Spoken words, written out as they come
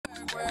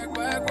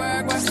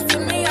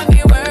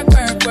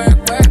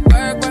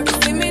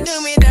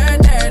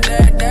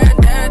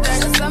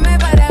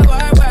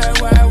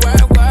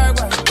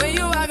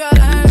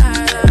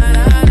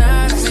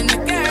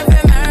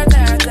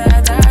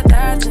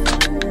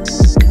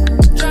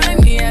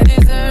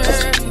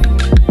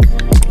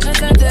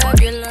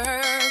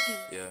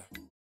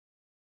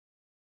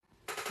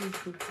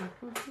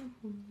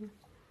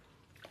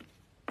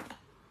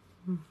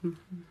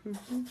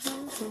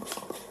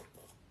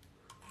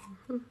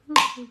All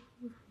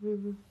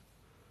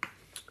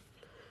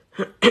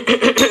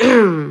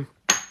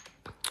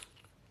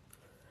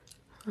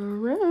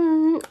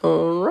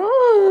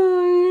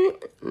right.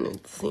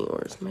 Let's see,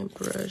 where's my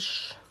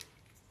brush?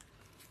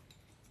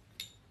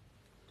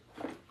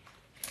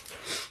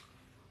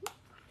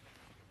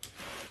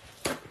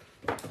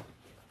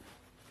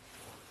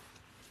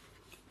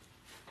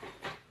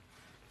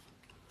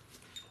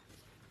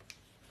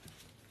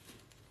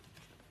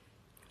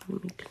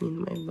 Let me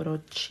clean my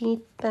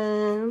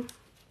brochita.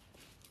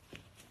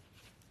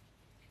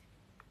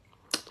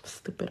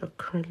 Stupid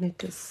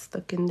acrylic is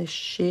stuck in this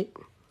shit.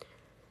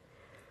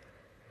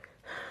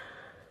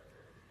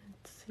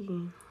 Let's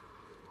see.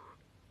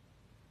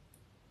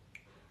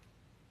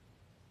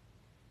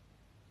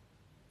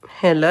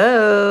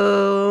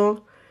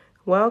 Hello.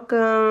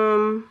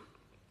 Welcome.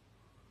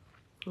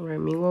 All right,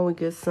 meanwhile we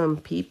get some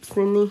peeps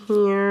in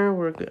here.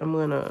 I'm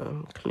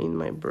gonna clean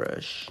my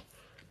brush.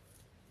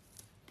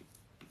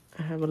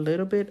 I have a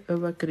little bit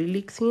of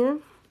acrylics here.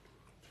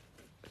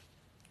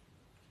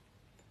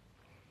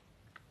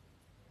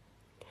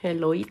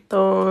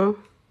 Helloito.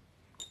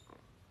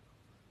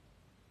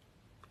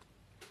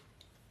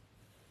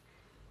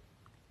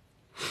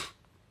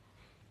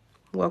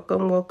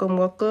 Welcome, welcome,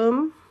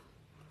 welcome.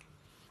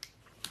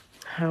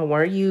 How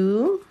are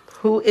you?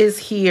 Who is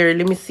here?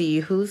 Let me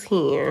see who's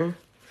here.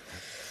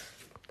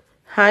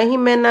 Hi,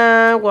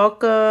 Jimena.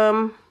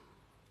 Welcome.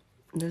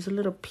 There's a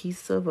little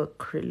piece of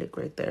acrylic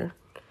right there.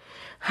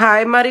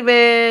 Hi,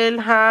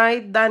 Maribel. Hi,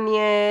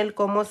 Daniel.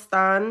 ¿Cómo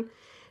están?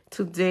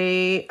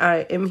 Today,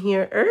 I am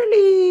here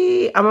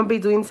early. I'm going to be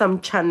doing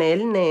some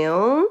Chanel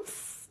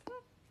nails.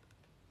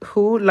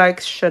 Who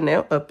likes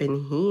Chanel up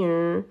in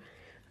here?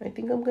 I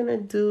think I'm going to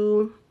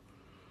do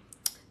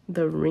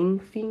the ring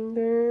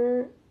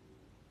finger.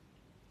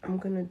 I'm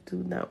going to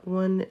do that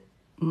one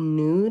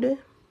nude.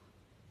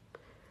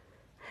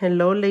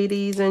 Hello,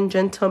 ladies and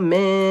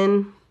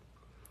gentlemen.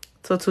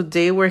 So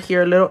today we're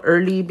here a little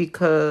early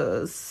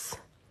because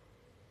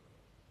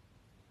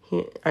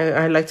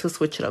I like to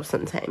switch it up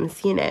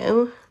sometimes, you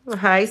know.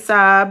 Hi,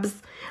 Sabs.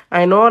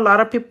 I know a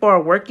lot of people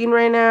are working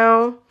right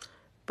now,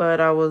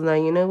 but I was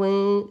like, you know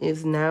what?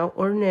 It's now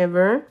or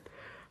never.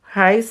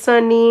 Hi,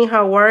 Sunny.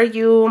 How are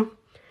you?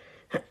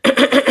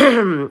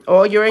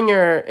 Oh, you're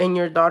in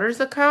your daughter's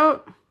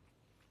account?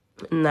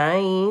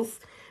 Nice.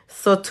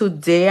 So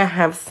today I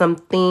have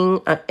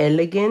something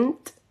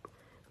elegant.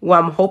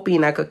 Well, I'm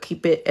hoping I could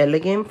keep it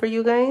elegant for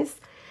you guys.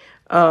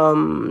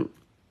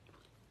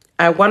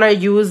 I want to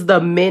use the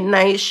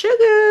Midnight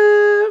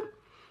Sugar.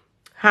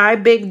 Hi,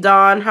 Big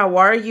Don. How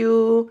are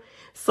you?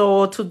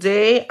 So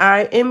today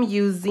I am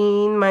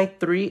using my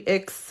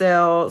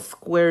 3XL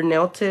square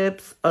nail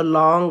tips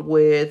along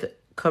with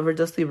Cover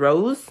Dusty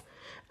Rose.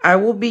 I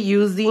will be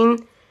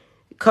using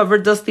Cover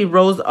Dusty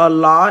Rose a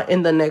lot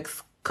in the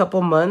next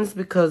couple months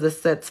because it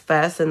sets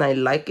fast and I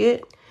like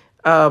it.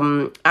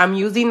 I'm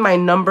using my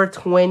number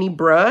 20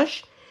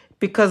 brush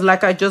because,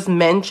 like I just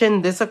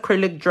mentioned, this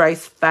acrylic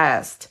dries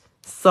fast.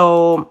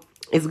 So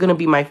it's going to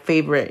be my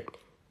favorite.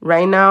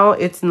 Right now,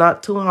 it's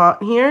not too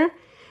hot here.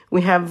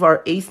 We have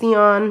our AC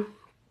on.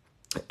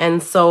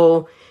 And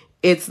so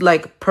it's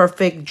like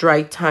perfect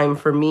dry time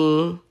for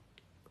me.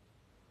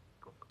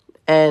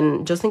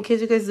 And just in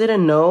case you guys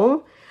didn't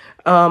know,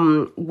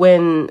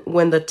 when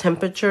the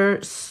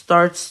temperature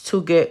starts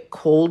to get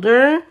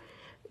colder,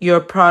 your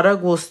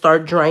product will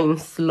start drying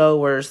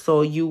slower.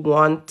 So you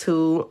want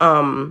to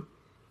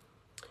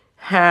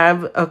have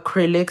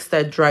acrylics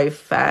that dry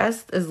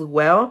fast as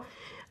well.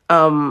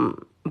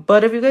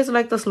 But if you guys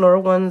like the slower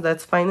ones,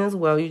 that's fine as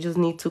well. You just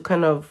need to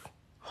kind of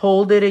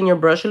hold it in your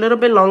brush a little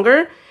bit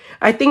longer.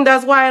 I think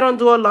that's why I don't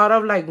do a lot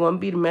of like one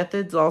bead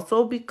methods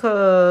also,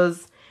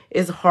 because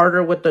it's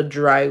harder with the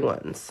dry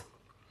ones.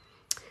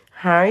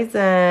 Hi,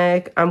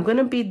 Zach. I'm going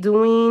to be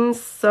doing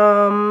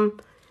some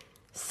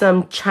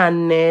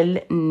Chanel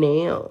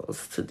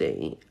nails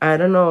today. I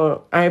don't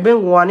know. I've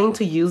been wanting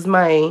to use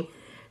my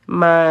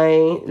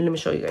let me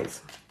show you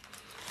guys.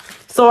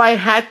 So I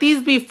had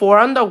these before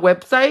on the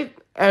website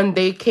and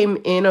they came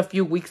in a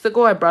few weeks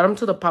ago. I brought them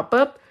to the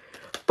pop-up,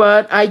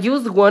 but I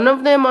used one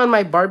of them on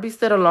my Barbie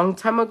set a long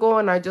time ago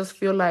and I just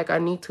feel like I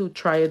need to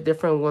try a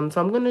different one. So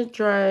I'm going to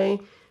try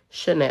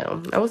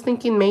Chanel. I was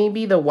thinking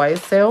maybe the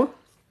YSL,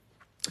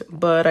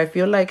 but I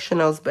feel like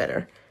Chanel's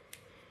better.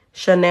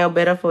 Chanel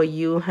better for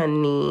you,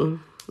 honey.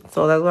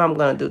 So that's what I'm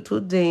going to do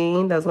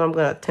today. That's what I'm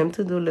going to attempt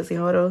to do. Let's see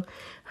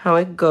how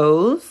it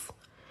goes.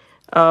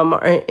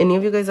 Are any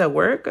of you guys at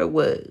work or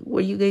what?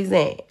 Where you guys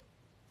at?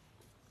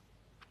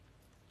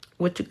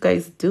 What you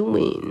guys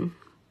doing?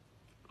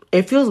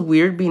 It feels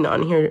weird being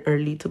on here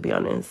early, to be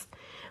honest.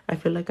 I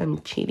feel like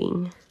I'm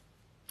cheating.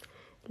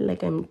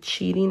 Like I'm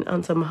cheating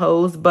on some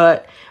hoes.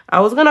 But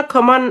I was gonna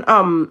come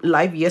on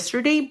live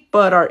yesterday,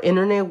 but our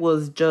internet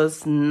was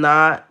just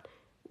not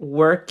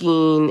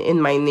working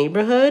in my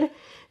neighborhood.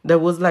 There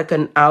was like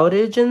an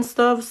outage and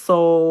stuff,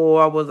 so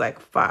I was like,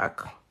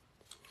 fuck.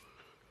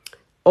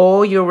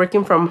 Oh, you're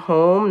working from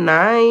home?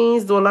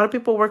 Nice. Do a lot of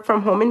people work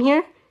from home in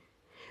here?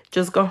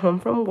 Just got home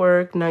from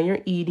work. Now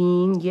you're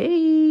eating.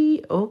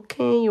 Yay.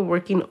 Okay, you're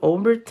working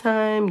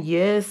overtime.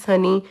 Yes,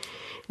 honey.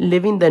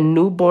 Living the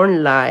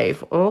newborn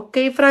life.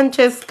 Okay,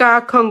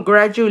 Francesca,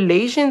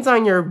 congratulations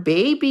on your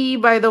baby,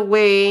 by the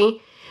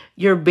way.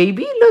 Your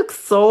baby looks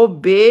so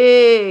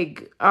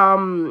big.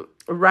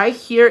 Right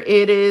here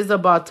it is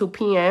about 2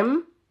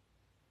 p.m.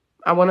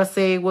 I want to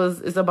say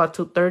it's about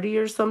 2:30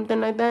 or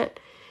something like that.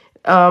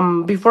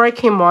 Before I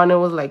came on, it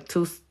was like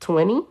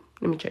 2:20.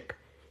 Let me check.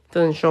 It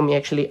doesn't show me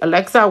actually.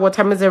 Alexa, what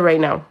time is it right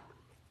now?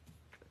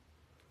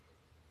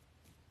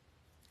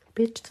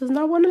 Bitch does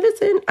not want to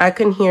listen. I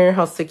can hear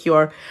how sick you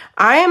are.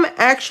 I am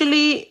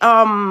actually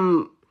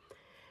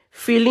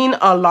feeling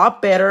a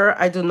lot better.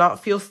 I do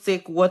not feel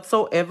sick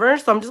whatsoever.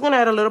 So I'm just gonna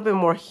add a little bit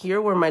more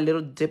here where my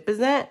little dip is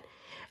at.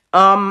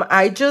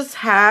 I just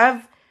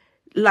have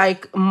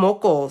like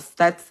mocos.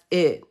 That's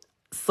it.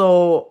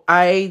 So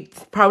I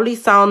probably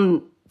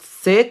sound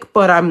sick,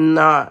 but I'm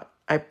not.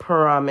 I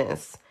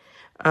promise.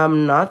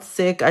 I'm not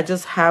sick. I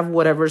just have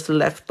whatever's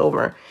left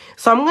over.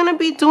 So I'm going to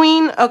be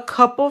doing a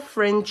couple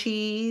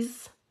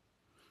Frenchies.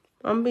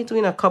 So I'm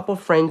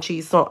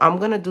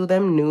going to do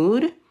them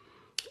nude.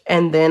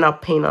 And then I'll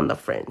paint on the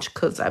French.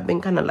 Because I've been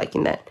kind of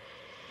liking that.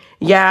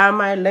 Yeah,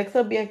 my legs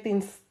will be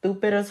acting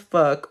stupid as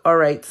fuck. All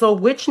right. So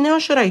which nail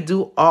should I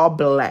do all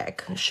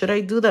black? Should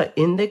I do the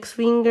index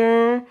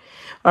finger?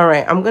 All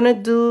right. I'm going to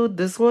do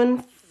this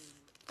one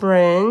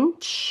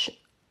French.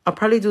 I'll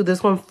probably do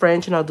this one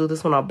French and I'll do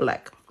this one all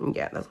black.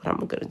 Yeah, that's what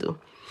I'm going to do.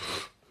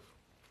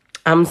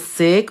 I'm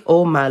sick.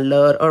 Oh, my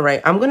Lord. All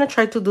right. I'm going to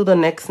try to do the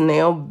next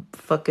nail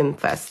fucking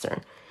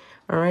faster.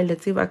 All right.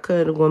 Let's see if I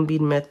could one bead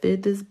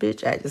method this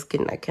bitch. I just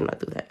kidding. I cannot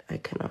do that. I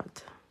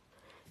cannot.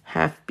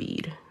 Half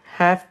bead,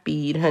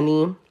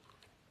 honey.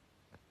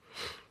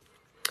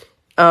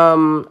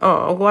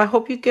 Oh, well, I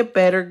hope you get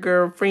better,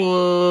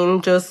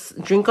 girlfriend. Just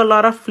drink a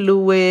lot of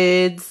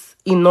fluids.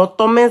 Y no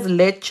tomes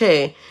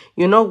leche.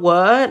 You know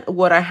what?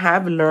 What I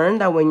have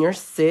learned that when you're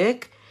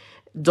sick,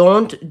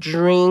 don't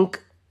drink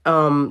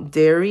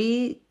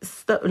dairy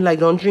stuff. Like,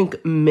 don't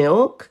drink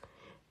milk.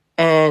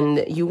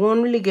 And you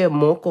won't really get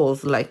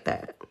mocos like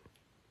that.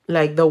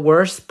 Like, the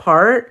worst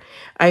part,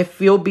 I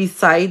feel,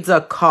 besides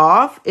a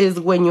cough, is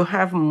when you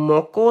have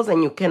mocos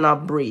and you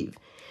cannot breathe.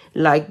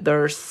 Like,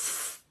 they're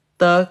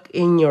stuck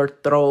in your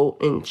throat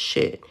and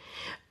shit.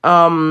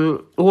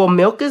 Well,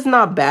 milk is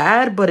not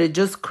bad, but it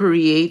just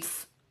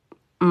creates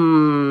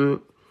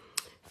phlegm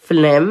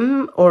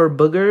or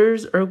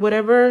boogers or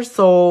whatever.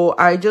 So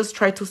I just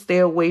try to stay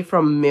away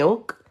from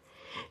milk.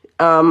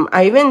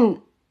 I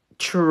even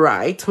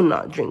try to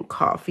not drink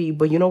coffee,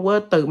 but you know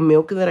what? The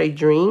milk that I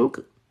drink,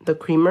 the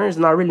creamer, is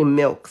not really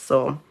milk.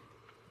 So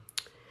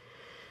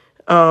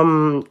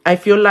I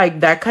feel like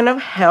that kind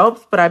of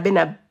helps, but I've been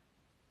a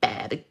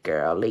bad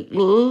girl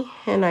lately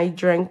and I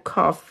drank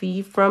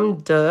coffee from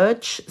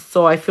Dutch.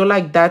 So I feel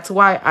like that's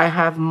why I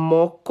have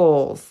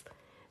mocos.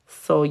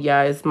 So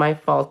yeah, it's my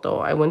fault though.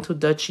 I went to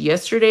Dutch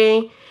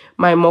yesterday.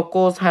 My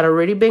mocos had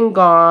already been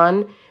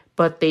gone,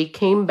 but they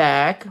came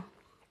back.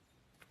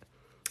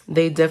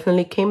 They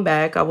definitely came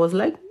back. I was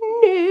like,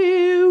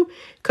 no,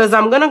 because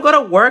I'm going to go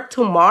to work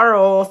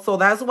tomorrow. So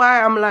that's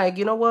why I'm like,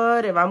 you know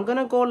what? If I'm going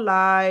to go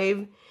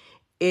live,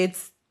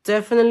 it's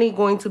definitely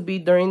going to be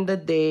during the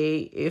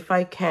day. If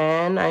I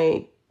can,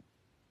 I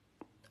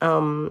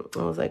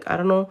was like, I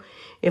don't know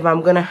if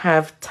I'm going to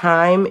have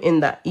time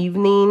in the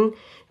evening,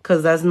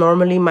 because that's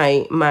normally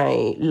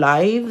my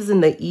lives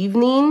in the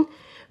evening.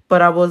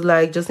 But I was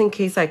like, just in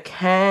case I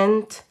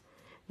can't,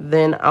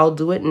 then I'll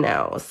do it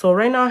now. So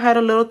right now I had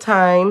a little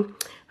time.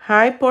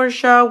 Hi,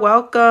 Portia.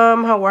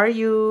 Welcome. How are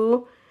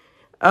you?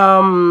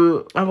 I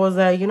was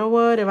like, you know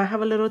what? If I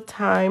have a little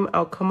time,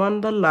 I'll come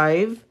on the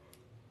live.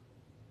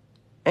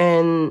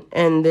 And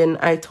then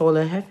I told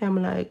her, hey,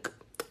 I'm like,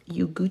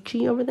 you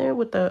Gucci over there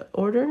with the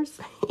orders?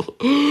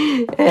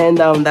 And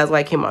that's why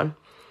I came on.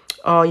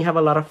 Oh, you have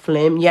a lot of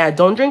phlegm. Yeah,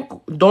 don't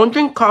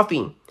drink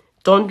coffee.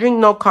 Don't drink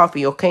no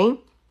coffee, okay?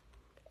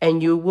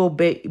 And you will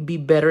be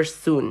better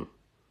soon.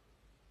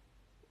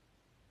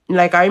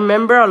 Like, I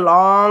remember a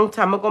long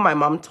time ago, my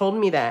mom told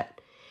me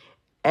that.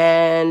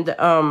 And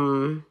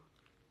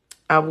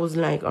I was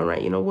like, all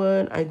right, you know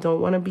what? I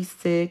don't want to be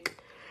sick.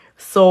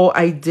 So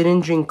I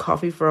didn't drink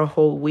coffee for a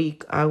whole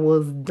week. I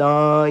was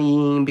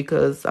dying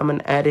because I'm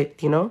an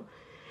addict, you know?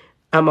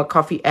 I'm a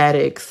coffee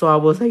addict. So I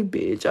was like,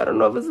 bitch, I don't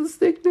know if it's a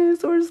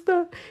sickness or it's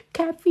the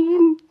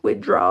caffeine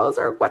withdrawals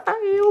or what the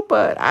hell.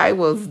 But I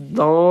was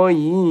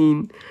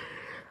dying.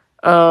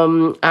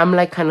 I'm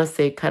like kind of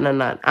sick, kind of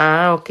not.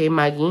 Okay,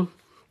 Maggie.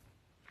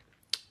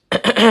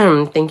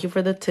 Thank you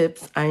for the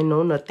tips. I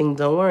know nothing.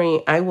 Don't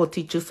worry. I will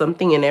teach you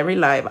something in every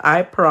live.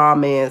 I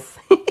promise.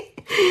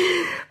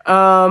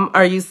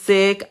 Are you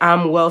sick?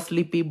 I'm well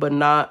sleepy, but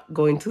not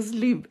going to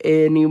sleep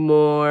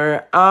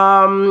anymore.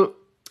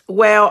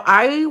 Well,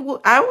 I don't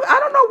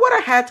know what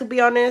I had, to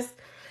be honest.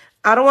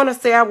 I don't want to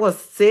say I was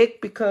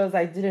sick because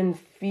I didn't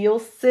feel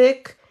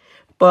sick.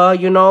 But,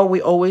 you know,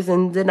 we always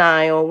in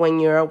denial when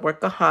you're a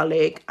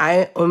workaholic.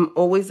 I am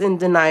always in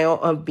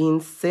denial of being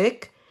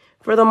sick.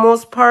 For the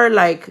most part,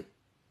 like,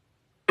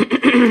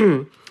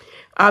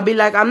 I'll be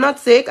like, I'm not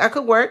sick. I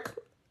could work.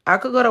 I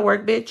could go to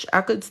work, bitch.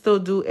 I could still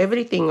do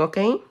everything,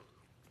 okay?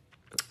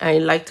 I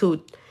like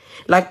to,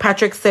 like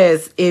Patrick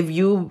says, if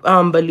you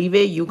believe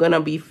it, you're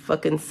gonna be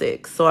fucking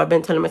sick. So I've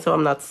been telling myself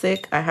I'm not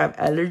sick. I have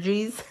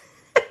allergies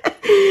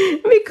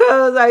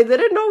because I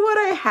didn't know what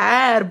I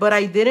had, but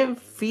I didn't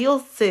feel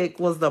sick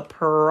was the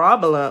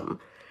problem.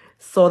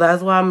 So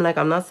that's why I'm like,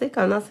 I'm not sick.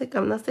 I'm not sick.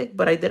 I'm not sick.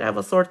 But I did have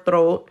a sore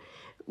throat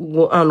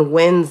on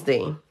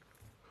Wednesday.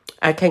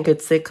 I can't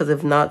get sick because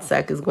if not,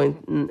 Zach is going,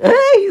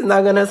 he's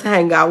not going to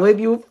hang out with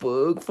you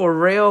for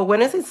real.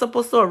 When is he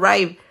supposed to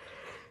arrive?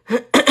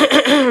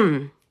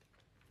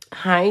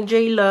 Hi,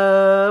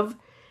 J-Love.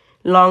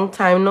 Long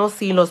time no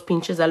see, los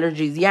pinches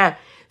allergies. Yeah.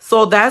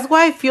 So that's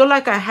why I feel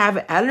like I have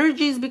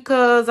allergies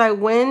because I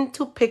went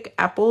to pick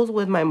apples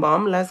with my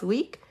mom last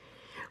week.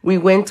 We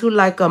went to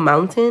like a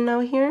mountain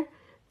out here,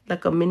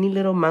 like a mini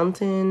little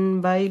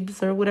mountain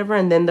vibes or whatever.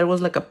 And then there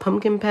was like a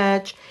pumpkin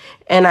patch.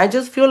 And I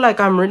just feel like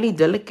I'm really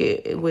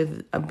delicate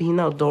with being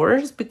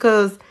outdoors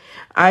because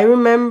I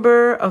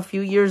remember a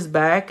few years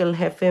back, El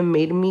Jefe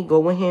made me go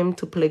with him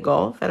to play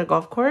golf at a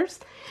golf course.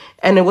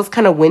 And it was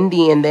kind of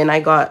windy. And then I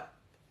got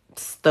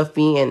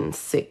stuffy and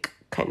sick,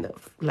 kind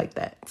of like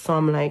that. So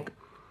I'm like,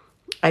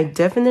 I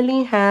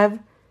definitely have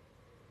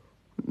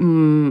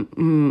lemon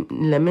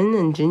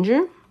and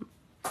ginger.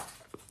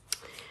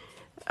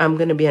 I'm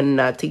going to be a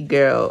naughty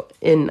girl.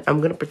 And I'm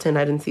going to pretend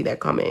I didn't see that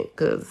comment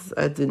because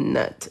I did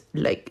not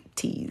like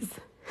teas.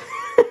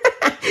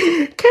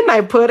 Can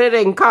I put it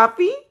in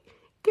coffee?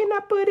 Can I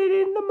put it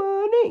in the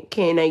morning?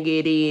 Can I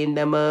get it in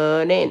the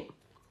morning?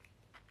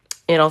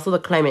 And also the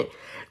climate.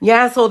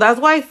 Yeah, so that's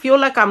why I feel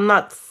like I'm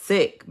not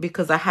sick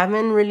because I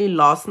haven't really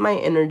lost my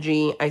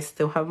energy. I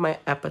still have my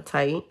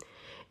appetite.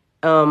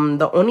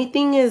 The only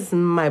thing is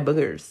my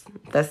boogers.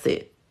 That's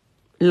it.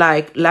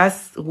 Like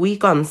last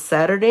week on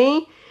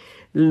Saturday,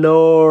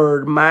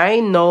 Lord, my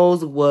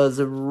nose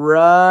was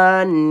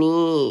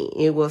runny.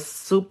 It was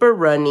super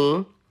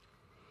runny.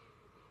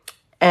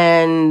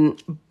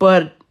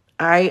 But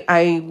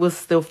I was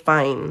still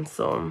fine.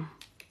 So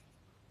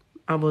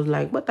I was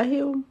like, what the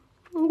hell?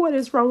 What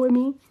is wrong with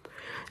me?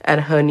 And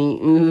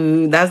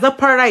honey, that's the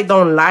part I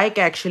don't like,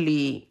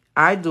 actually.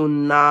 I do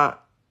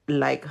not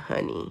like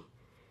honey.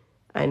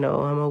 I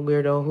know I'm a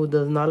weirdo who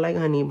does not like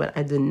honey, but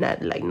I do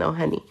not like no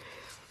honey.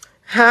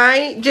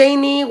 Hi,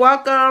 Janie.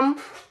 Welcome.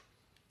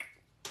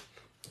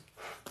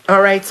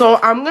 All right, so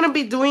I'm going to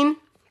be doing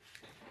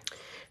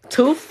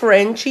 2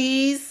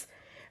 Frenchies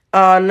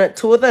on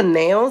 2 of the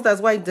nails.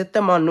 That's why I did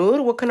them on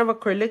nude. What kind of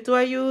acrylic do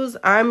I use?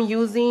 I'm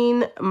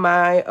using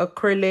my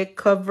acrylic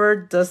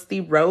covered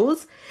Dusty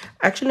Rose.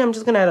 Actually, I'm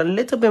just going to add a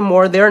little bit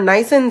more. They're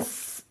nice and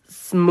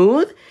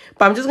smooth,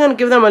 but I'm just going to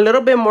give them a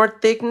little bit more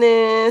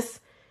thickness.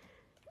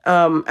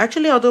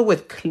 Actually, I'll do it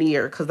with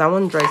clear because that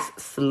one dries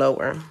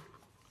slower.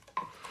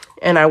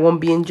 And I won't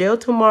be in jail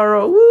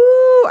tomorrow.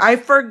 Woo! I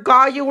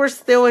forgot you were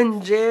still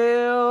in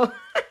jail.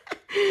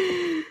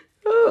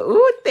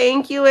 Ooh,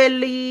 thank you,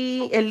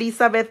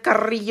 Elizabeth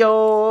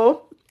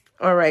Carrillo.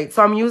 All right,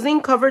 so I'm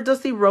using Covered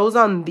Dusty Rose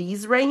on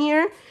these right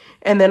here.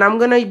 And then I'm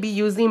going to be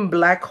using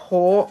Black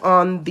Hole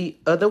on the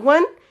other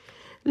one.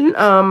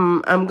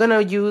 I'm going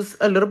to use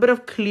a little bit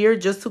of clear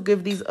just to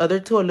give these other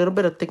 2 a little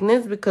bit of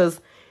thickness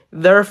because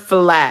they're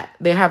flat.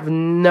 They have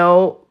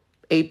no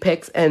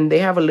apex and they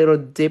have a little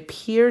dip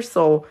here.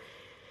 So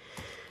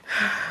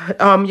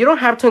you don't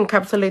have to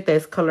encapsulate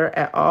this color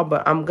at all,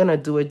 but I'm gonna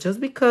do it just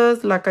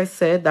because, like I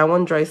said, that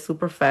one dries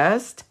super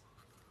fast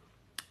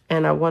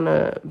and I want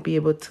to be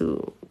able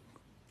to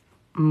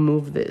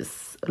move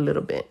this a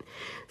little bit.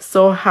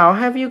 So how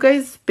have you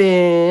guys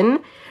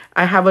been?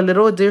 I have a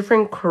little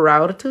different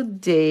crowd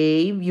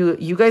today.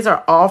 You guys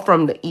are all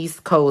from the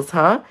East Coast,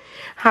 huh?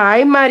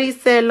 Hi,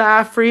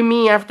 Maricela. Free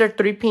me after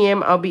 3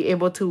 p.m. I'll be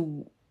able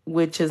to,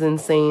 which is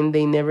insane.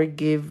 They never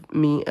give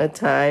me a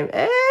time.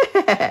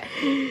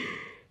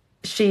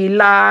 She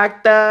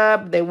locked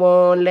up. They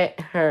won't let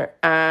her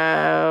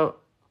out.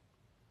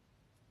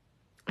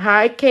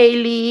 Hi,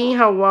 Kaylee.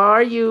 How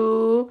are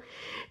you?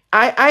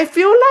 I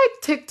feel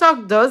like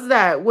TikTok does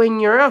that when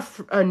you're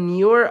a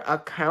newer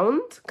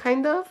account,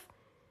 kind of.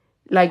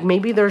 Like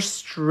maybe they're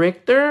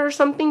stricter or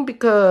something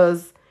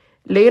because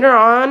later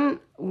on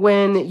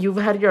when you've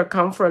had your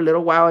account for a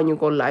little while and you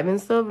go live and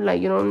stuff,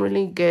 like you don't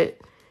really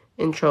get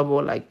in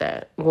trouble like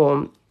that.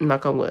 Well,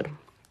 knock on wood.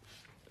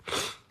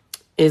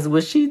 Is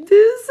what she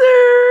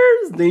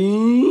deserves.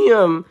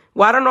 Damn.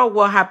 Well, I don't know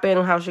what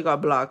happened, how she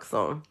got blocked,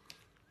 so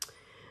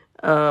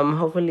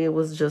hopefully it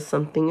was just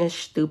something as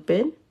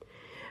stupid.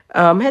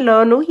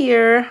 Hello, new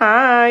here.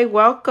 Hi,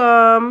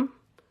 welcome.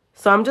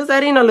 So I'm just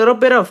adding a little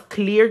bit of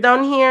clear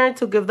down here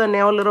to give the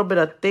nail a little bit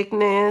of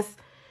thickness.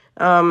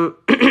 I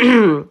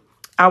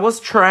was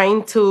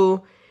trying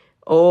to...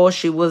 Oh,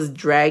 she was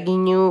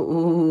dragging you.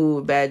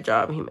 Ooh, bad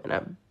job,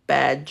 Jimena.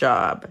 Bad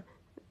job.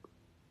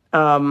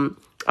 I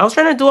was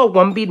trying to do a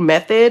 1 bead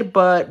method,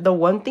 but the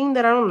one thing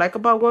that I don't like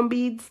about 1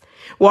 beads...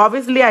 Well,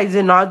 obviously, I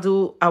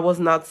was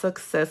not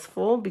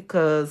successful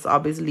because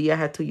obviously I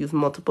had to use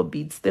multiple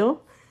beads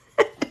still.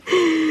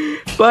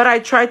 But I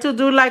try to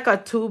do like a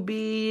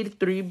 2-bead,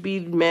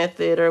 3-bead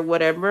method or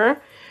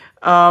whatever.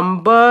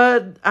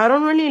 But I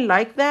don't really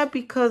like that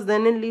because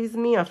then it leaves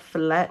me a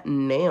flat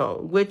nail,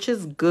 which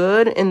is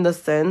good in the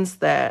sense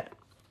that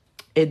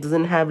it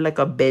doesn't have like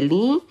a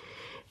belly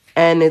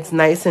and it's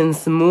nice and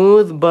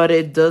smooth, but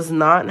it does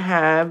not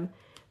have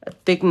a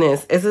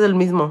thickness. Ese es el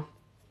mismo.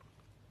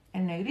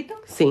 ¿El negrito?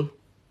 Sí.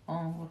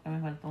 Oh, porque me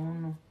faltó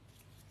uno.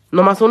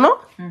 ¿No más uno?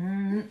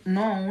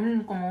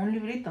 No, como un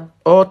librito.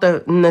 ¿O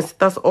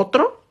necesitas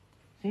otro?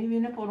 Sí,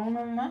 viene por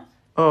uno más.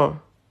 Oh.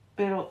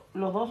 Pero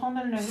los dos son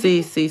del negrito.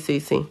 Sí.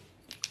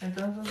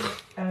 Entonces,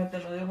 te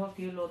lo dejo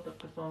aquí el otro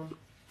que son.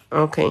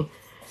 Okay.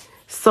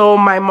 So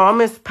my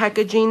mom is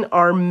packaging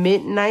our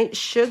midnight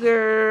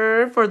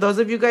sugar. For those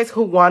of you guys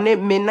who wanted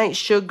midnight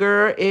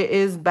sugar, it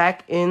is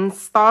back in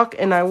stock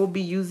and I will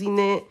be using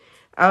it.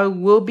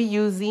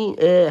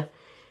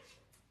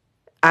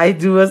 I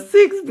do a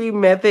 6-bead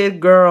method,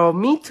 girl.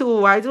 Me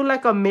too. I do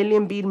like a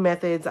million bead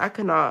methods. I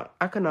cannot.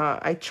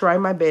 I try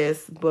my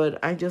best, but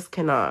I just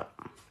cannot.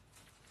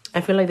 I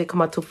feel like they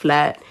come out too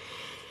flat.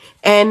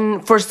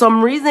 And for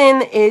some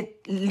reason,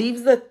 it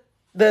leaves the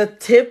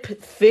tip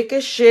thick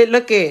as shit.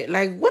 Look at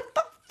like, what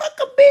the fuck,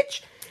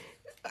 bitch?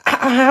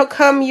 How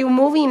come you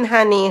moving,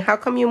 honey? How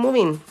come you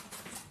moving?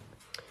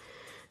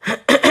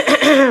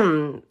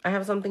 I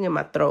have something in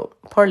my throat.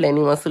 Poor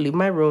Lenny wants to leave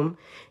my room.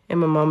 And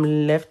my mom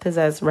left his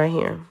ass right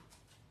here.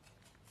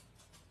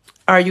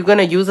 Are you going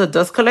to use a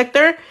dust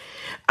collector?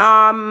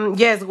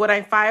 Yes, when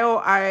I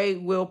file, I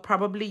will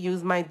probably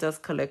use my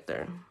dust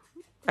collector.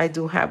 I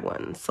do have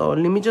one. So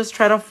let me just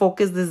try to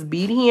focus this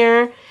bead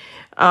here.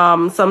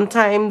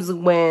 Sometimes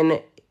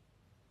when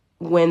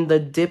the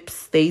dip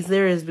stays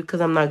there is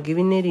because I'm not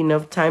giving it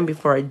enough time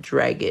before I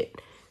drag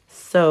it.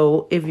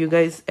 So if you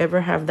guys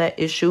ever have that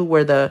issue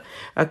where the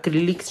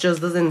acrylic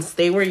just doesn't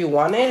stay where you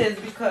want it,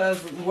 it's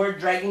because we're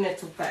dragging it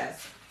too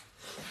fast.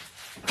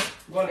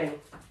 Go ahead.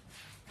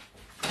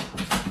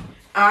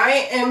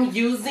 I am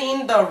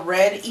using the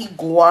red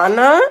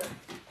iguana.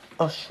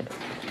 Oh, shit.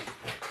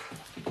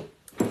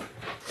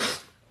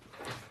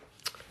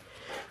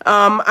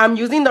 I'm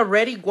using the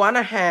red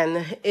iguana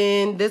hand.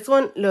 In this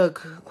one, look.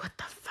 What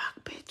the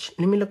fuck, bitch?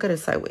 Let me look at it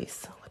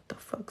sideways. What the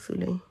fuck,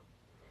 Zule?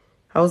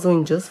 I was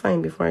doing just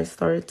fine before I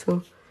started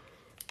to.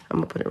 I'm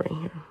gonna put it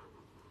right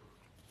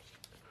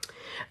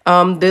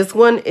here. This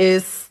one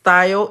is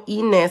Style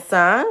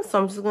Inessa. So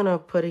I'm just gonna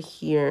put it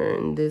here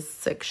in this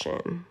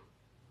section.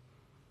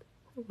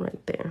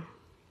 Right there.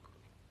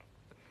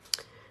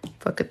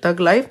 Fuck it, Thug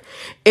Life.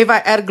 If I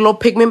add glow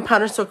pigment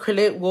powder to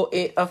acrylic, will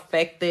it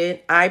affect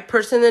it? I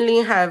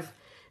personally have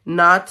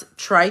not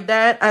tried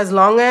that. As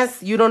long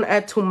as you don't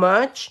add too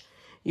much,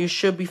 you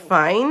should be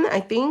fine, I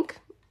think.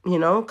 You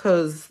know,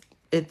 because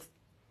it's,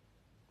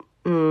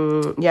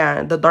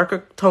 yeah, the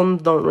darker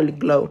tones don't really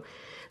glow.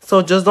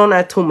 So just don't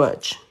add too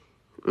much.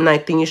 And I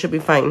think you should be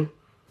fine.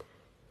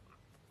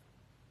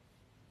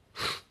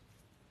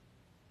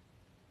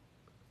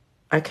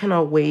 I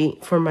cannot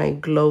wait for my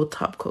glow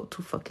top coat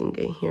to fucking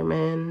get here,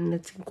 man.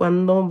 Let's see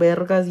cuando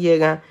vergas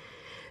llega.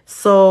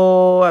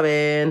 So, a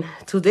ver.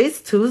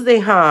 Today's Tuesday,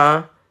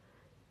 huh?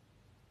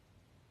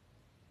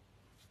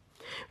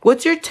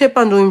 What's your tip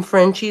on doing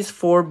Frenchies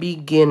for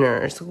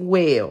beginners?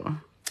 Well,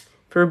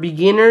 for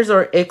beginners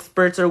or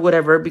experts or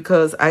whatever,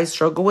 because I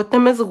struggle with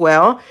them as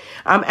well.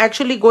 I'm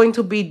actually going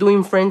to be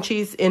doing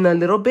Frenchies in a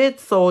little bit,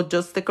 so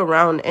just stick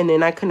around and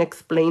then I can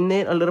explain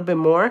it a little bit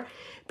more.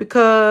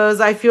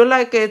 Because I feel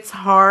like it's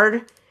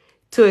hard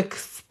to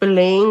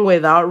explain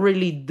without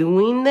really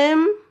doing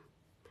them.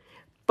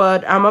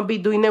 But I'm going to be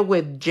doing it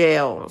with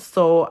gel.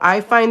 So I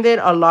find it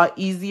a lot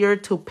easier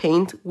to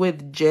paint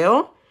with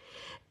gel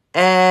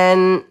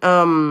and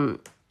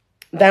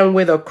than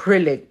with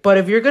acrylic. But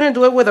if you're going to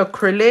do it with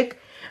acrylic,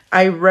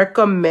 I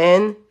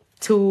recommend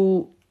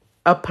to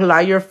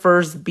apply your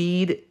first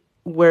bead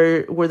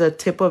where the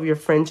tip of your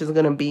French is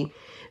going to be.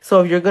 So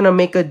if you're going to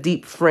make a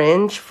deep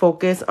French,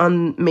 focus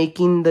on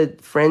making the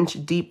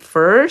French deep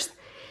first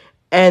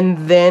and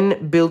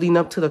then building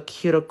up to the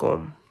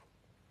cuticle.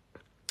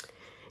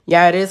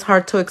 Yeah, it is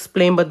hard to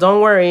explain, but don't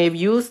worry. If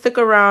you stick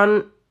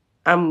around,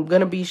 I'm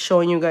going to be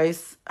showing you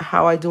guys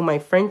how I do my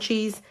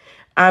Frenchies.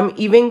 I'm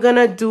even going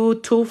to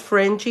do 2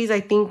 Frenchies, I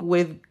think,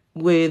 with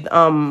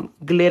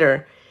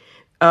glitter.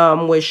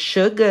 With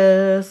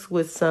sugars,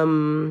 with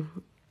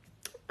some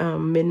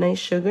midnight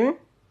sugar.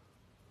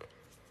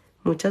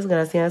 Muchas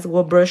gracias.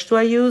 What brush do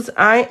I use?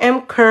 I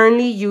am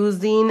currently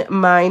using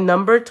my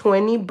number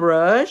 20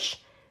 brush.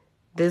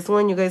 This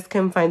one, you guys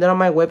can find it on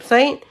my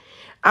website.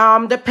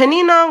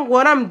 Depending on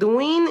what I'm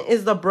doing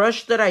is the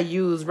brush that I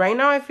use. Right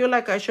now, I feel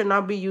like I should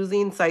not be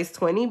using size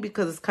 20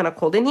 because it's kind of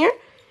cold in here.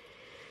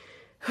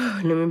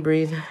 Let me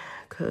breathe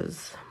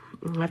because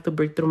I have to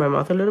breathe through my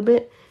mouth a little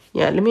bit.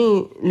 Yeah, let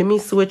me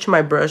switch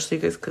my brush so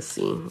you guys could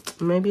see.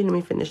 Maybe let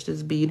me finish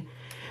this bead.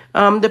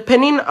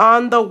 Depending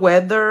on the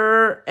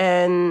weather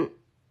and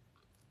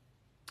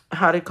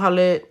how to call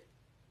it,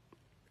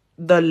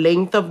 the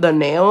length of the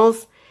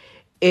nails,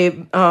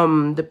 it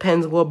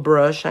depends what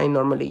brush I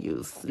normally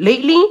use.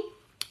 Lately,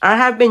 I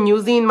have been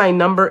using my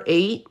number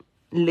 8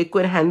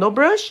 liquid handle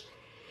brush.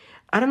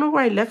 I don't know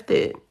where I left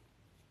it.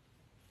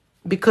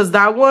 Because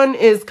that one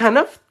is kind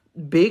of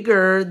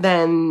bigger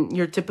than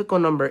your typical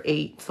number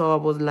 8. So I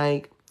was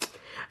like,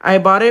 I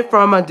bought it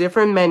from a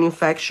different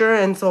manufacturer.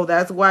 And so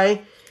that's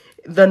why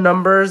the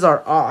numbers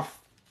are off.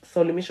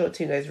 So let me show it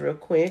to you guys real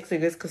quick. So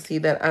you guys could see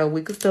that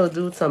we could still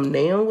do some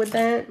nail with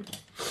that.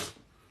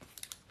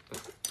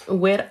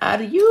 Where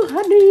are you,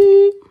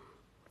 honey?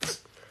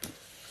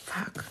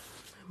 Fuck.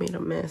 I made a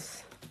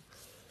mess.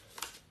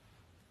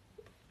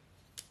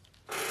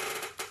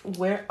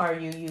 Where are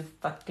you, you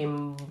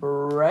fucking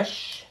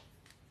brush?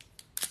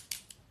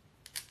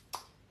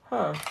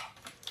 Huh.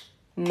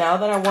 Now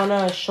that I want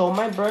to show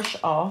my brush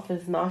off,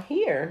 it's not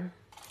here.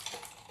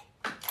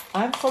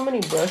 I have so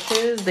many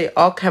brushes. They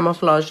all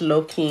camouflage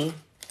low-key.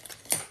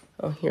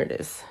 Oh, here it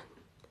is.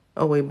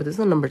 Oh, wait, but this is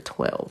a number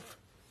 12.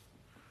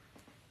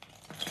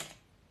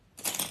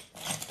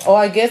 Oh,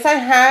 I guess I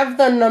have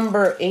the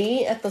number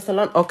 8 at the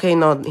salon. Okay,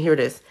 no, here it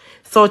is.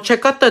 So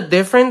check out the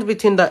difference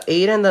between the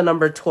 8 and the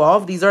number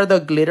 12. These are the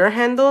glitter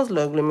handles.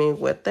 Look, let me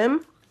wet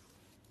them.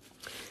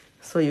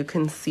 So you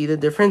can see the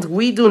difference.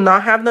 We do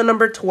not have the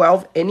number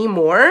 12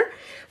 anymore,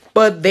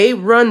 but they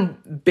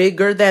run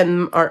bigger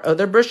than our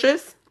other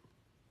brushes.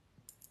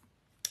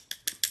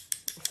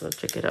 So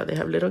check it out. They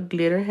have little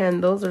glitter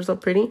handles. They're so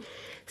pretty.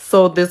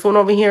 So this one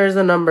over here is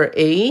a number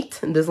 8.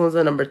 And this one's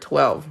a number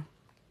 12.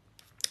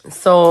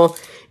 So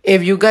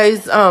if you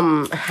guys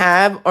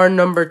have our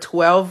number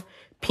 12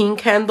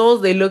 pink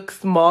handles, they look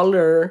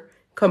smaller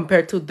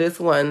compared to this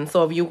one.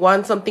 So if you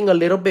want something a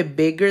little bit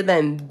bigger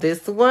than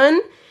this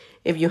one,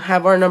 if you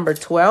have our number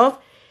 12,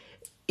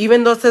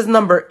 even though it says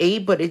number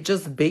 8, but it's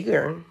just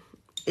bigger.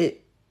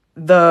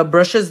 The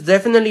brushes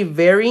definitely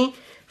vary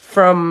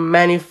from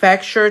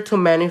manufacturer to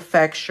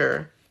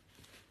manufacturer.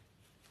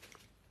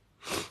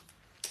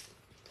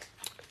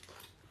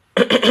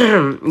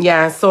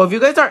 Yeah, so if you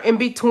guys are in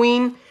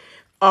between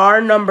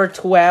our number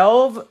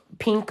 12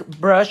 pink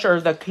brush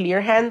or the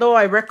clear handle,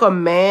 I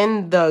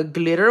recommend the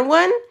glitter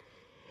one.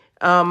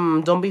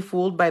 Don't be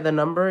fooled by the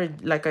number.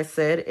 Like I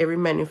said, every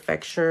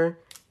manufacturer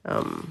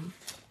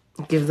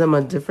gives them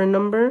a different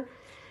number.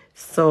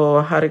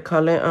 So how to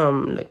call it?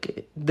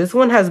 Like this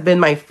one has been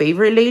my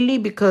favorite lately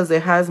because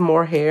it has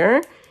more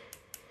hair.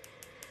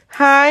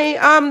 Hi,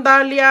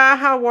 Dahlia.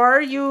 How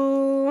are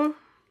you?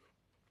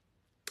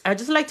 I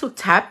just like to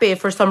tap it.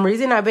 For some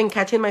reason, I've been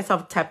catching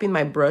myself tapping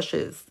my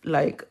brushes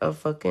like a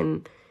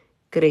fucking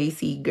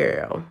crazy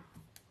girl.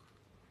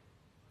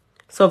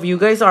 So if you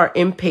guys are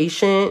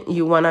impatient,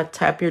 you want to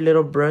tap your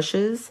little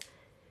brushes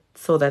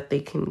so that they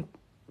can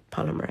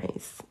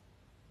polymerize.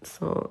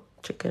 So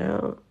check it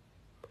out.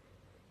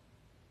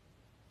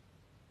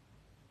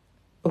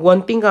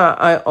 One thing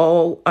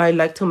I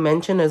like to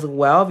mention as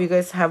well, if you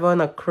guys have an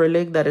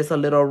acrylic that is a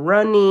little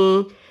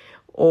runny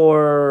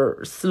or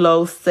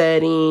slow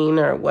setting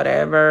or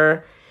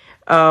whatever,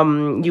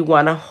 you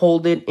want to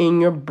hold it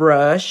in your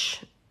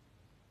brush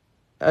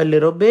a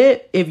little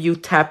bit. If you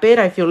tap it,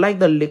 I feel like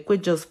the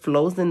liquid just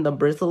flows in the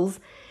bristles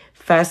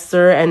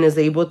faster and is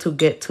able to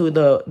get to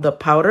the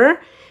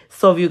powder.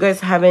 So if you guys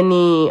have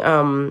any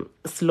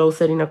slow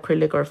setting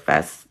acrylic or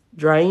fast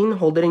drying,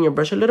 hold it in your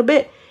brush a little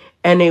bit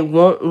and it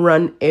won't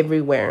run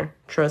everywhere.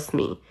 Trust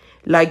me.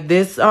 Like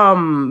this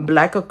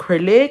black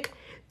acrylic,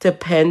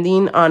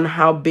 depending on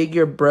how big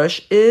your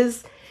brush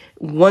is,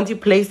 once you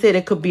place it,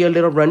 it could be a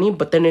little runny,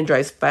 but then it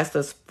dries fast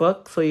as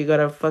fuck. So you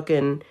gotta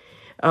fucking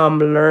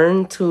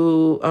learn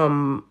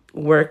to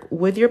work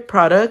with your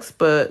products.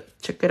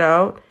 But check it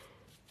out.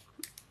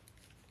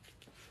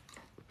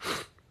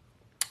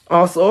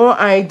 Also,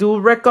 I do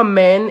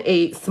recommend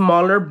a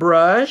smaller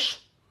brush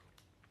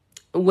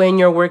when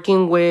you're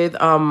working with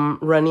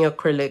runny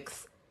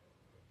acrylics.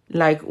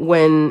 Like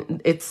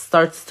when it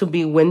starts to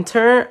be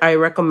winter, I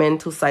recommend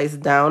to size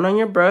down on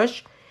your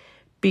brush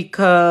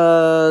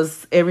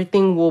because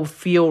everything will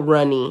feel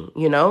runny,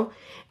 you know?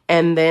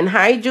 And then,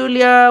 hi,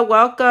 Julia,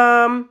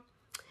 welcome.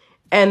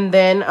 And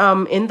then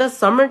in the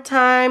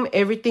summertime,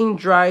 everything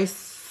dries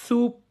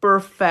super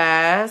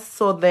fast.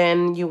 So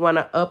then you want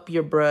to up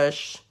your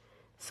brush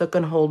so it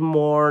can hold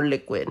more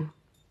liquid.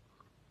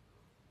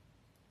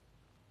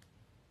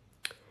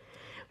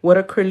 What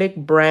acrylic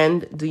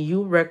brand do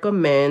you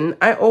recommend?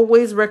 I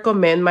always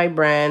recommend my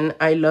brand.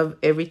 I love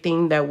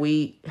everything that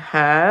we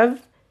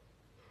have.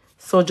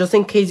 So just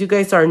in case you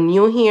guys are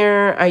new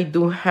here, I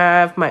do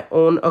have my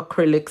own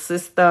acrylic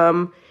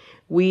system.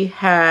 We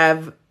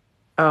have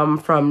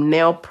from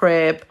nail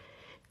prep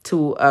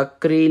to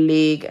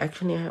acrylic.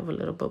 Actually, I have a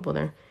little bubble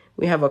there.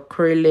 We have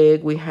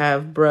acrylic. We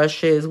have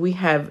brushes. We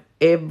have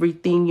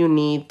everything you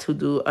need to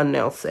do a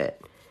nail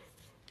set.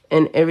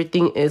 And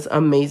everything is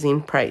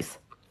amazing price.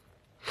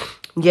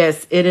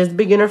 Yes, it is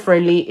beginner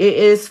friendly. It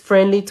is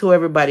friendly to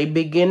everybody.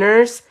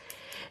 Beginners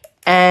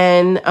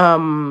and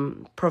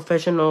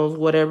professionals,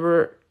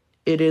 whatever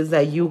it is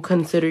that you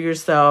consider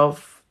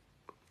yourself.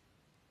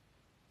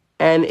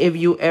 And if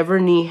you ever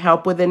need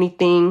help with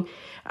anything,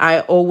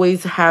 I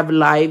always have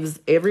lives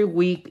every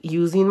week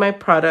using my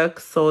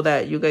products so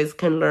that you guys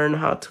can learn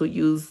how to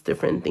use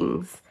different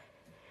things.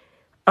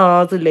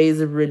 Oh, the lace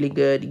is really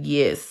good.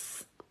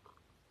 Yes.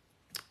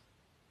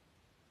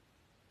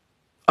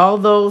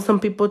 Although some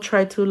people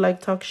try to like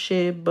talk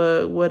shit,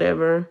 but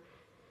whatever.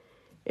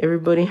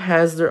 Everybody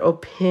has their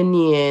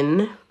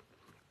opinion.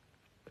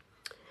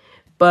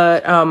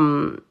 But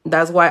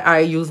that's why I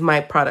use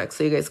my products,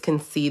 so you guys can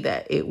see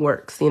that it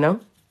works, you know?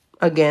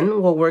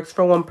 Again, what works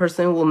for one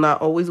person will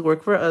not always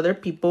work for other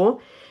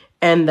people,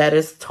 and that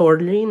is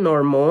totally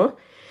normal.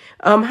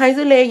 Hi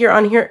Zule, you're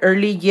on here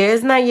early.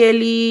 Yes,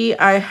 Nayeli,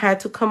 I had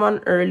to come on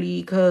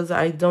early because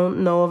I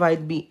don't know if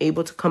I'd be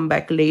able to come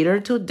back later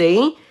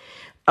today.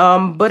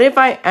 But if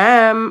I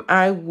am,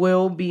 I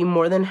will be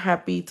more than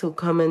happy to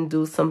come and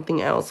do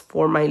something else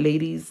for my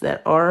ladies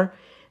that are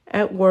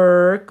at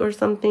work or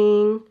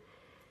something.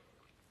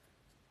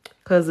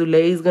 Because Zule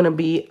is going to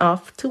be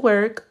off to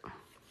work.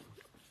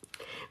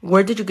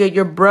 Where did you get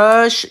your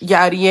brush?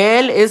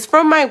 Yariel, is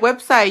from my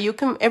website. You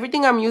can,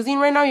 everything I'm using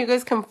right now, you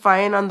guys can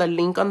find on the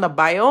link on the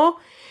bio.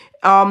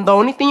 The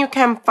only thing you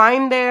can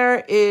find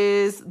there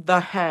is the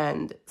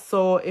hand.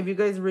 So if you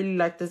guys really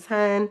like this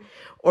hand,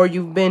 or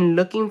you've been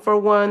looking for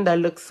one that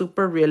looks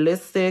super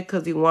realistic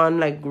because you want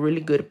like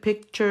really good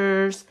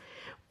pictures,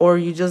 or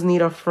you just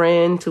need a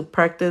friend to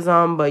practice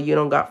on, but you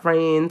don't got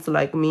friends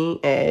like me,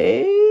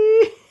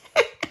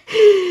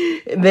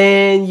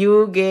 then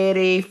you get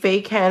a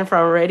fake hand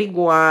from Red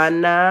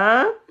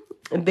Iguana.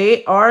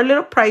 They are a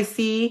little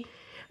pricey,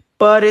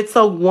 but it's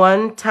a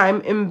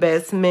one-time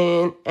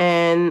investment,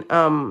 and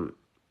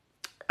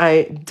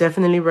I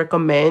definitely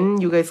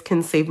recommend. You guys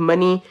can save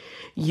money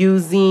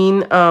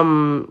using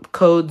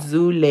code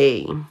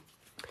ZULE.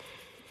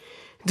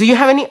 Do you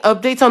have any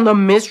updates on the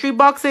mystery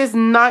boxes?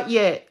 Not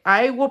yet.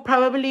 I will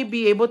probably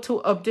be able to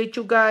update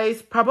you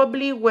guys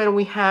probably when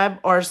we have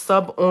our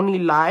sub only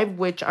live,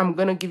 which I'm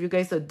going to give you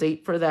guys a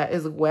date for that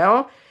as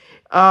well.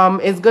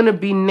 It's going to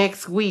be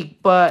next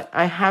week, but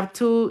I have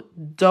to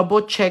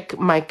double check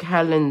my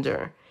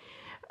calendar.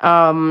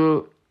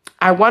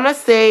 I want to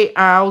say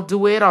I'll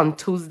do it on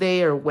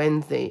Tuesday or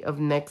Wednesday of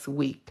next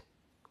week.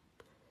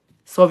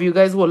 So if you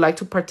guys would like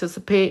to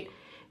participate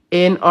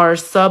in our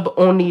sub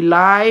only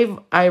live,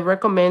 I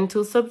recommend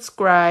to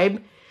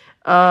subscribe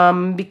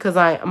because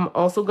I am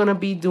also going to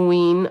be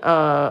doing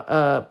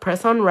a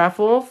press on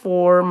raffle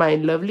for my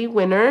lovely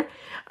winner.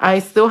 I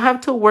still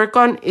have to work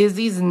on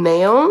Izzy's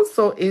nails.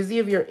 So Izzy,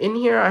 if you're in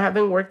here, I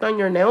haven't worked on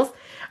your nails.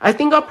 I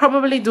think I'll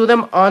probably do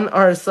them on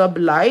our sub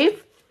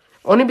live,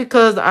 only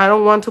because I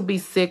don't want to be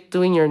sick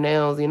doing your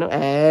nails, you know.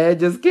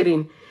 Just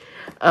kidding.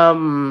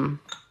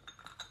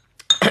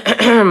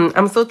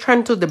 I'm still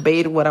trying to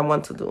debate what I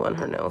want to do on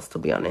her nails, to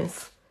be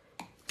honest.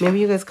 Maybe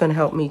you guys can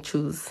help me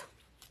choose.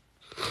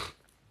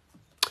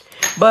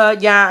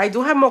 But yeah, I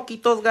do have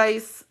moquitos,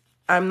 guys.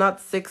 I'm not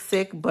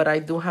sick, but I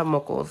do have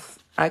mocos.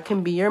 I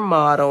can be your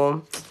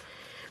model.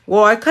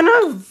 Well, I kind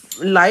of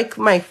like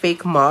my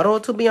fake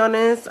model, to be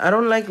honest. I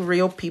don't like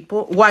real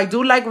people. Well, I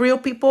do like real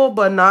people,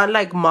 but not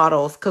like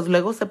models. Because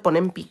luego se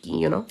ponen picky,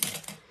 you know?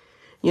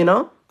 You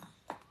know?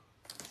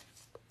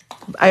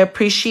 I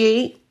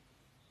appreciate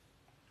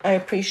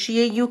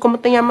you.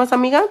 ¿Cómo te llamas,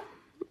 amiga?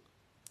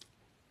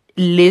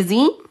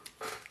 Lizzie.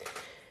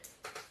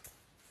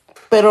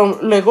 Pero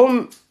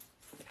luego,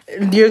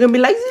 you're going to be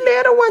like, Zile,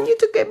 I don't want you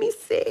to get me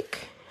sick.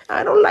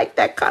 I don't like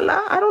that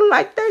color. I don't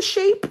like that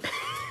shape.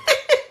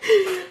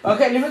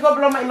 Okay, let me go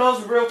blow my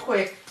nose real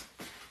quick.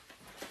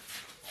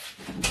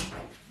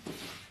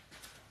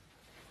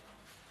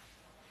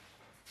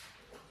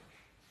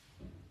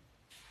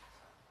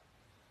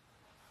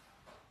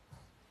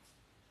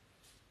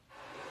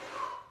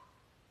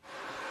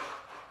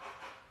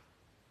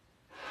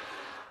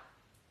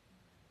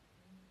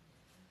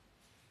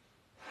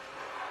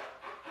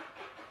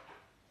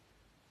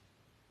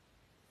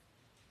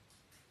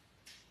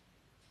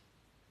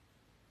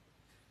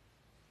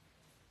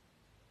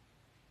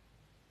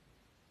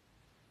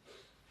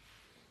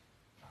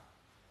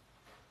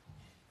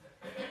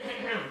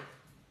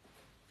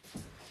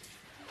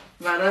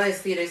 Van a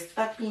decir,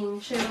 esta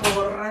pinche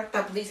morra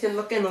está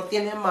diciendo que no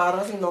tiene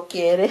amarras y no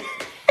quiere.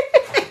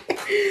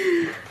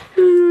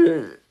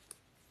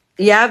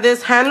 Yeah,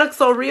 this hand looks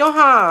so real,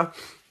 huh?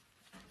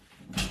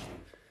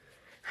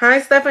 Hi,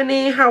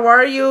 Stephanie. How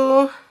are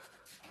you?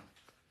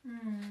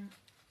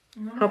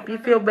 No, Hope you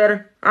feel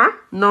better. ¿Ah?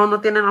 No, no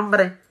tiene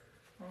nombre.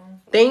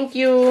 Thank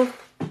you.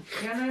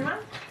 ¿Ya no hay más?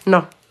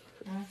 No.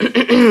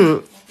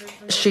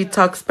 She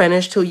talks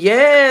Spanish too.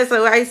 Yes,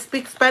 I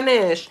speak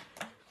Spanish.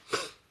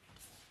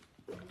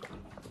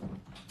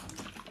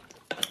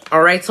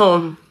 All right,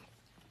 so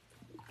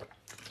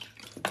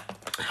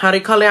how do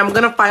you call it? I'm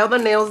going to file the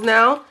nails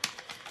now.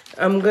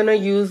 I'm going to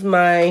use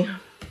my...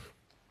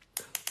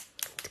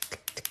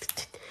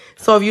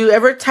 So if you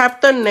ever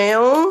tap the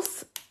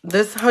nails,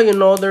 this is how you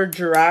know they're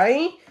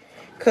dry,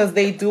 because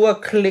they do a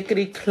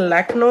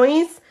clickety-clack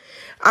noise.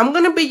 I'm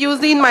going to be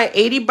using my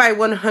 80 by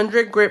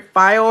 100 grit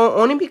file,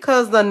 only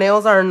because the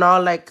nails are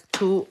not like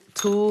too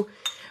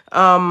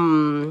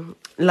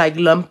like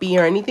lumpy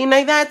or anything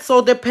like that.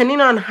 So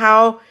depending on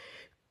how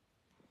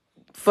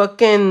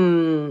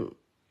fucking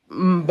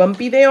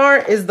bumpy they are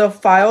is the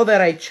file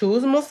that I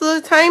choose most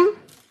of the time.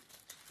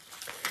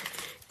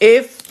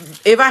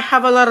 If I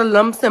have a lot of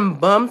lumps and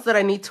bumps that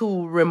I need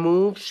to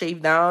remove,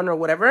 shave down, or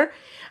whatever,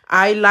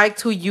 I like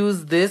to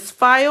use this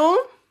file,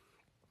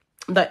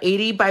 the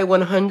 80 by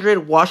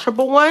 100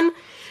 washable one.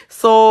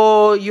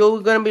 So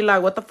you're gonna be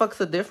like, what the fuck's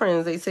the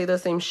difference? They say the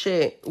same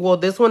shit. Well,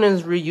 this one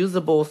is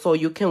reusable, so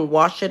you can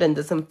wash it and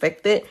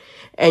disinfect it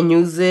and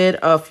use it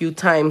a few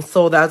times.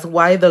 So that's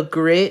why the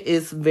grit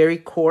is very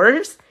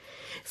coarse,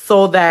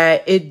 so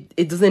that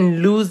it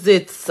doesn't lose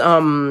its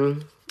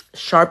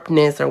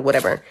sharpness or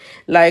whatever.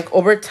 Like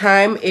over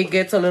time it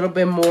gets a little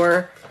bit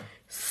more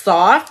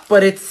soft,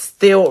 but it's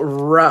still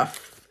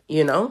rough,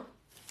 you know?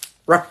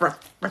 Rough.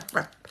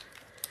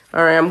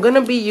 All right, I'm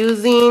gonna be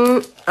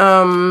using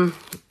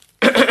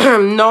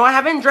no, I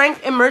haven't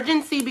drank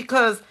Emergency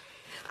because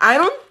I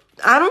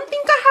don't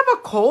think I have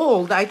a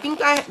cold. I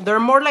think they're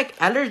more like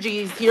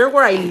allergies. Here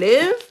where I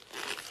live,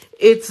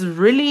 it's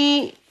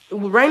really,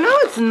 right now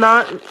it's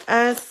not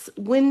as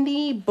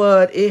windy,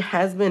 but it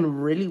has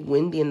been really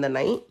windy in the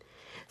night.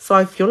 So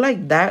I feel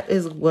like that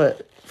is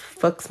what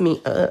fucks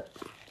me up.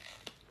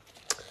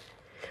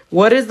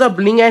 What is the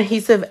bling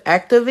adhesive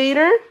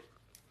activator?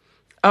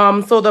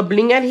 So the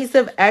bling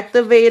adhesive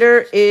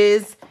activator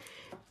is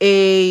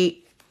a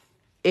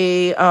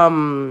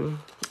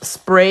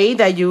spray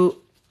that you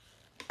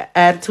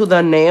add to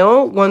the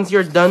nail once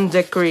you're done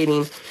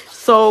decorating.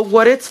 So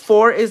what it's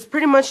for is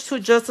pretty much to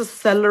just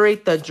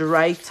accelerate the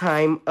dry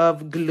time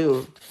of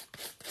glue.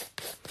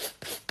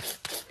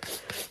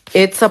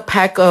 It's a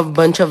pack of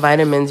bunch of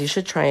vitamins. You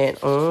should try it.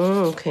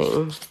 Oh, okay.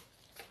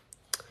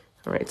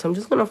 All right, so I'm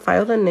just gonna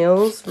file the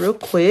nails real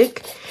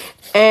quick.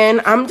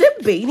 And I'm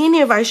debating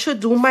if I should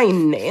do my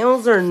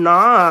nails or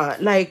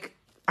not. Like,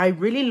 I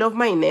really love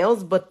my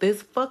nails, but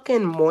this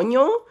fucking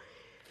moño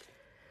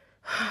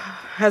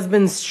has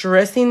been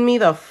stressing me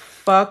the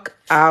fuck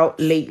out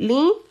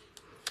lately.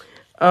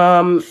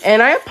 And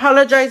I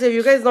apologize if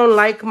you guys don't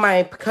like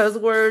my cuss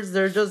words.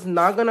 They're just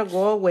not gonna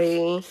go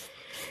away.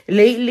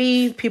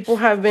 Lately, people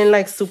have been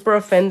like super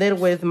offended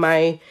with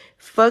my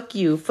fuck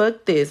you,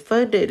 fuck this,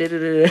 fuck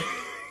that.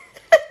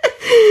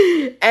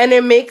 And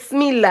it makes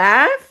me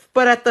laugh,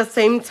 but at the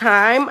same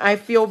time, I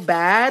feel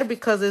bad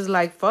because it's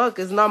like, fuck,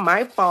 it's not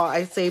my fault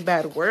I say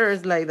bad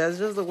words. Like, that's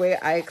just the way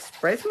I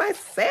express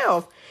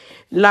myself.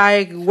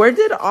 Like, where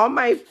did all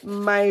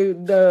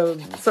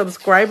the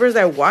subscribers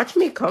that watch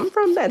me come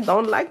from that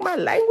don't like my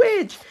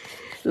language?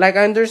 Like,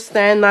 I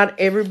understand not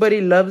everybody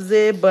loves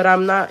it, but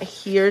I'm not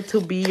here to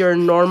be your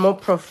normal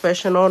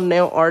professional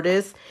nail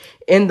artist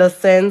in the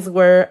sense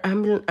where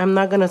I'm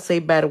not gonna say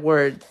bad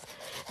words.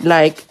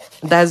 Like,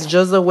 that's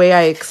just the way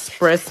I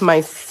express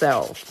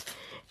myself.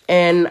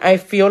 And I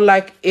feel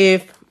like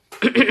if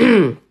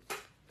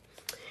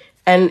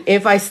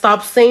I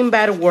stop saying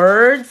bad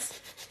words,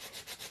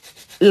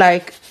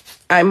 like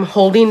I'm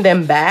holding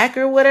them back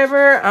or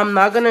whatever, I'm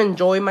not gonna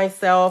enjoy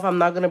myself. I'm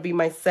not gonna be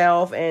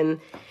myself, and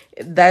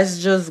that's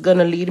just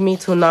gonna lead me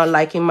to not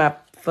liking my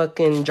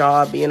fucking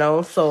job, you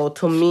know? So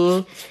to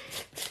me,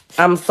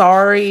 I'm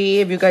sorry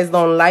if you guys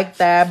don't like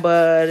that,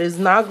 but it's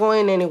not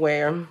going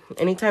anywhere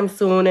anytime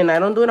soon, and I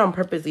don't do it on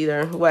purpose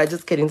either. Well,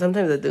 just kidding.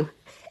 Sometimes I do.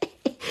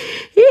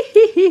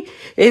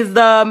 Is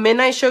the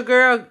midnight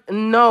sugar?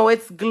 No,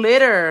 it's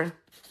glitter.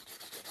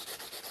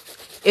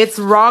 It's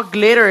raw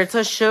glitter. It's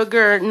a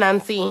sugar,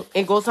 Nancy.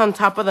 It goes on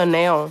top of the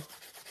nail.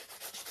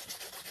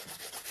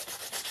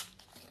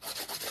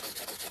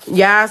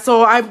 Yeah,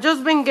 so I've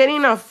just been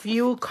getting a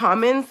few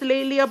comments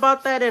lately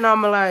about that, and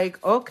I'm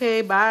like,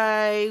 okay,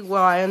 bye.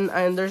 Well, I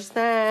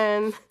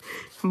understand,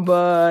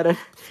 but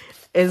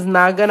it's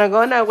not gonna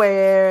go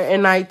nowhere.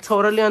 And I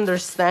totally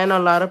understand a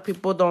lot of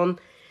people don't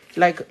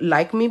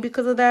like me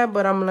because of that,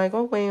 but I'm like,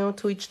 oh, well,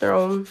 to each their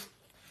own.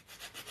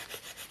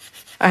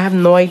 I have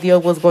no idea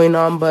what's going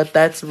on, but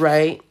that's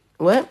right.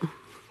 What?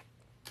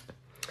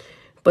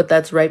 But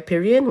that's right,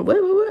 period.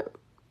 What?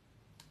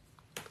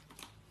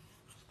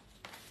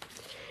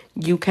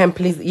 You can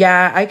please.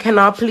 Yeah, I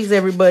cannot please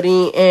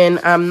everybody, and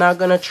I'm not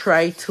gonna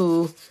try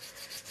to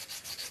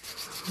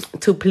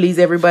please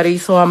everybody.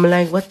 So I'm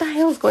like, what the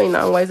hell is going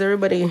on? Why is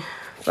everybody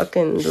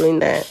fucking doing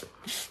that?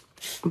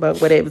 But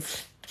whatever.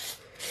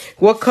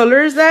 What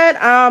color is that?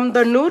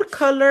 The nude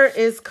color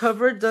is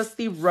Covered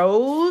Dusty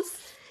Rose.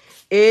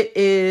 It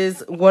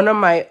is one of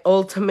my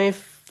ultimate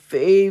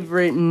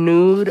favorite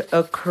nude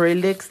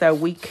acrylics that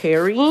we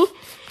carry.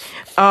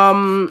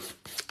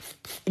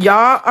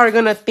 Y'all are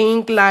gonna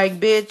think like,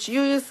 bitch,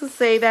 you used to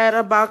say that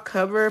about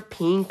Cover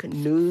Pink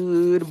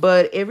Nude,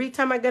 but every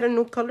time I get a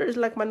new color, it's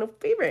like my new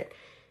favorite.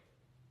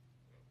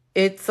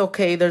 It's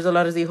okay. There's a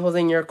lot of Z-holes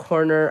in your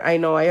corner. I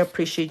know. I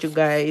appreciate you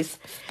guys.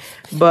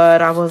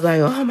 But I was like,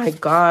 oh my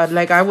God.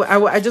 Like,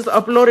 I just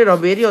uploaded a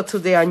video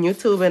today on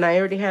YouTube, and I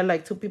already had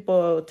like 2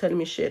 people telling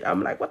me shit.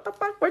 I'm like, what the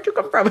fuck? Where'd you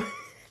come from?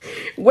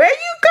 Where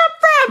you come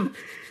from?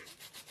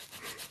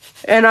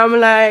 And I'm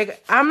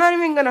like, I'm not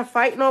even gonna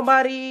fight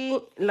nobody.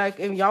 Like,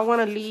 if y'all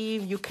want to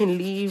leave, you can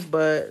leave,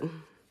 but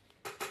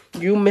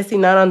you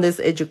missing out on this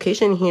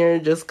education here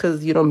just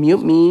because you don't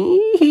mute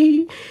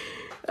me.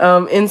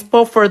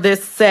 Inspo for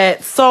this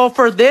set. So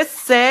for this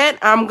set,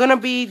 I'm gonna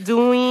be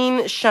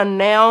doing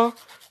Chanel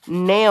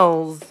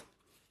nails.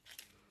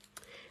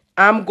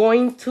 I'm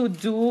going to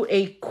do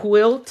a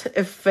quilt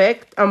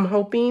effect, I'm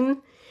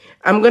hoping.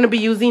 I'm going to be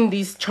using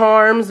these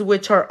charms,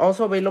 which are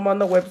also available on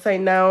the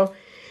website now.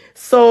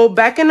 So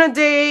back in the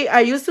day, I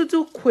used to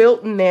do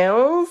quilt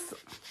nails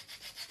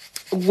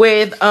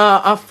with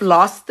a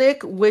floss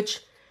stick,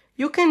 which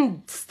you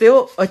can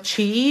still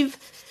achieve.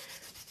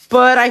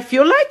 But I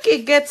feel like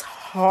it gets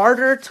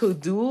harder to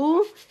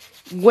do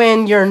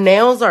when your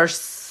nails are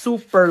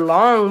super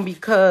long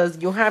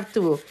because you have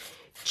to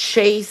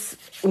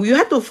you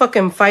have to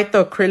fucking fight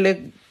the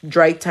acrylic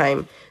dry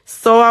time.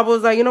 So I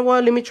was like, you know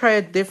what? Let me try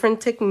a different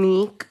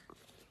technique.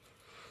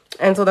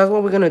 And so that's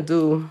what we're going to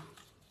do.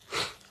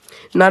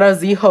 Not a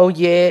Z-ho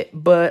yet,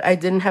 but I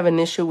didn't have an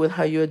issue with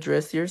how you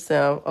address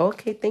yourself.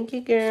 Okay, thank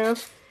you, girl.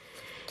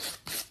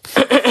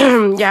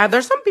 Yeah,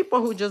 there's some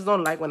people who just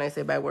don't like when I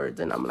say bad words.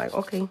 And I'm like,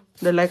 okay.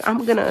 They're like,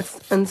 I'm going to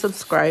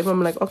unsubscribe.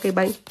 I'm like, okay,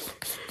 bye.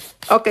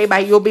 Okay, bye.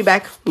 You'll be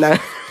back. Nah.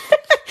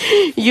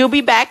 You'll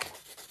be back.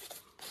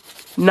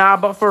 Nah,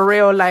 but for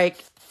real, like,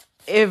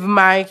 if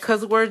my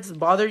cuss words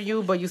bother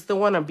you, but you still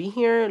want to be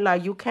here,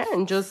 like, you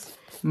can just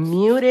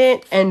mute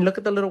it and look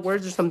at the little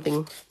words or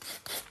something.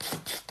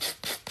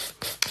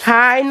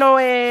 Hi,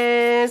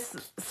 Noes.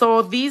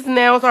 So these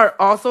nails are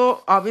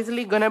also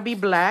obviously going to be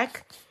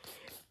black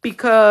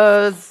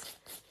because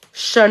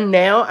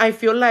Chanel, I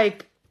feel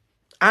like,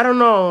 I don't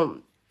know,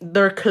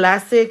 their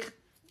classic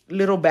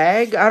little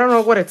bag. I don't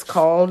know what it's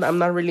called. I'm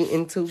not really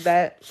into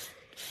that.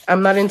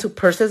 I'm not into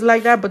purses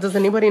like that, but does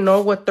anybody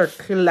know what their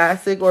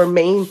classic or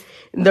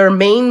their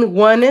main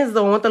one is?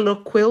 The one with the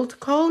little quilt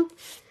called?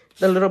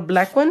 The little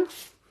black one?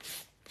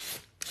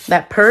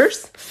 That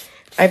purse?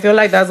 I feel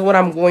like that's what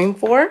I'm going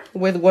for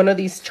with one of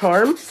these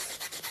charms.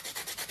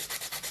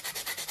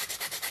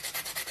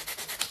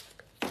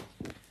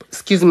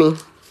 Excuse me.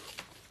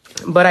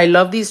 But I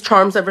love these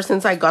charms ever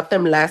since I got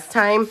them last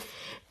time.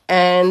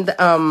 And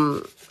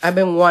I've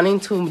been wanting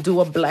to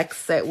do a black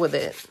set with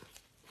it.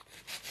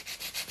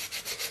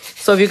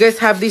 So if you guys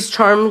have these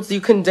charms,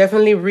 you can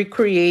definitely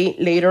recreate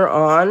later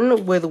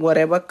on with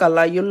whatever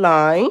color you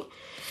like.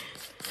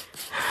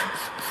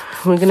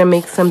 We're going to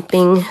make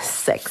something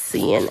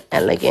sexy and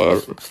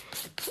elegant.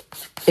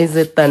 Is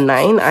it the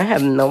 9? I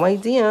have no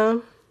idea.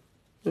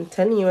 I'm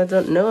telling you, I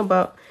don't know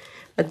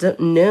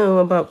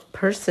about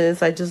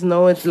purses. I just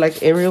know it's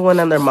like everyone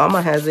and their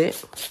mama has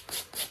it.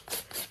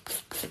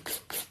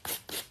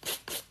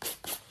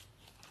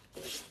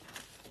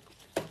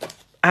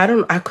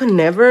 I could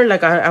never,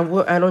 like,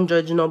 I don't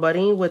judge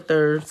nobody with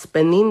their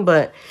spending,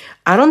 but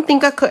I don't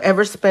think I could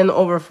ever spend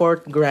over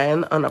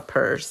 $4,000 on a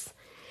purse.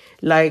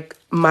 Like,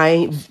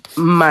 I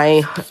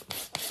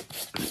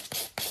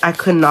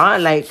could not,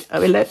 like, I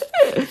mean, like,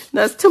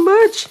 that's too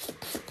much.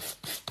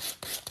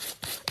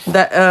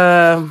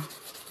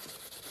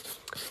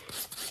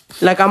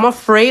 Like, I'm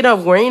afraid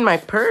of wearing my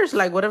purse.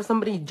 Like, what if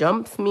somebody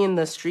jumps me in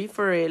the street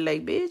for it?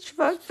 Like, bitch,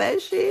 fuck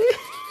that shit.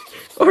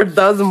 Or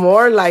does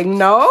more. Like,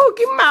 no,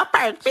 give me my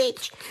purse,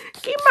 bitch.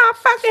 Give my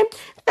fucking,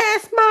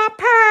 that's my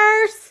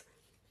purse.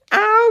 I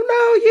don't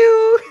know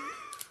you.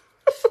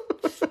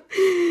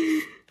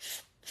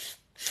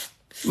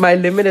 My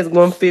limit is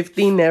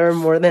 150, never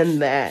more than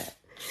that.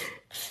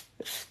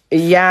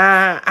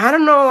 Yeah, I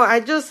don't know. I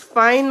just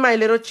find my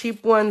little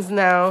cheap ones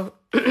now,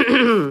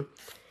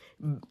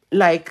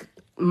 like,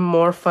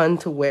 more fun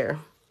to wear.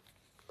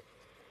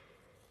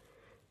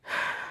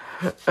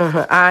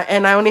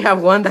 And I only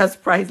have one that's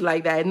priced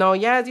like that. No,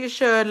 yes, you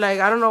should. Like,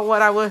 I don't know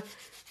what I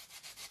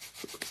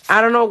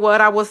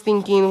was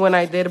thinking when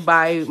I did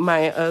buy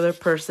my other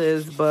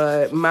purses,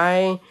 but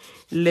my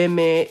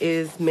limit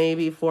is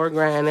maybe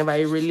 $4,000 if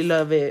I really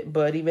love it.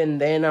 But even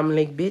then, I'm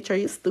like, bitch, are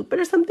you stupid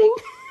or something?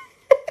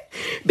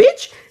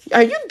 Bitch,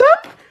 are you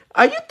dumb?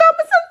 Are you dumb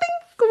or something?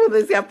 Como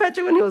decía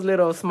Patrick when he was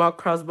little, small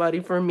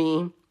crossbody for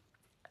me.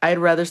 I'd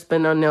rather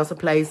spend on nail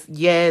supplies.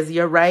 Yes,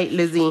 you're right,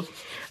 Lizzie.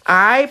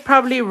 I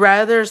probably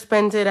rather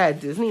spend it at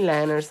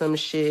Disneyland or some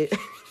shit.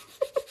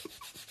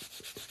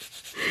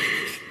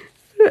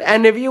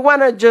 And if you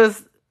want to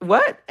just,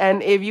 what?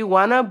 And if you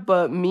want to,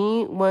 but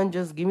me one,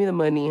 just give me the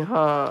money,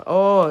 huh?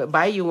 Oh,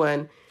 buy you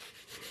one.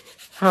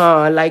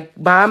 Huh, like,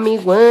 buy me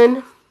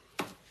one.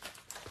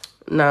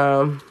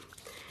 No.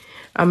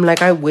 I'm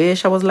like, I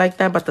wish I was like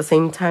that, but at the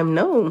same time,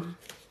 no.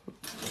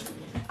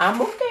 I'm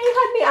okay,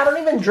 honey. I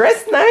don't even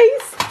dress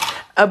nice.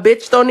 A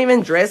bitch don't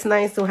even dress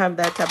nice to have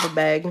that type of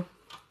bag.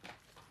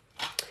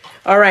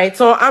 All right,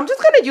 so I'm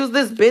just going to use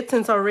this bit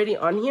since it's already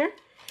on here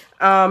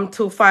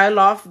to file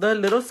off the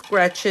little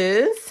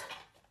scratches.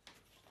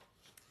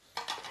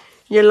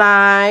 You're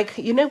like,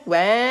 you know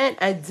what?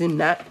 I do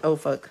not. Oh,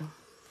 fuck.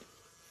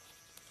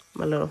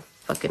 My little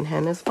fucking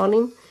hand is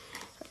falling.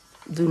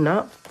 Do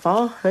not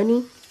fall,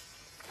 honey.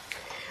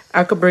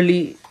 I could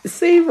barely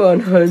Save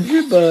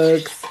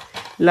 $100.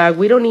 Like,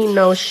 we don't need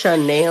no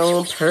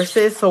Chanel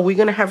purses, so we're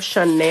gonna have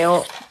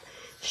Chanel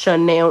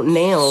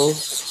nails.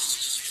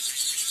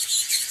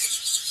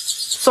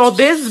 So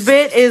this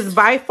bit is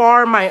by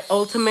far my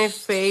ultimate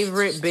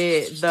favorite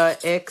bit, the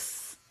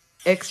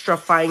extra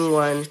fine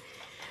one.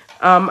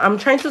 I'm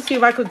trying to see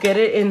if I could get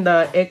it in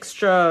the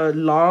extra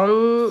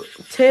long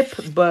tip,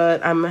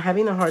 but I'm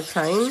having a hard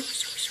time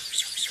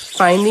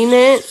finding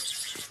it.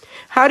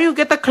 How do you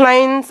get the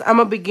clients? I'm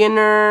a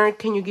beginner.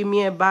 Can you give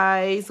me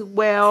advice?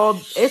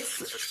 Well,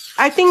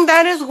 I think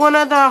that is one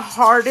of the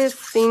hardest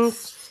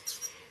things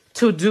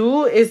to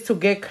do, is to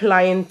get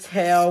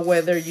clientele,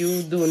 whether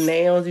you do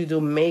nails, you do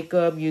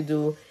makeup, you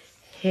do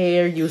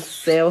hair, you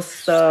sell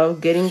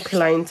stuff. Getting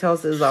clientele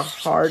is the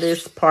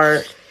hardest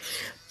part.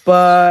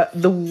 But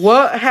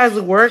what has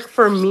worked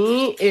for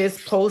me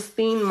is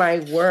posting my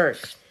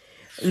work.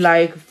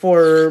 Like,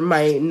 for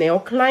my nail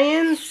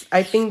clients,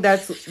 I think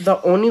that's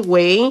the only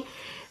way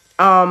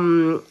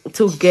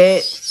to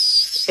get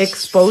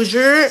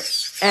exposure,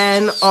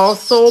 and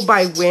also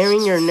by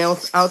wearing your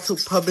nails out to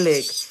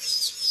public.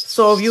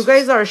 So if you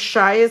guys are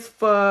shy as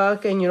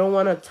fuck and you don't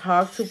want to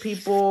talk to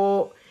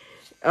people,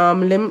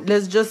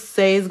 let's just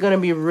say it's gonna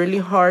be really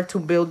hard to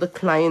build the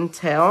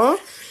clientele.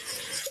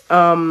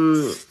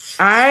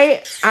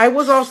 I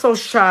was also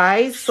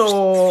shy,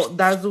 so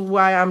that's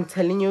why I'm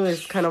telling you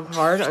it's kind of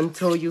hard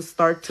until you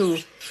start to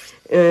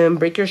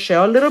break your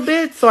shell a little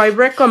bit. So I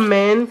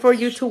recommend for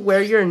you to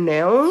wear your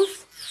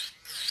nails,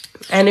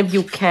 and if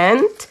you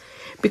can't,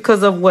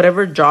 because of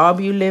whatever job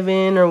you live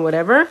in or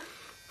whatever,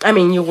 I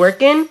mean, you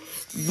work in,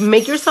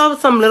 make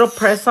yourself some little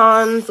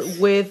press-ons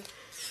with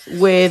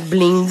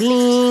bling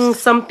bling,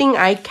 something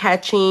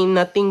eye-catching,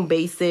 nothing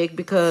basic,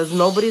 because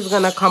nobody's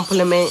gonna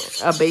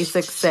compliment a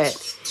basic set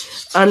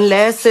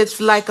unless it's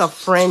like a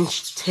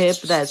French tip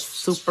that's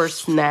super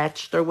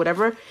snatched or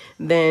whatever.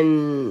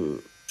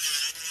 Then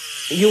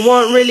you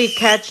won't really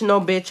catch no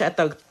bitch at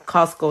the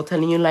Costco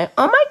telling you like,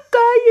 oh my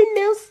god, your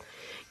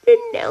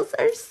nails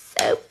are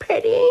so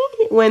pretty,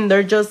 when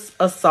they're just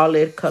a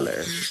solid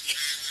color.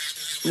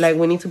 Like,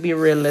 we need to be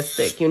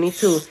realistic. You need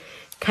to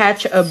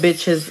catch a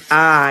bitch's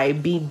eye,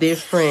 be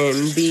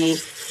different, be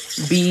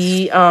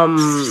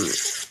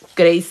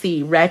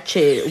crazy,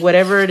 ratchet,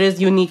 whatever it is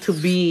you need to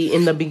be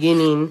in the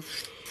beginning.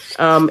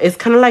 It's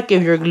kind of like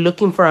if you're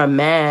looking for a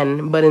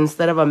man, but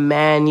instead of a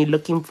man, you're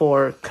looking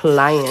for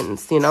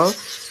clients, you know?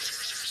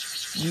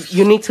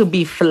 You need to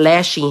be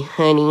flashy,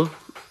 honey,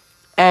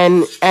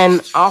 and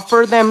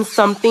offer them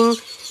something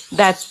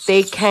that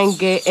they can't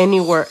get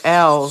anywhere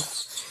else.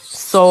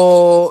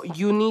 So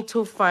you need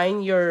to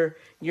find your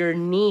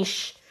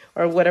niche,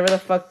 or whatever the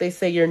fuck they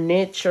say, your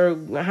niche, or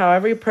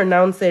however you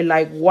pronounce it.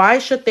 Like, why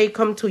should they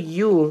come to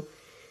you?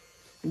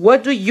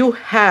 What do you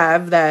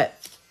have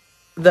that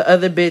the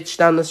other bitch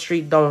down the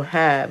street don't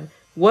have?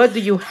 What do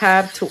you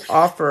have to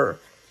offer,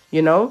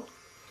 you know?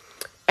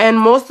 And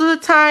most of the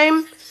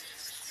time,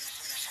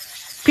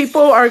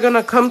 people are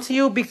gonna come to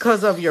you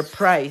because of your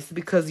price,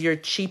 because you're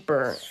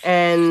cheaper.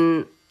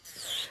 And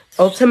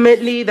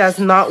ultimately, that's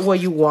not what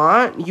you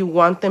want. You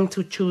want them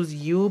to choose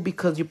you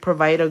because you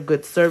provide a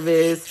good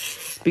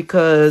service,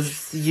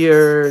 because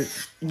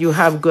you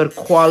have good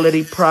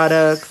quality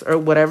products or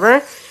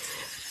whatever.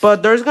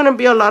 But there's going to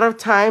be a lot of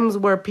times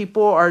where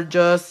people are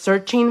just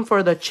searching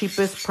for the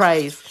cheapest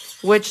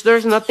price, which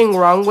there's nothing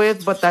wrong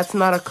with, but that's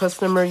not a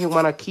customer you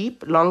want to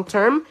keep long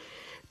term.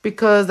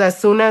 Because as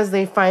soon as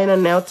they find a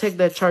nail tech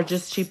that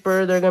charges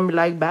cheaper, they're going to be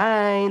like,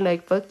 bye,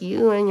 like, fuck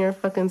you and your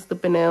fucking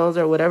stupid nails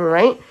or whatever,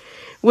 right?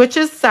 Which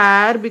is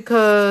sad,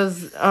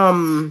 because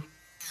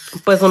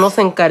pues uno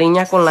se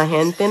encariña con la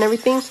gente and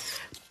everything.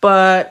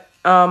 But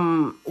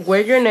wear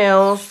your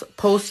nails,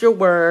 post your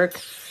work,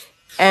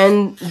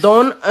 and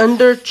don't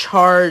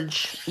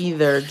undercharge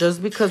either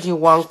just because you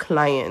want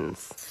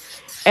clients.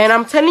 And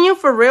I'm telling you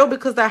for real,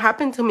 because that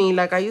happened to me.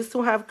 Like, I used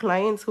to have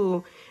clients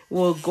who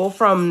will go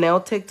from nail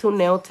tech to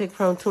nail tech,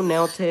 to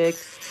nail tech.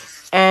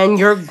 And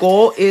your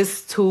goal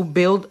is to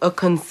build a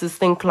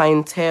consistent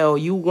clientele.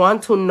 You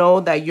want to know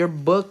that you're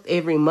booked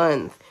every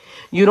month.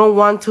 You don't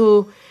want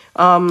to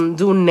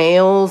do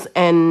nails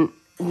and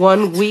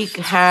 1 week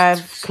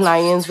have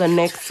clients, the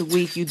next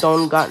week you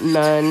don't got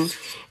none,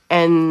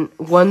 and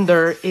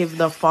wonder if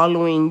the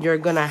following you're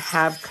gonna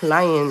have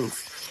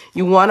clients.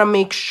 You want to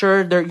make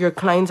sure that your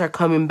clients are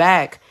coming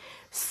back.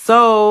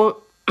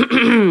 So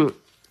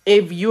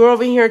if you're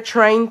over here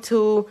trying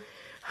to,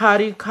 how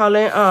do you call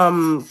it,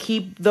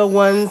 keep the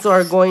ones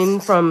or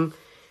going from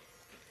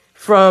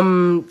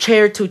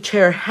chair to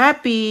chair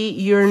happy,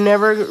 you're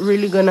never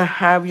really gonna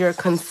have your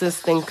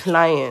consistent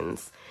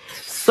clients.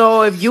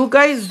 So if you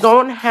guys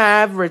don't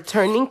have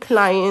returning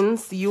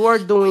clients, you are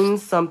doing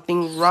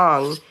something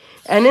wrong.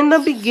 And in the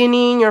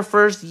beginning, your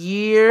first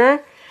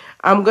year,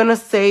 I'm gonna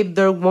say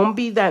there won't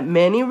be that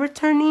many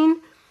returning.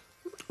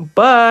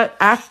 But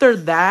after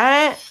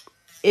that,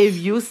 if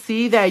you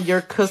see that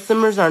your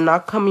customers are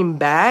not coming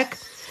back,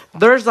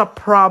 there's a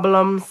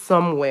problem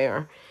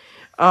somewhere.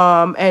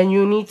 And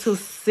you need to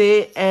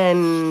sit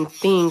and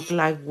think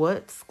like,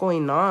 what's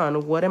going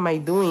on? What am I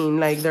doing?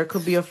 Like, there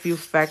could be a few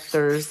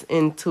factors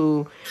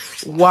into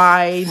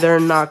why they're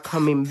not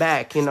coming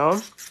back, you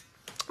know?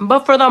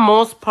 But for the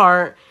most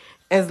part,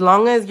 as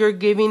long as you're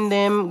giving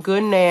them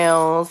good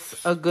nails,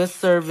 a good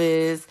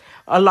service,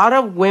 a lot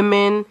of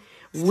women,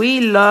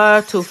 we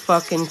love to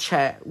fucking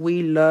chat.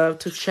 We love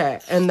to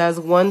chat. And that's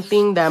one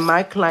thing that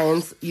my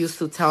clients used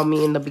to tell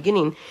me in the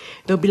beginning.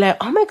 They'll be like,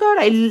 oh my God,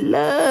 I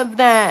love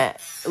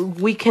that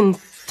we can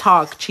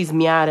talk,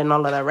 chismear and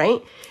all of that,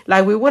 right?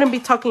 Like, we wouldn't be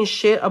talking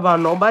shit about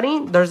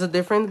nobody. There's a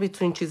difference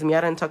between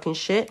chismear and talking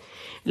shit.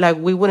 Like,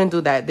 we wouldn't do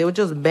that. They would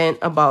just vent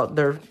about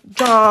their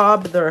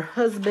job, their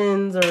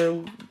husbands,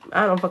 or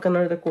I don't fucking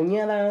know, their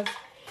cuñadas.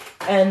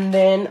 And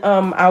then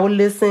I would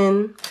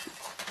listen,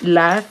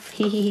 laugh,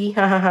 hee hee hee,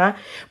 ha ha ha.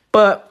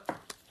 But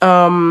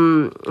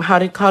how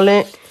do you call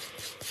it?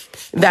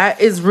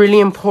 That is really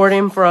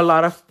important for a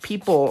lot of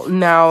people.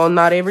 Now,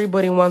 not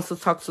everybody wants to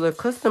talk to their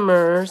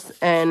customers.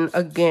 And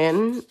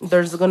again,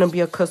 there's going to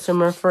be a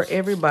customer for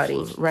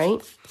everybody,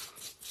 right?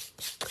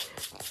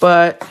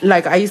 But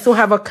like, I used to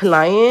have a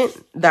client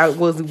that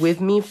was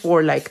with me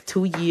for like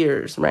 2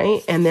 years,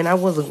 right? And then I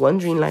was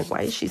wondering, like,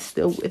 why is she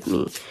still with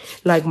me?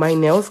 Like, my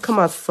nails come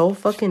out so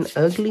fucking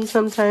ugly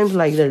sometimes.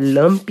 Like, they're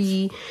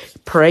lumpy,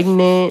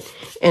 pregnant,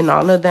 and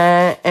all of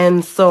that.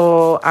 And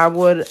so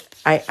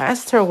I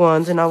asked her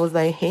once, and I was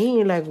like,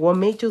 hey, like, what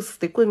made you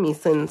stick with me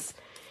since,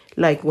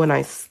 like, when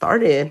I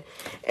started?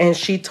 And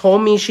she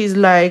told me, she's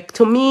like,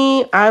 to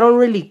me, I don't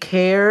really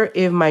care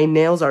if my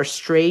nails are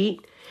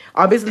straight.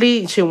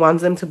 Obviously, she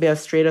wants them to be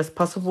as straight as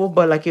possible,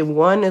 but like, if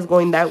one is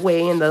going that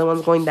way and the other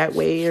one's going that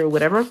way or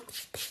whatever,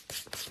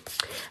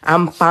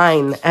 I'm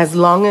fine as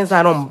long as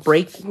I don't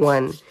break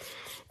one.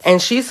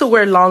 And she used to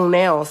wear long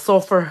nails. So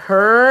for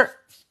her,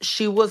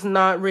 she was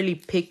not really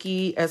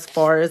picky as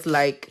far as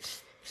like,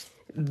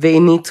 they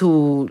need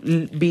to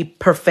be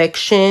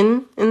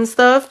perfection and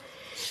stuff.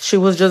 She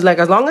was just like,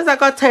 as long as I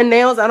got 10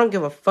 nails, I don't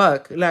give a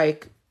fuck.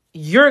 Like,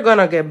 you're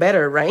gonna get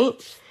better, right?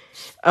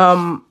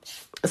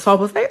 So I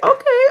was like,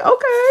 okay.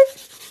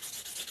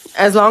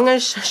 As long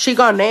as she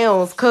got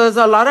nails. Because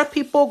a lot of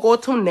people go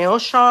to nail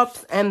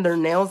shops and their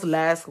nails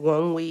last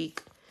 1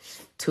 week,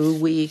 2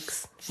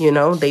 weeks. You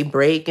know, they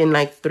break in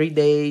like 3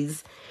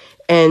 days.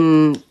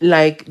 And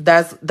like,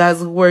 that's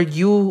where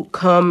you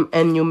come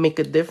and you make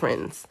a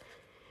difference.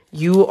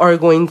 You are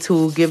going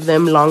to give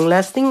them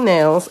long-lasting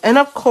nails. And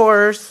of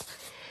course,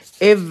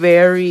 it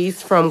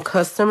varies from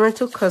customer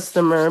to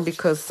customer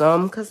because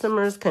some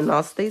customers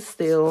cannot stay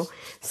still.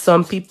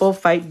 Some people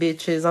fight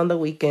bitches on the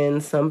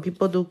weekends. Some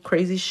people do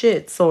crazy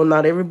shit. So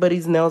not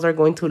everybody's nails are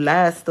going to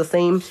last the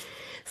same.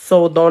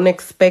 So don't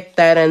expect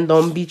that, and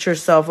don't beat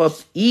yourself up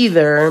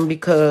either,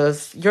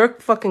 because your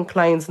fucking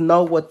clients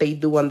know what they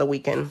do on the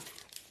weekend.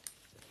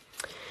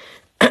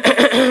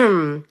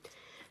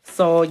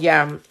 So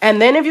yeah.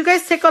 And then if you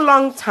guys take a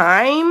long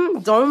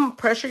time, don't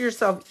pressure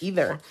yourself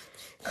either.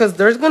 Because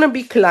there's going to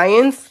be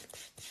clients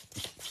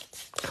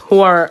who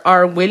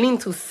are willing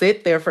to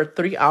sit there for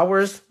 3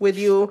 hours with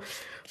you,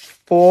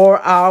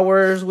 4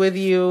 hours with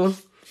you,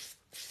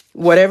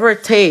 whatever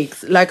it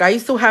takes. Like, I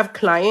used to have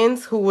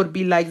clients who would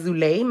be like,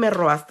 Zuley, me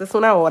robaste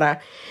una hora.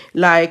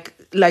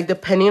 Like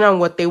depending on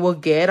what they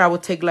would get, I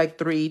would take like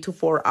 3 to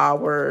 4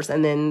 hours,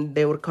 and then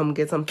they would come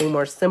get something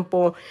more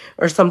simple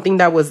or something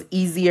that was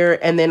easier,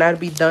 and then I'd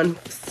be done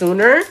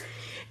sooner.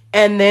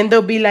 And then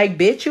they'll be like,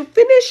 bitch, you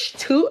finished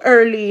too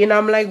early. And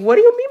I'm like, what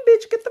do you mean,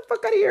 bitch? Get the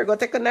fuck out of here. Go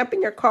take a nap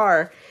in your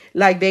car.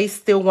 Like, they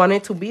still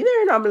wanted to be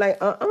there. And I'm like,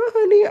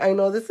 honey, I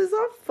know this is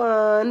all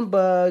fun,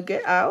 but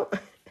get out.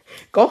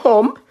 Go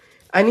home.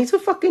 I need to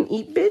fucking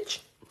eat, bitch.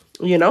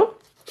 You know?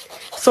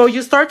 So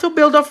you start to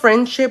build a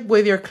friendship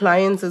with your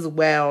clients as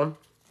well.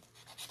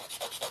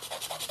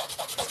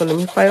 So let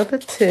me file the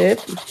tip.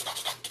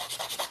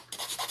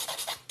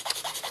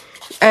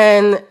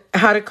 And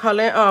how to call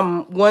it,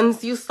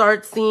 once you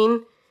start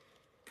seeing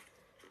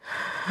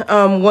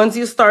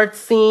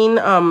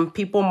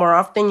people more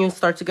often, you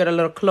start to get a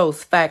little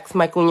close. Facts.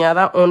 My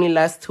cuñada only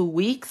lasts 2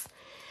 weeks.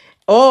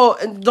 Oh,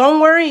 don't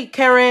worry,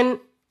 Karen.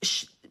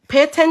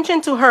 Pay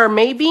attention to her.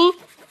 Maybe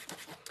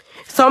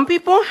some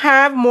people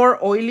have more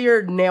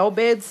oilier nail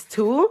beds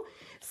too.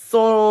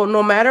 So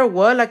no matter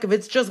what, like if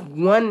it's just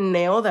one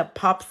nail that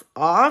pops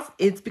off,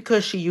 it's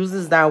because she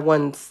uses that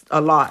one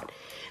a lot.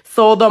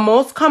 So the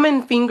most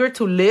common finger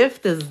to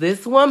lift is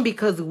this one,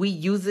 because we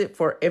use it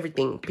for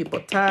everything.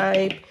 People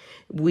type,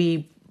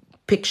 we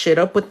pick shit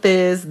up with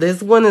this.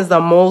 This one is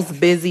the most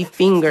busy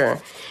finger.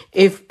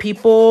 If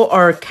people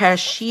are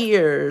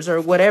cashiers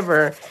or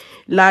whatever,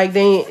 like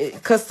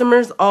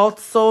customers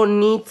also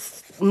need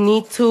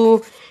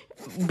to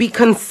be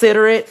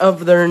considerate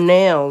of their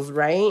nails,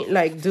 right?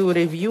 Like, dude,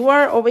 if you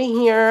are over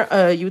here,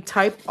 you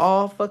type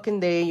all fucking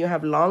day, you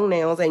have long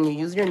nails, and you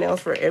use your nails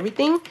for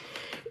everything,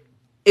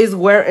 is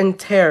wear and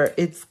tear.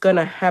 It's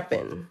gonna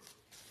happen.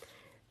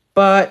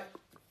 But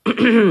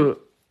if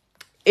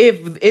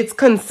it's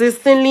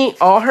consistently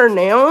all her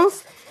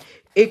nails,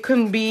 It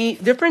can be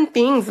different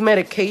things.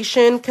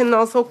 Medication can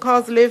also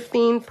cause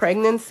lifting,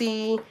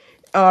 pregnancy.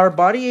 Our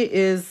body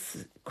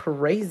is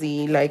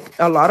crazy. Like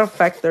a lot of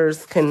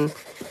factors can,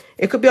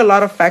 it could be a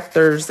lot of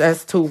factors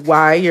as to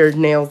why your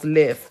nails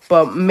lift.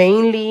 But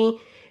mainly,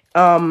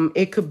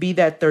 it could be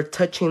that they're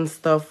touching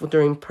stuff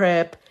during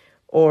prep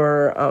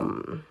or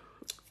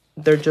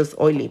they're just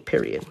oily,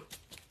 period.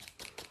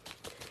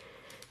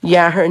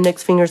 Yeah, her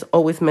next finger's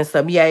always messed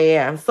up.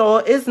 Yeah. So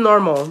it's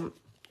normal.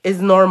 It's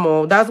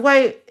normal. That's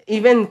why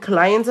even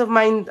clients of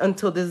mine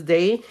until this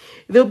day,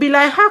 they'll be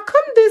like, how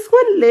come this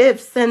one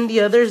lifts and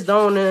the others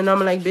don't? And I'm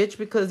like, bitch,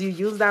 because you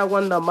use that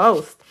one the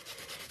most.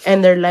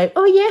 And they're like,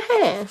 oh,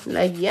 yeah.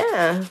 Like,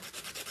 yeah.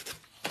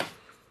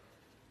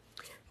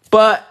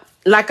 But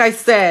like I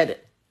said,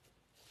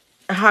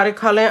 how to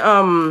call it?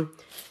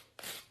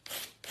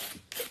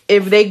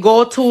 If they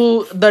go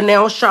to the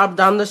nail shop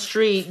down the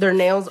street, their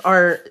nails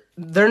are,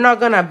 they're not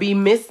going to be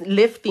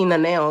lifting a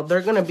nail.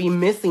 They're going to be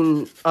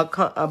missing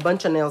a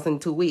bunch of nails in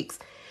 2 weeks.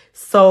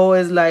 So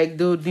it's like,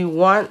 dude, do you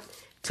want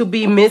to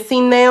be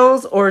missing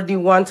nails or do you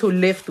want to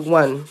lift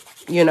one,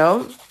 you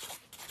know?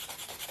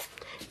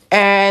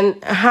 And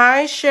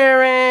hi,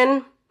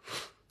 Sharon.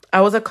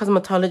 I was a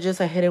cosmetologist.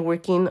 I hated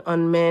working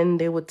on men.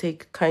 They would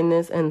take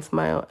kindness and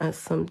smile as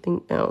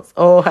something else.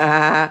 Oh,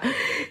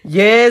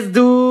 yes,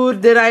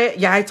 dude.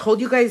 Yeah, I told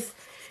you guys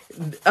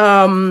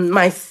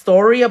my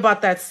story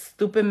about that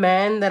stupid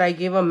man that I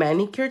gave a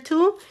manicure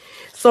to.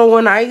 So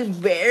when I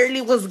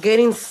barely was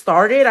getting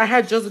started, I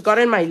had just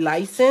gotten my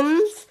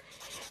license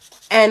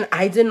and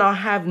I did not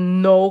have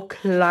no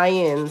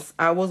clients.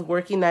 I was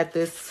working at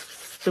this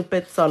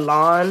stupid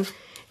salon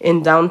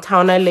in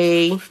downtown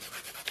LA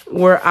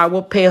where I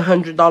will pay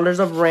 $100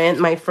 of rent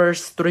my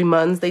first 3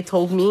 months, they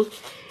told me.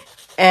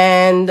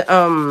 And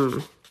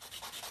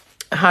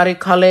how to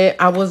call it?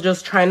 I was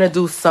just trying to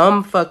do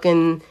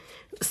somebody's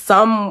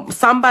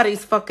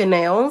fucking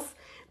nails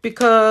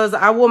because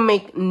I will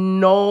make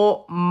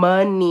no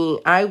money.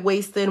 I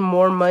wasted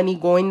more money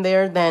going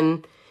there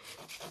than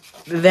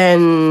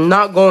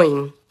not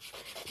going.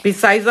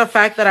 Besides the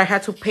fact that I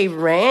had to pay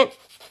rent,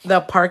 the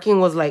parking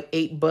was like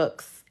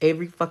 $8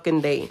 every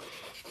fucking day.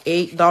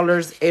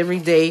 $8 every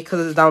day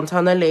because it's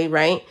downtown LA,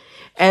 right?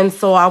 And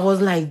so I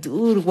was like,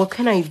 dude, what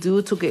can I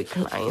do to get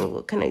clients?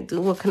 What can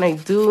I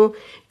do?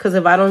 Because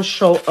if I don't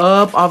show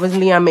up,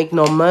 obviously I make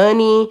no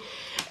money.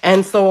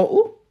 And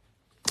so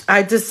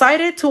I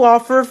decided to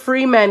offer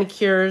free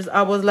manicures.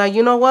 I was like,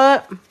 you know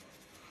what?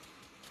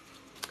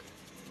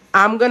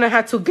 I'm going to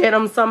have to get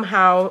them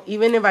somehow.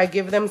 Even if I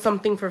give them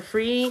something for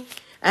free,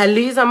 at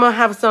least I'm going to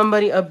have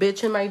somebody, a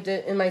bitch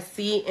in my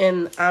seat,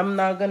 and I'm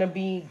not going to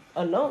be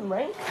alone,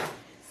 right?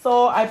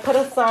 So I put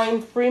a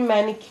sign, free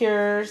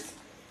manicures.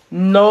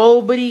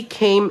 Nobody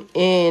came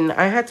in.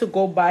 I had to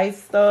go buy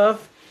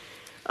stuff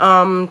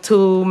to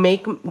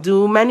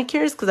do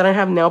manicures because I didn't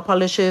have nail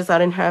polishes. I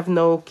didn't have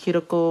no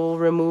cuticle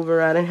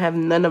remover. I didn't have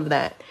none of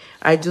that.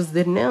 I just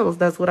did nails.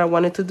 That's what I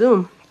wanted to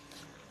do.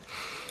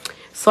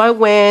 So I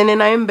went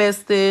and I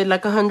invested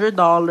like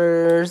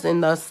 $100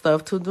 in that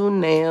stuff to do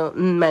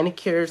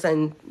manicures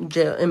and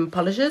gel and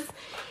polishes.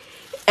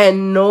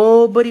 And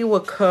nobody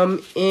would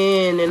come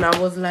in. And I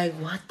was like,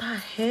 what the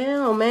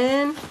hell,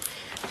 man?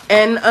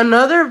 And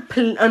another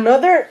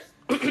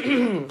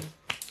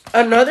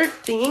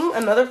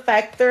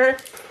factor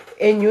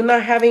in you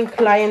not having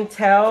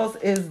clientele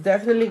is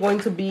definitely going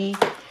to be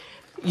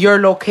your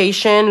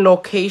location.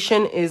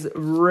 Location is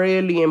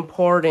really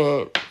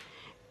important,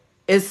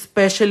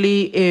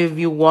 especially if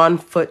you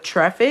want foot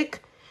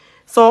traffic.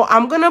 So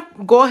I'm going to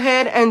go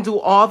ahead and do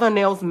all the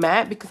nails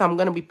matte because I'm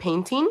going to be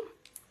painting.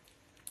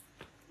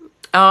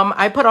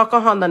 I put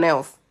alcohol on the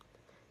nails.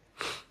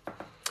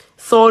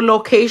 So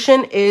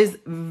location is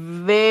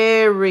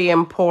very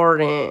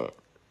important.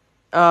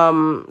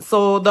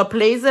 So the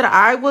place that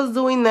I was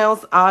doing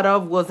nails out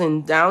of was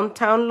in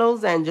downtown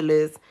Los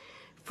Angeles.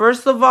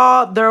 First of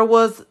all, there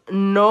was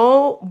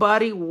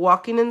nobody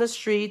walking in the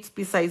streets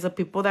besides the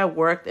people that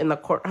worked in the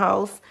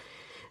courthouse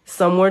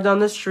somewhere down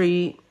the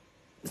street.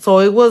 So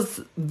it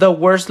was the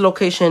worst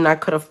location I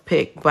could have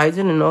picked, but I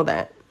didn't know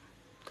that.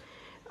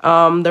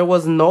 There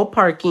was no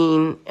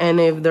parking, and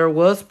if there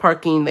was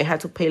parking, they had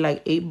to pay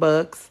like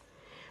 $8.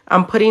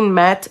 I'm putting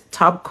matte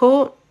top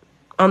coat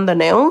on the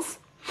nails.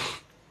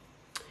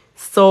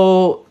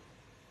 So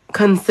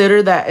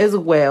consider that as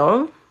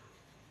well.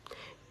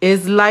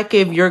 It's like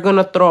if you're going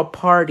to throw a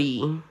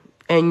party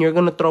and you're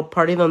going to throw a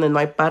party donde no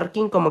hay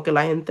parking, como que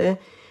la gente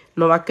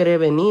no va a querer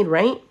venir,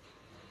 right?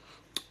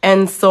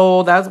 And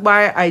so that's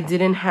why I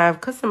didn't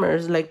have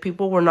customers. Like,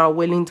 people were not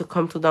willing to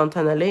come to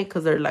downtown LA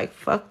because they're like,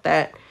 fuck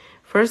that.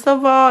 First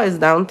of all, it's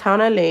downtown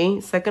LA.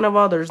 Second of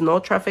all, there's no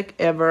traffic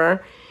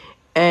ever.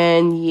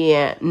 And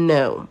yeah,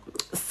 no.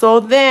 So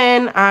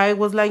then I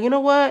was like, you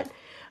know what?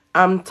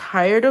 I'm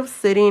tired of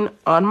sitting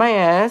on my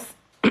ass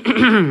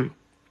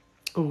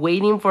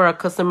waiting for a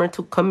customer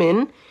to come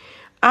in.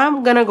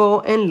 I'm going to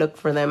go and look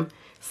for them.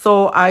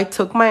 So I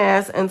took my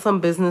ass and some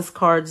business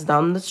cards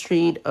down the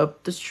street,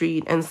 up the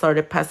street, and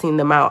started passing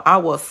them out. I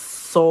was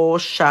so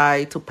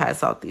shy to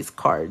pass out these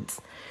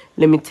cards.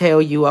 Let me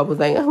tell you, I was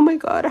like, oh my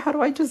God, how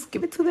do I just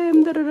give it to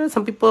them? Da, da, da.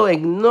 Some people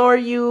ignore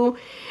you.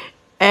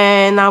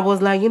 And I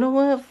was like, you know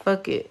what?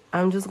 Fuck it.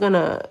 I'm just going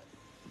to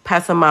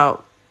pass them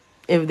out.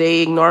 If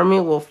they ignore me,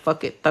 well,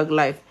 fuck it. Thug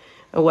life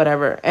or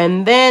whatever.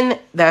 And then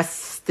that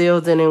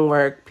still didn't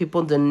work.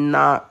 People did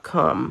not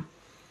come.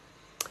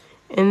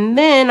 And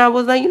then I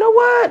was like, you know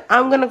what?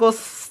 I'm going to go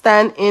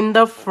stand in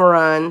the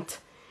front.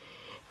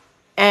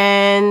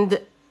 And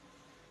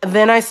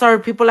then I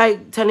started people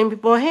like telling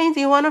people, hey, do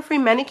you want a free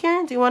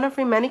manicure? Do you want a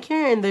free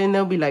manicure? And then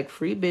they'll be like,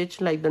 free, bitch.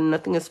 Like,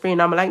 nothing is free.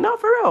 And I'm like, no,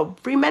 for real.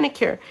 Free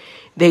manicure.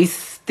 They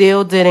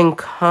still didn't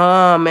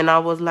come. And I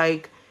was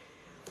like,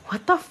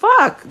 what the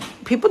fuck?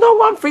 People don't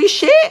want free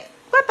shit?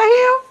 What the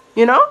hell?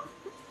 You know?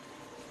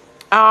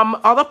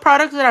 All the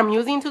products that I'm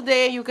using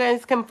today, you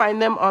guys can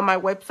find them on my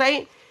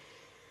website.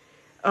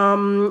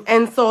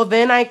 And so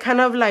then I kind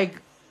of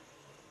like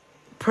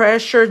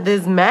pressured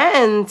this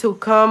man to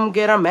come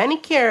get a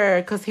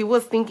manicure because he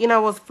was thinking I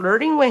was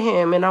flirting with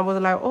him. And I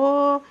was like,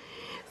 oh,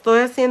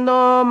 estoy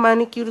haciendo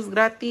manicures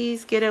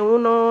gratis, quiere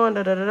uno,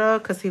 da da da,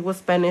 because he was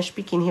Spanish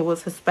speaking, he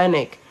was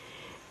Hispanic.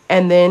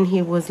 And then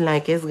he was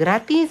like, es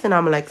gratis? And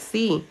I'm like,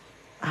 sí.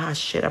 Ah,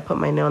 shit, I put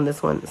my nail on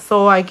this one.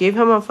 So I gave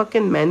him a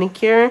fucking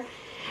manicure.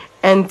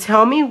 And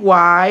tell me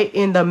why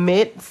in the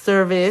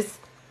mid-service,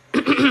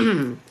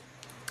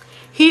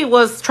 he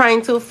was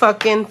trying to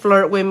fucking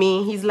flirt with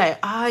me. He's like,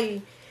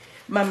 ay,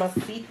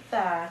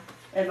 mamacita.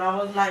 And I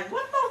was like,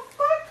 what the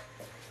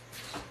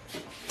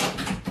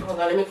fuck? Hold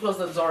on, let me close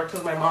the door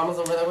because my mom was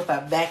over there with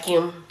that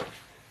vacuum.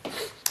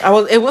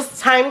 It was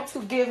time to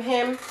give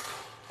him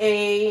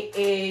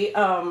a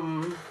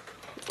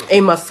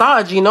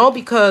massage, you know,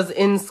 because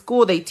in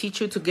school they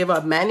teach you to give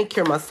a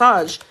manicure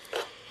massage.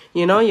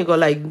 You know, you go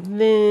like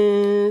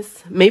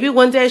this. Maybe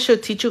one day I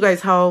should teach you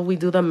guys how we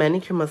do the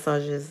manicure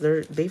massages.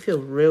 They feel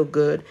real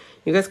good.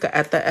 You guys could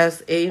add the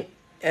as a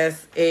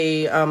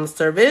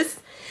service.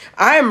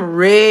 I'm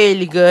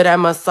really good at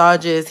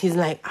massages. He's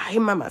like, ay,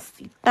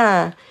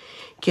 mamacita,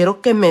 quiero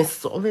que me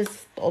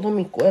sobes todo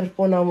mi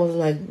cuerpo. And I was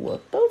like,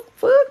 what the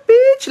fuck,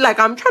 bitch? Like,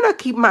 I'm trying to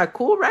keep my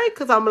cool, right?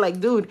 Because I'm like,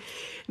 dude,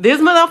 this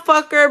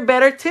motherfucker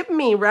better tip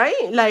me,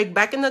 right? Like,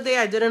 back in the day,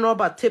 I didn't know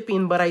about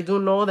tipping, but I do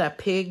know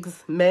that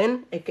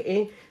men,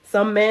 aka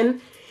some men,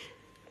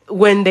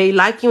 when they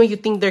like you and you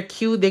think they're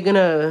cute, they're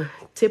gonna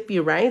tip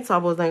you, right? So I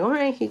was like, all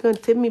right, he's gonna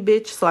tip me,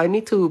 bitch. So I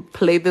need to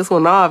play this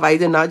one off. I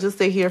did not just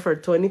stay here for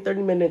 20,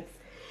 30 minutes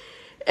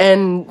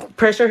and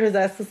pressure his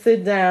ass to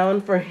sit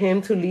down for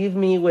him to leave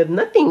me with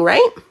nothing,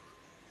 right?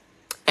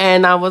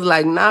 And I was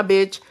like, nah,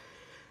 bitch.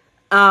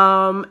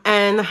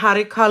 And how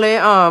do you call it?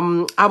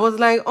 I was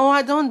like, oh,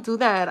 I don't do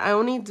that. I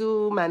only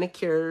do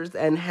manicures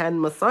and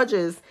hand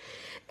massages.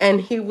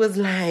 And he was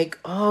like,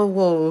 oh,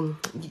 well,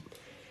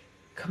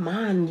 come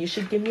on, you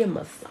should give me a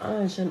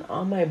massage on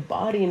all my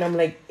body. And I'm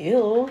like,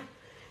 ew,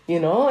 you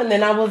know? And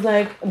then I was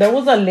like, there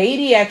was a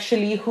lady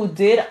actually who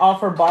did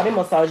offer body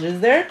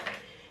massages there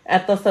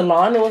at the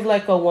salon. It was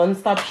like a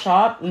one-stop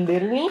shop,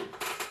 literally.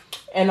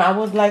 And I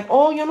was like,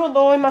 oh, yo no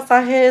doy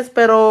masajes,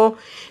 pero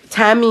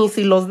Tammy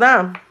si los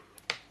da.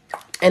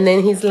 And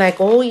then he's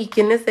like, oh, ¿y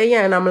quién es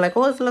ella? And I'm like,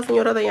 oh, es la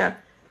señora de allá.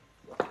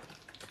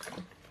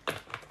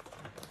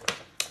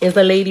 It's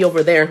the lady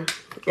over there.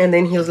 And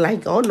then he was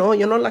like, oh, no,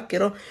 yo no la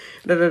quiero.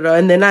 Da, da, da.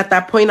 And then at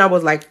that point, I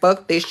was like,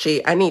 fuck this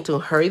shit. I need to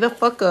hurry the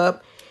fuck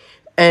up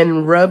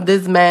and rub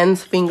this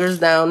man's fingers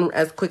down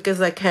as quick as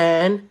I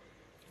can.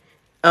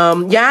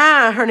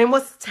 Yeah, her name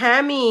was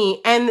Tammy.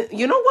 And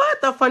you know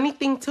what? The funny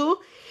thing, too,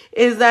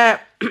 is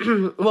that,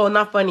 well,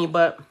 not funny,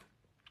 but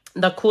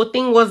the cool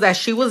thing was that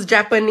she was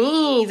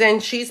Japanese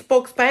and she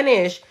spoke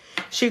Spanish.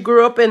 She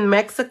grew up in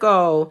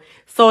Mexico.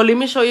 So let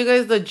me show you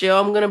guys the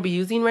gel I'm going to be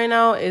using right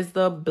now. Is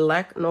the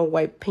black, no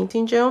white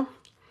painting gel.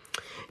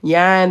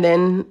 Yeah, and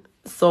then,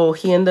 so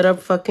he ended up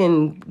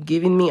fucking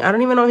giving me, I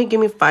don't even know if he gave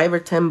me $5 or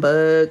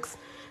 $10.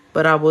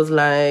 But I was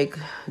like,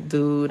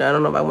 dude, I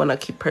don't know if I want to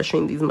keep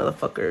pressuring these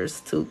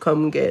motherfuckers to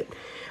come get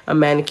a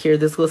manicure.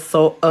 This was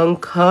so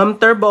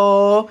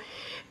uncomfortable.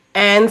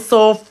 And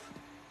so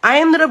I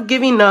ended up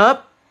giving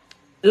up.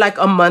 Like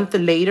a month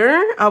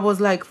later, I was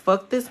like,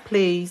 fuck this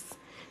place.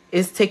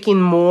 It's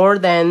taking more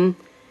than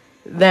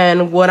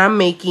what I'm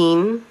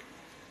making.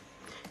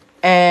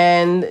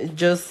 And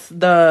just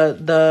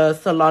the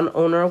salon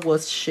owner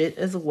was shit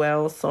as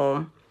well.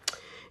 So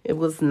it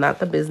was not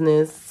the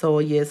business. So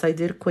yes, I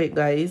did quit,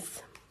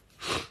 guys.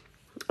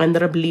 I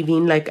ended up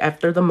leaving like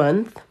after the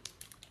month.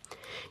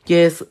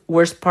 Yes,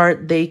 worst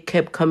part, they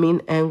kept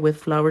coming and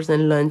with flowers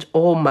and lunch.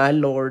 Oh my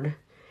Lord.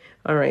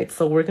 All right,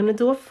 so we're going to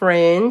do a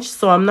French.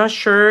 So I'm not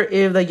sure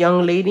if the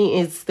young lady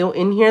is still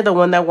in here, the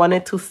one that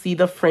wanted to see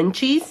the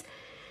Frenchies.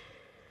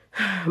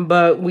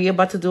 But we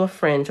about to do a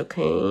French,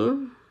 okay?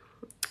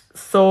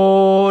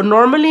 So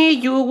normally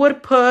you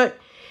would put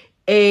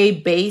a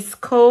base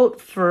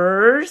coat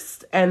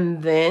first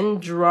and then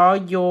draw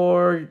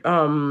your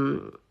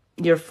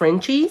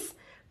Frenchies.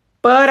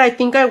 But I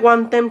think I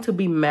want them to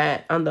be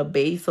matte on the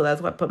base, so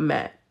that's why I put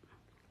matte.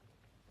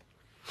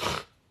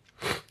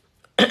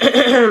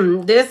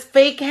 This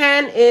fake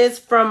hand is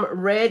from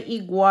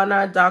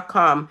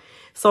rediguana.com.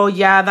 So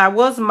yeah, that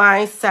was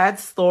my sad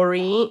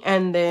story.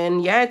 And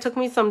then yeah, it took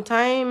me some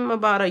time,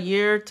 about a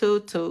year or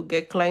two, to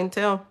get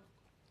clientele.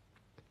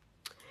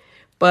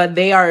 But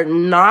they are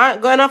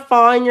not gonna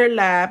fall in your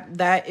lap.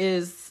 That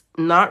is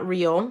not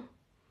real.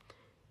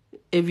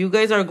 If you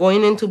guys are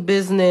going into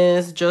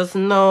business, just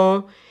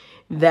know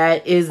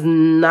that is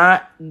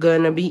not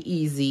gonna be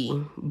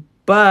easy.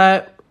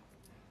 But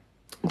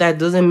that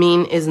doesn't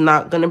mean it's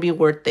not gonna be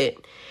worth it.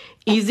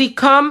 Easy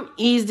come,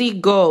 easy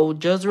go.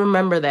 Just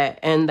remember that.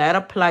 And that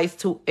applies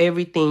to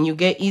everything. You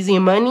get easy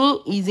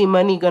money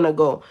gonna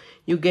go.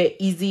 You get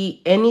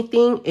easy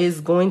anything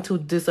is going to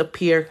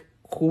disappear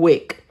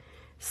quick.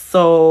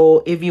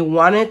 So if you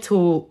wanted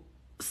to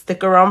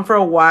stick around for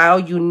a while,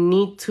 you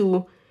need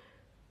to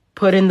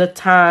put in the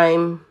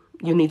time,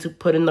 you need to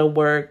put in the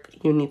work,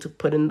 you need to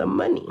put in the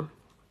money.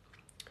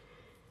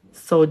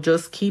 So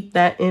just keep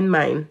that in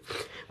mind.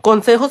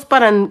 Consejos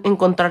para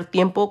encontrar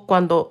tiempo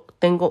cuando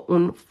tengo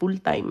un full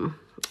time.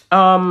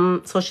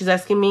 So she's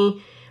asking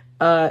me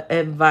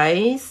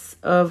advice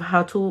of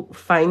how to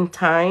find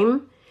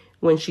time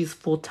when she's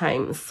full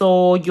time.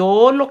 So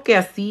yo lo que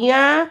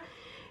hacía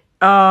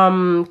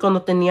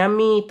cuando tenía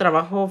mi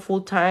trabajo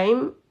full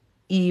time,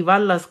 iba a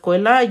la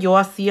escuela, yo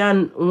hacía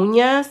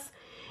uñas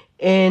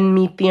en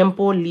mi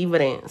tiempo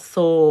libre.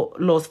 So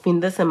los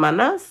fines de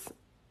semana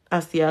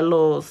hacía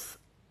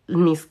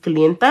mis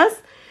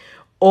clientas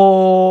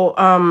o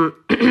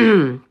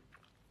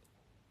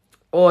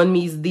o en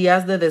mis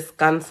días de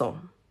descanso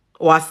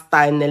o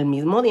hasta en el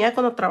mismo día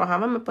cuando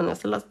trabajaba me ponía a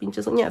hacer las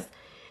pinches uñas.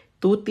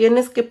 Tú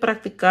tienes que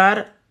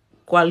practicar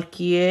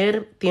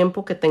cualquier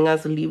tiempo que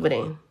tengas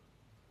libre,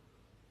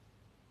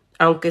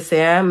 aunque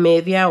sea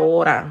media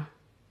hora.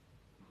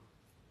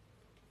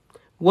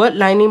 What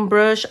lining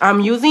brush? I'm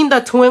using the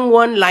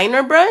 2-in-1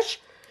 liner brush.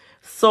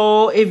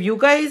 So if you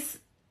guys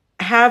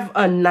have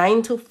a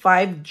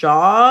 9-to-5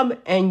 job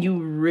and you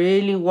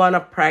really want to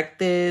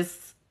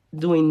practice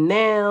doing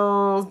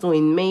nails,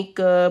 doing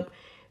makeup,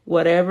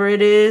 whatever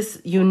it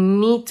is, you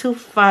need to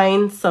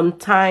find some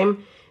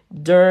time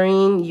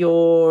during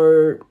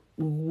your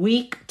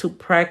week to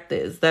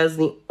practice. That's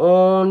the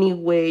only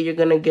way you're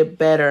going to get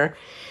better.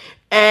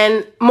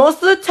 And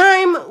most of the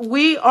time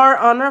we are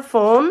on our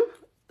phone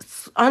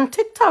on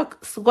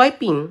TikTok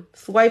swiping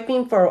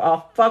for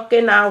a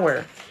fucking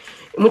hour.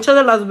 Muchas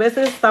de las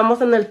veces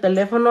estamos en el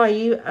teléfono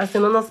ahí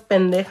haciéndonos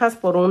pendejas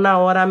por una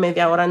hora,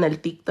 media hora en el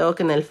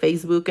TikTok, en el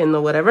Facebook, en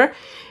whatever.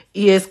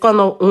 Y es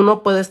cuando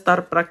uno puede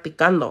estar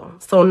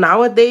practicando. So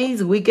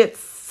nowadays we get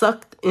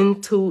sucked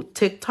into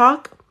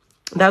TikTok.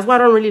 That's why I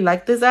don't really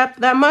like this app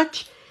that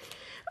much.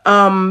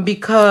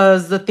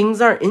 Because the things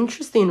are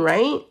interesting,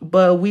 right?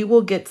 But we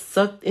will get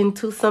sucked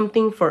into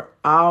something for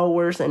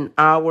hours and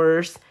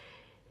hours.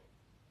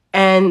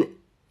 And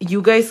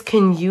you guys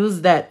can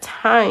use that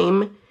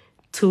time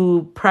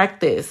to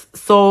practice.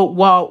 So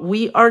while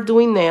we are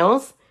doing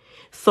nails,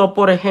 so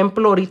por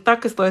ejemplo,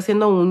 ahorita que estoy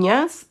haciendo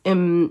uñas,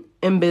 en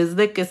vez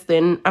de que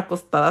estén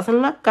acostadas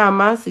en la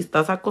cama, si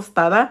estás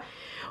acostada,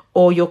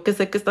 o yo que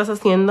sé qué estás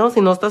haciendo,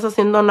 si no estás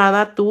haciendo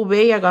nada, tú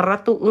ve y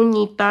agarra tu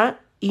uñita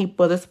y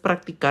puedes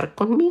practicar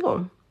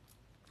conmigo.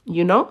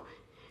 You know?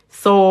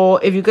 So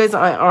if you guys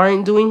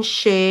aren't doing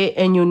shit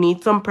and you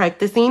need some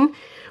practicing,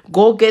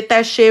 go get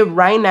that shit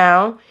right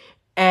now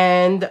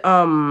and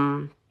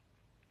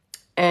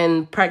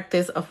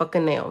practice a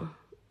fucking nail.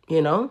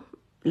 You know?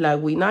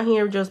 Like, we not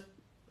here just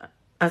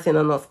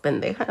haciéndonos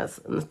pendejas.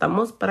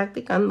 Estamos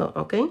practicando,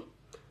 okay?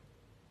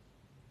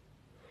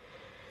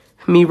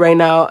 Me right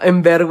now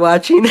in bed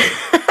watching.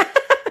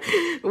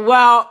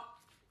 Well,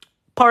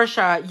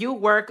 Portia, you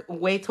work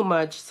way too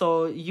much,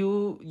 so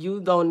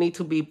you don't need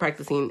to be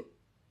practicing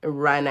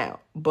right now.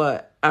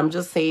 But I'm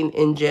just saying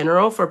in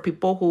general, for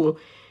people who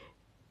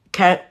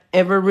can't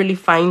ever really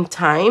find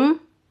time,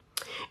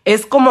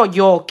 es como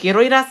yo,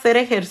 quiero ir a hacer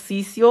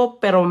ejercicio,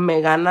 pero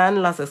me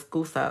ganan las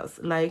excusas.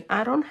 Like,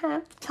 I don't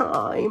have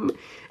time.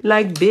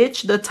 Like,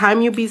 bitch, the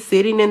time you be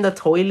sitting in the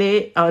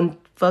toilet on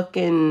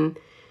fucking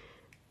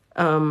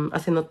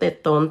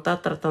haciéndote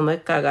tonta, tratando de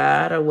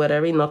cagar or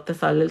whatever, y no te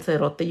sale el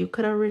cerote, you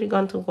could have really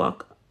gone to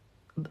walk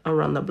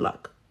around the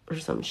block or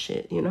some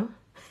shit, you know?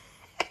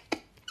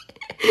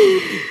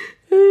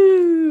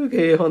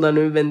 Okay, hold on,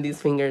 let me bend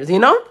these fingers, you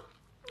know?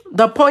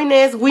 The point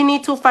is, we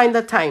need to find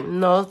the time.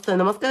 No,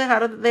 tenemos que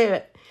dejar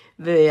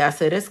de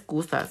hacer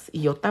excusas.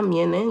 Y yo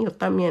también,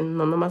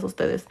 no nomás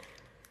ustedes.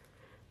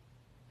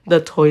 The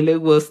toilet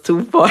was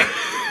too far.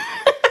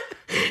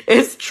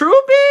 It's true,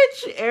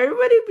 bitch.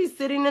 Everybody be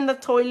sitting in the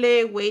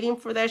toilet waiting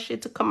for that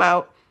shit to come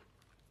out.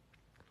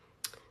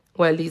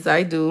 Well, at least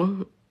I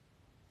do.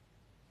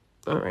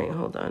 All right,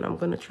 hold on. I'm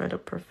going to try to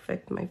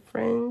perfect my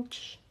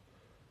French.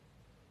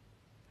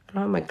 I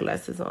don't have my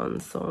glasses on,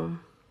 so...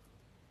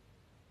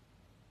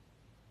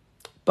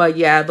 But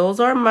yeah, those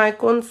are my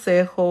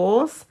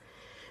consejos.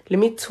 Let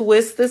me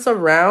twist this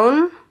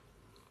around.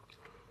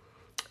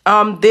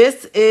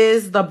 This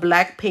is the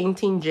black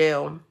painting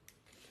gel.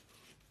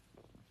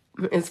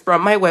 It's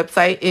from my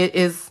website. It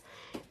is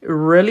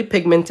really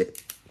pigmented.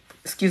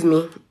 Excuse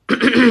me.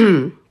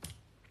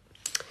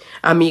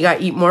 Amiga,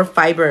 eat more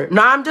fiber.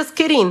 No, I'm just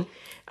kidding.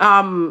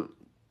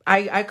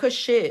 I could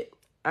shit.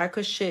 I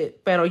could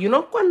shit. Pero you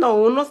know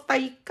cuando uno está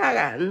ahí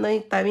cagando y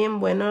está bien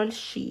bueno el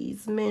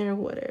chisme or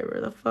whatever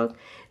the fuck.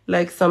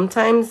 Like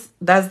sometimes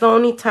that's the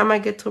only time I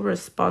get to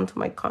respond to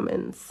my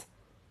comments.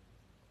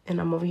 And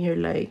I'm over here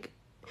like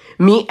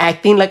me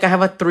acting like I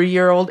have a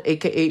 3-year-old,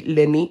 aka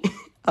Lenny,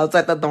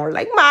 outside the door,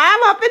 like, Mom,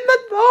 open the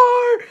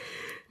door.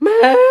 Mom,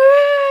 open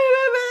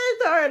the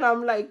door. And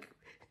I'm like,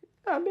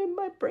 I'm in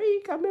my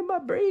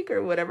break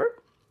or whatever.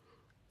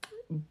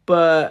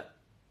 But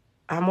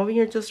I'm over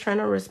here just trying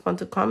to respond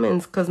to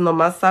comments because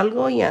nomás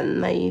salgo y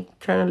anda ahí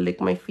trying to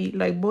lick my feet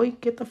like, boy,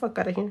 get the fuck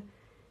out of here.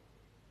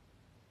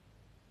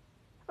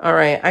 All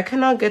right, I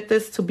cannot get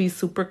this to be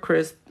super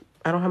crisp.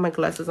 I don't have my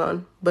glasses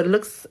on, but it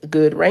looks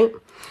good, right?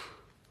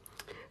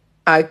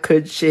 I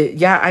could shit.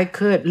 Yeah, I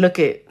could. Look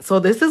it. So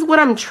this is what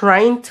I'm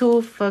trying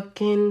to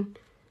fucking...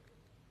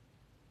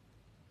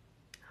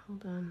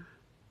 Hold on.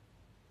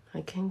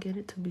 I can't get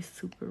it to be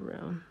super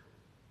round.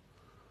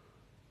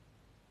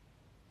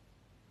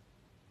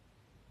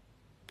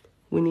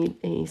 We need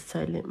a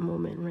silent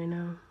moment right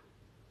now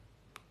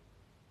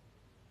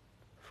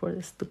for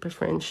the stupid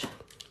French.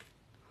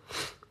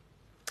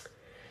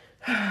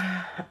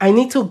 I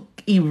need to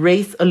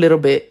erase a little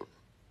bit.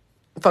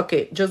 Fuck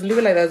it. Just leave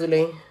it like that,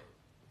 Zule.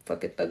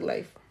 Fuck it, thug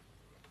life.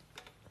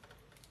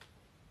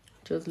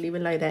 Just leave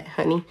it like that,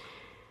 honey.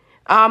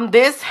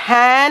 This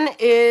hand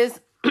is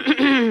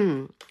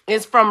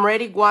is from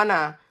Red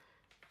Iguana.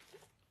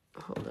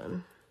 Hold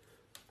on.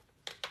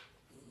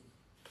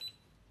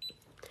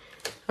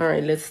 All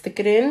right, let's stick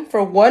it in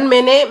for 1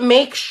 minute.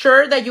 Make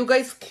sure that you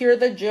guys cure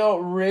the gel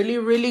really,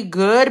 really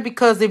good,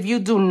 because if you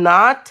do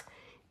not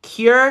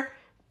cure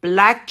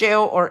black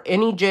gel or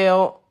any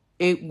gel,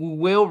 it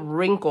will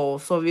wrinkle.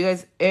 So if you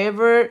guys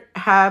ever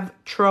have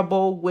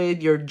trouble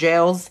with your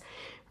gels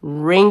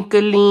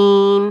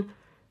wrinkling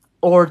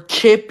or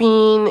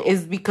chipping,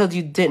 is because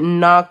you did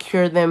not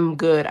cure them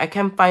good. I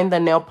can find the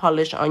nail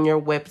polish on your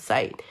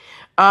website.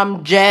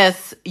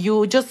 Jess,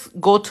 you just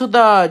go to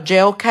the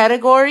gel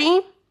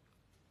category.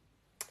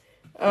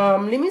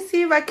 Let me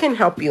see if I can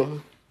help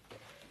you.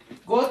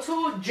 Go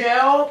to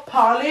gel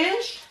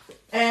polish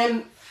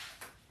and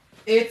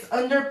it's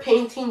under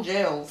painting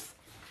gels.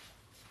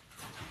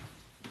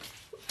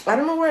 I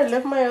don't know where I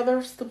left my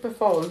other stupid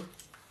phone.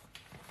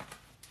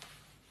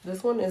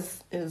 This one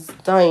is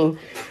dying.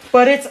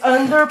 But it's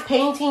under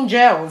painting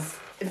gels.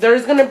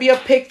 There's going to be a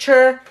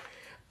picture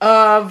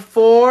of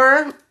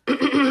four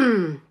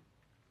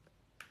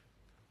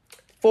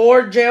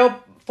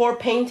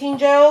painting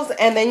gels,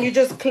 and then you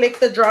just click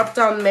the drop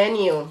down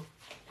menu.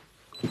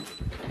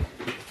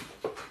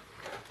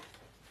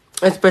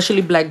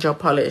 Especially black gel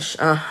polish.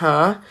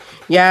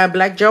 Yeah,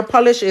 black gel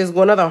polish is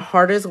one of the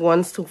hardest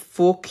ones to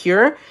full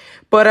cure.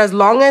 But as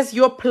long as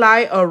you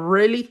apply a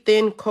really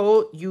thin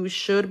coat, you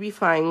should be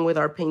fine with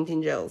our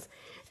painting gels.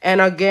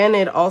 And again,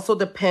 it also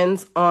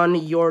depends on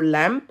your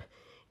lamp.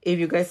 If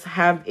you guys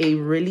have a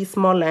really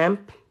small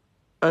lamp,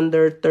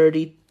 under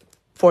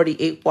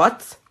 48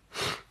 watts.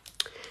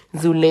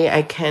 Zule,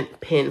 I can't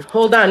pin.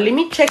 Hold on, let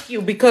me check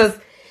you, because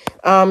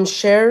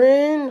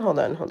Sharon, hold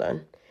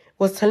on,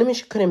 was telling me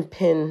she couldn't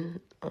pin.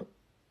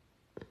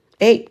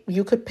 Hey,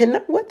 you could pin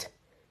that? What?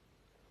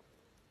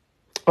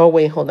 Oh,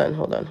 wait, hold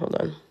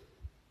on.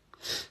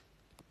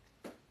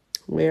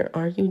 Where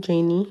are you,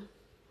 Janie?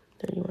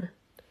 There you are.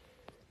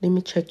 Let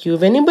me check you.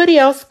 If anybody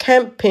else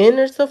can't pin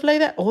or stuff like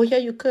that, oh, yeah,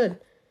 you could.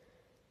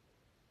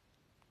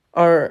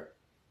 Or,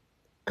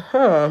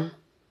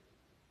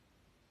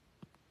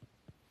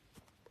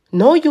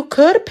 no, you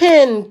could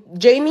pin,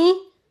 Jamie.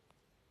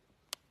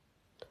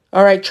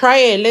 All right, try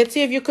it. Let's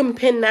see if you can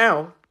pin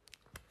now.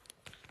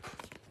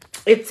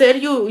 It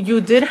said you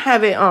did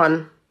have it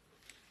on.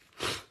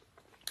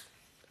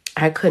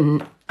 I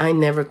couldn't. I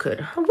never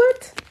could.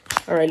 What?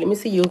 All right, let me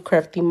see you,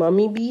 crafty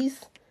mommy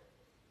bees.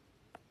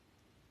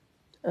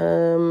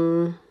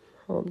 Hold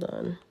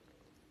on.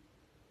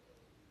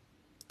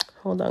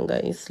 Hold on,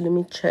 guys. Let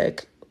me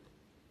check.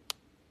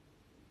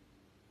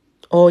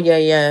 Oh,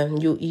 yeah,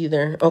 you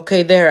either.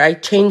 Okay, there, I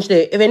changed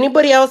it. If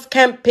anybody else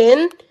can't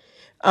pin,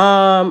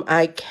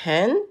 I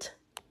can't.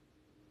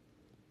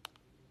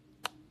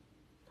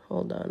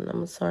 Hold on,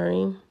 I'm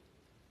sorry.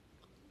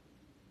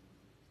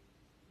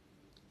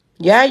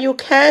 Yeah, you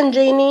can,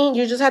 Janie.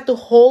 You just have to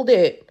hold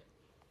it.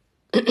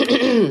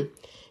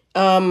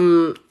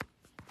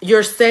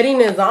 Your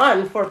setting is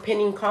on for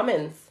pinning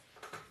comments.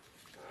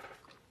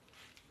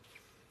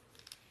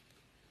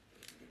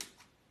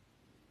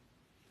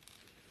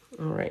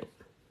 All right.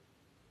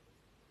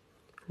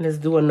 Let's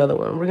do another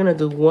one. We're going to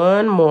do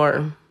one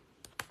more.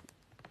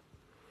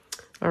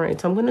 All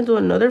right, so I'm going to do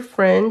another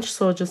French.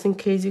 So just in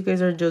case you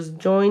guys are just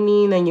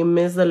joining and you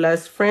missed the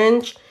last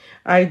French,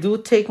 I do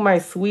take my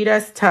sweet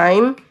ass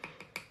time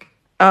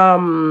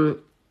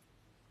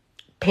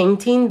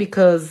painting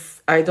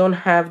because I don't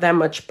have that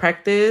much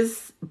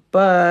practice,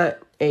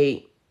 but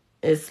hey,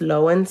 it's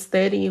slow and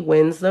steady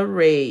wins the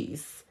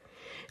race.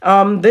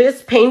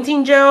 This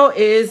painting gel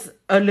is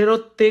a little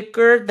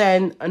thicker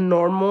than a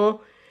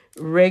normal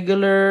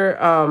regular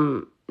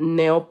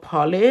nail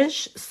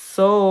polish.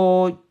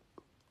 So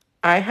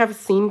I have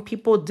seen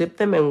people dip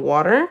them in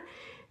water,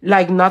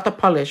 like not the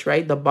polish,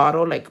 right? The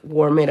bottle, like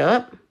warm it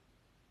up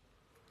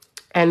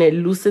and it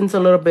loosens a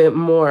little bit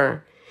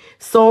more.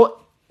 So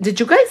did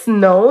you guys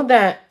know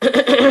that,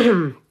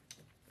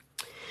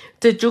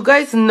 did you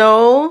guys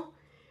know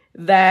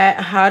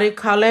that, how do you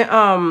call it?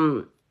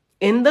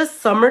 In the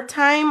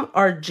summertime,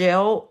 our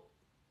gel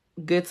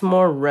gets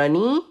more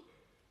runny.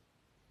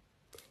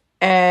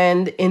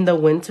 And in the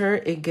winter,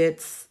 it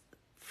gets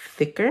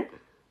thicker.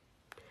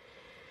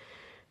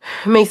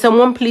 May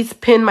someone please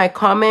pin my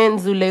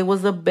comment. Zule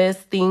was the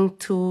best thing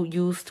to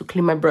use to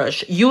clean my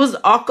brush. Use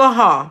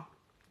alcohol.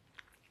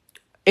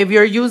 If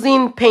you're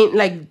using paint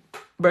like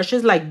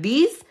brushes like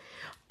these,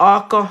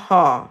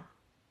 alcohol.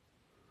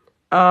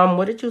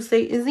 What did you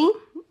say, Izzy?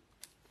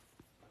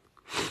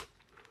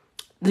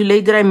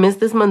 Zule, did I miss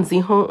this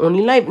Manzijo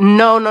only live?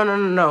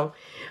 No.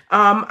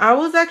 I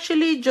was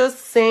actually just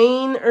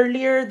saying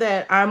earlier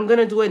that I'm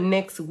gonna do it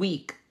next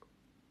week.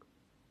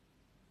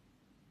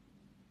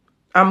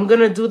 I'm going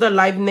to do the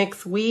live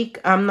next week.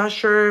 I'm not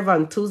sure if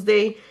on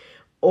Tuesday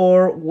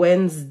or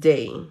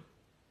Wednesday.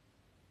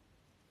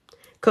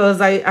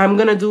 Because I'm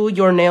going to do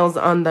your nails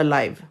on the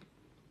live.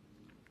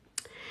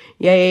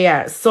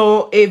 Yeah.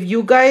 So if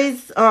you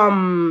guys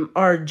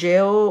are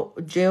gel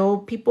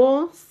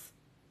peoples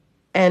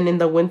and in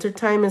the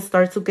wintertime it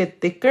starts to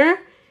get thicker,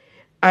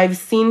 I've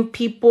seen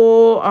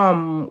people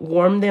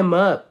warm them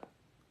up.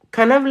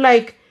 Kind of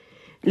like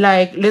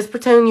let's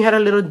pretend you had a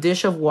little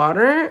dish of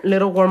water,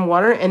 little warm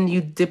water, and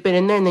you dip it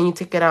in there and then you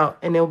take it out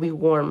and it'll be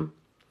warm.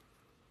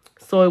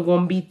 So it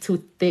won't be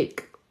too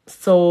thick.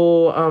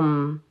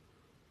 So,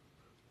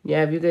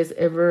 yeah, if you guys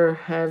ever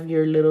have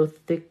your little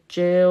thick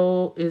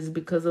gel, is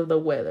because of the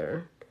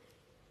weather.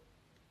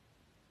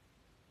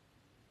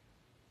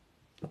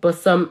 But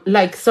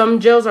some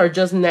gels are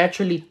just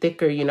naturally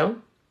thicker, you know?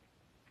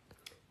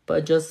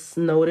 But just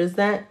notice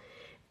that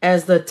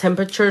as the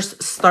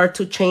temperatures start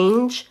to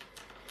change.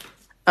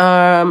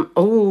 What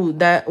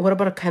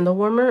about a candle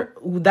warmer?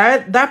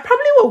 That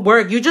probably will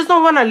work. You just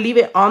don't want to leave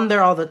it on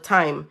there all the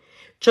time.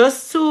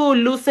 Just to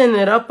loosen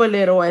it up a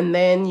little and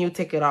then you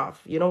take it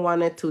off. You don't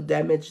want it to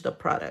damage the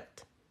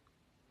product.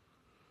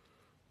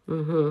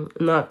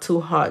 Not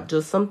too hot.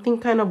 Just something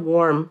kind of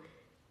warm.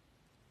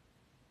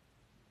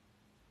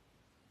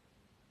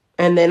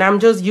 And then I'm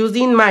just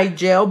using my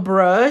gel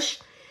brush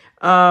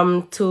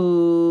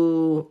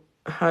to,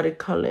 how to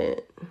call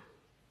it?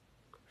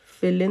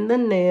 Fill in the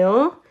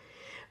nail.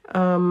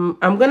 I'm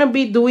going to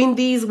be doing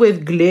these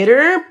with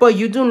glitter, but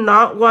you do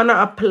not want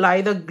to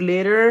apply the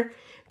glitter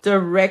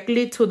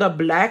directly to the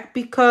black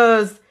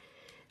because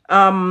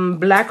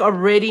black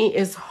already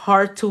is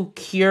hard to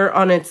cure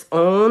on its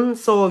own.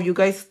 So if you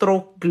guys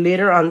throw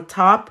glitter on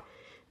top,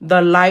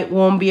 the light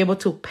won't be able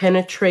to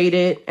penetrate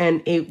it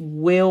and it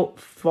will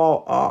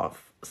fall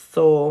off.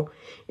 So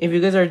if you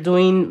guys are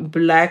doing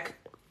black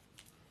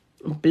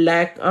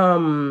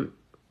glitter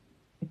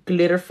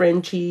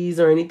Frenchies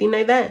or anything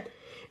like that,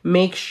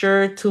 make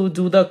sure to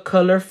do the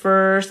color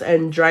first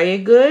and dry it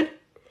good.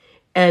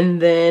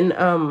 And then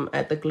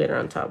add the glitter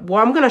on top.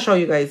 Well, I'm going to show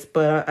you guys,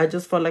 but I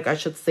just felt like I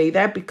should say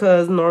that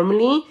because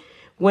normally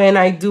when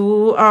I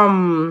do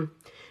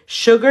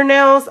sugar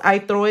nails, I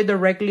throw it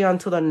directly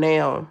onto the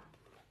nail.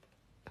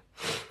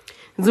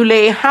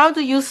 Zule, how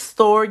do you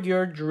store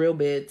your drill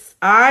bits?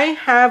 I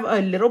have a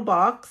little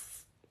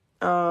box.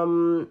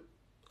 I'll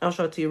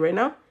show it to you right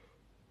now.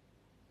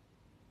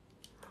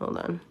 Hold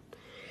on.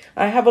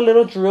 I have a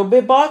little drill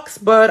bit box,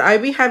 but I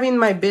be having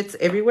my bits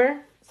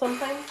everywhere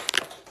sometimes.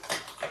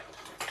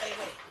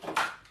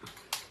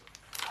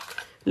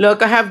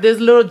 Look, I have this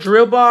little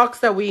drill box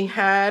that we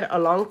had a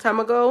long time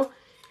ago.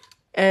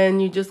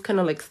 And you just kind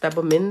of like step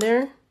them in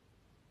there.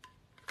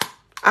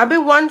 I've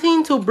been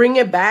wanting to bring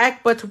it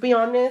back, but to be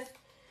honest,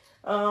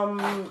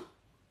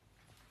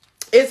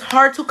 it's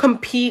hard to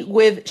compete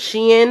with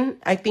Shein.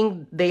 I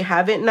think they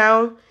have it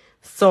now.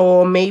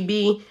 So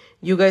maybe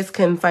you guys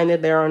can find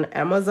it there on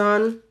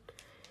Amazon.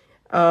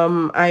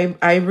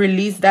 I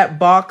released that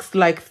box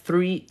like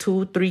 3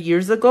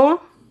 years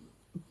ago.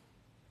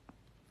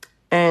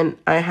 And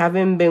I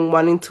haven't been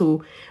wanting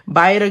to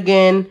buy it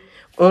again.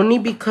 Only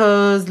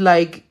because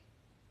like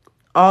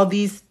all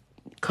these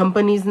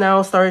companies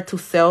now started to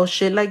sell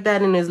shit like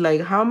that. And it's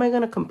like, how am I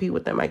going to compete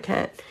with them? I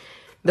can't.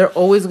 They're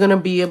always going to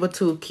be able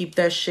to keep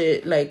that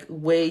shit like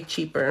way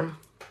cheaper.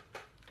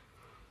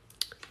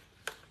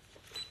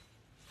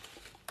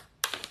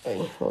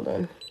 Hey, hold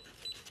on.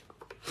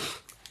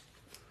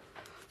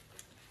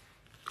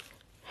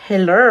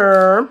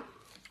 Hello.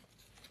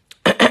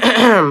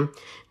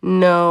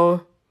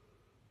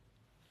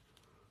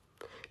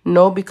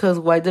 No, because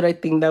why did I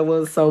think that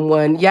was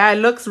someone? Yeah, it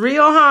looks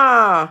real,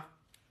 huh?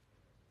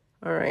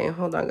 All right,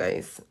 hold on,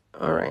 guys.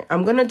 All right,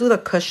 I'm going to do the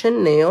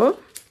cushion nail.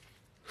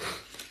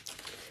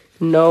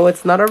 No,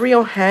 it's not a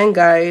real hand,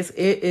 guys.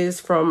 It is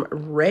from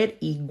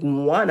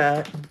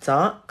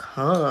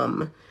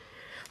rediguana.com.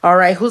 All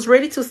right, who's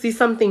ready to see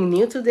something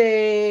new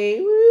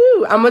today?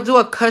 Woo! I'm going to do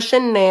a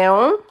cushion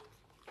nail.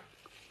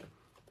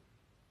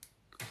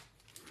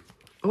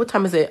 What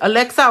time is it?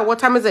 Alexa, what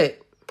time is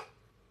it?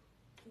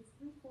 It's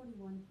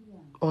 3:41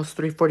 p.m. Oh, it's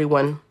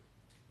 3:41.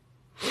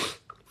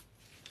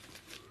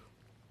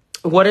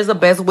 What is the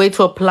best way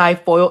to apply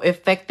foil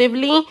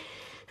effectively?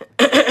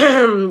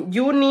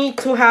 You need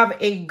to have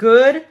a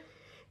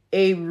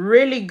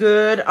really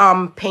good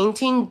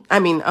painting,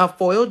 a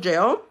foil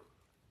gel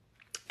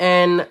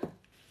and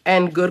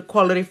good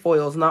quality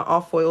foils. Not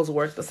all foils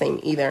work the same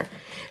either.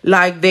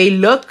 Like, they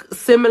look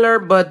similar,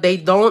 but they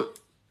don't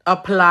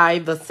apply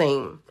the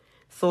same.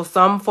 So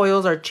some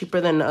foils are cheaper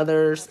than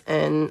others,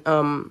 and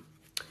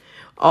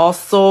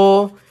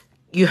also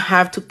you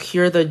have to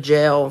cure the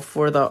gel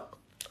for the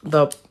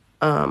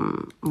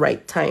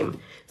right time.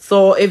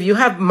 So if you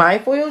have my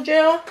foil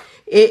gel,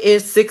 it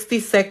is 60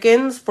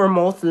 seconds for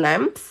most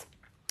lamps.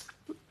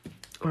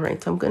 All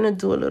right, so I'm gonna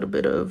do a little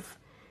bit of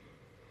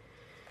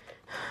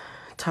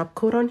top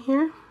coat on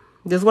here.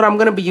 This is what I'm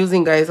gonna be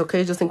using, guys,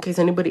 okay? Just in case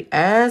anybody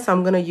asks,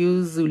 I'm gonna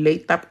use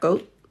Zulay top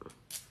coat.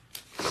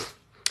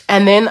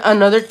 And then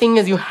another thing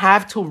is you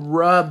have to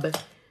rub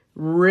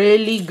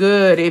really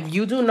good. If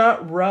you do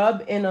not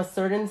rub in a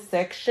certain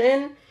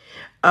section,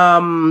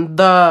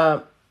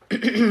 the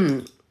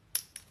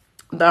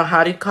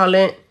how do you call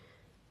it?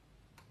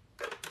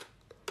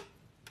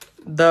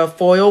 The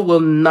foil will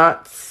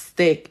not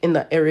stick in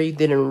the area you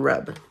didn't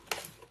rub.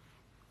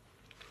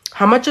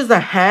 How much is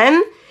a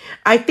hand?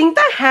 I think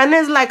the hand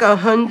is like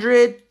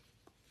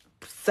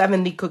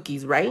 170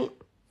 cookies, right?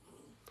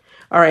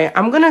 All right,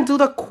 I'm going to do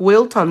the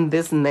quilt on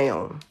this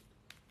nail.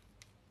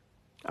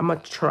 I'm going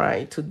to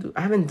try to do...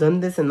 I haven't done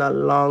this in a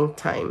long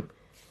time.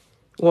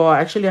 Well,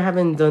 actually, I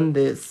haven't done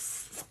this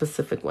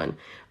specific one.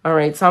 All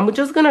right, so I'm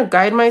just going to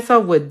guide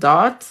myself with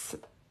dots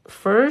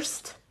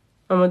first.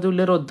 I'm going to do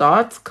little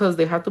dots because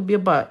they have to be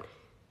about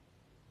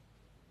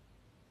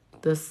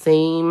the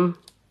same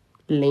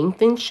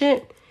length and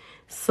shit.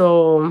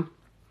 So,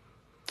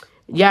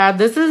 yeah,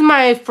 this is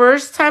my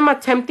first time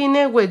attempting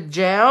it with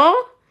gel.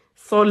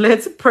 So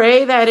let's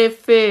pray that it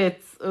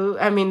fits.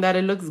 That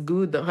it looks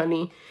good,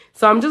 honey.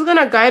 So I'm just going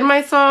to guide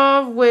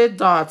myself with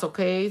dots,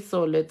 okay?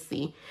 So let's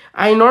see.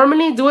 I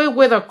normally do it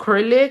with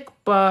acrylic,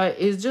 but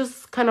it's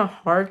just kind of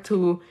hard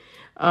to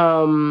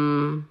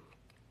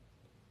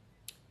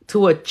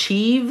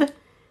achieve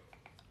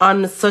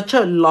on such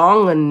a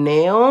long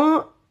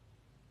nail,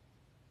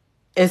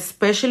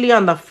 especially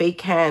on the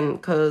fake hand,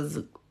 because,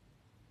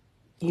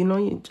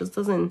 it just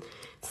doesn't,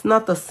 it's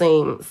not the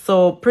same.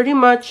 So pretty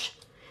much,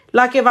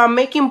 like if I'm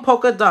making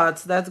polka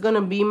dots, that's going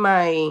to be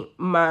my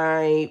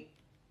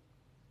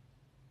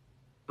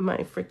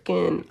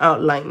freaking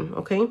outline,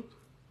 okay?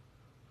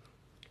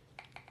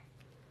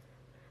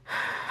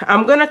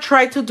 I'm going to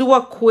try to do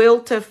a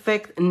quilt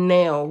effect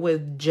nail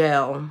with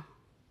gel.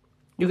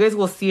 You guys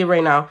will see it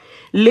right now.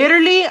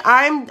 Literally,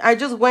 I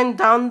just went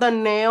down the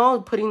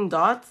nail putting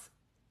dots.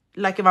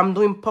 Like if I'm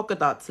doing polka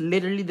dots.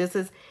 Literally, this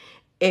is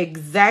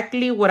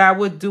exactly what I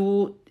would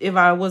do if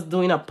I was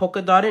doing a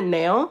polka dotted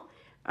nail.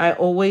 I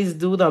always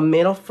do the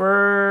middle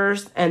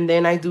first, and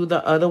then I do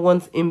the other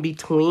ones in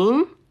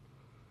between.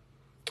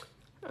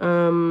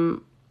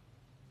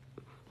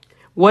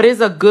 What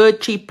is a good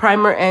cheap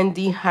primer and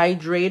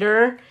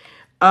dehydrator?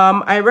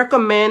 I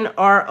recommend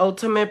our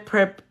Ultimate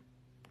Prep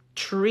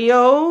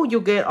Trio.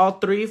 You get all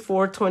three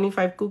for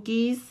 25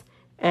 cookies,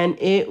 and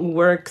it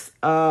works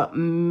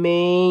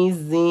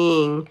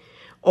amazing.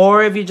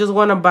 Or if you just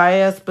want to buy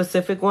a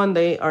specific one,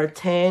 they are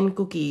 10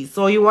 cookies.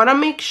 So you want to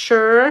make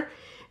sure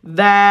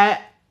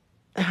that,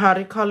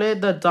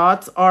 the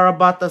dots are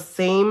about the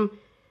same,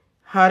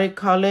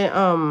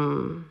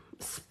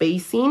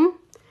 spacing.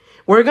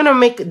 We're going to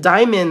make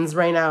diamonds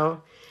right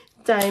now.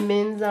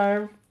 Diamonds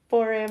are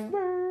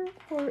forever.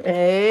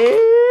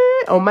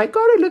 Oh my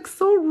God, it looks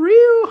so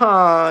real,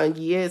 huh?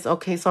 Yes.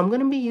 Okay, so I'm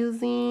going to be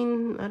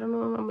using, I don't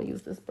know, I'm going to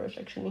use this brush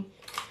actually.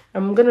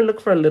 I'm going to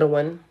look for a little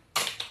one.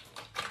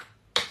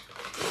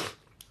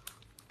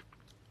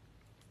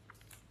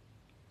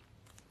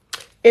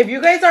 If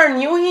you guys are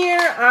new here,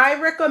 I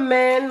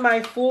recommend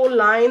my full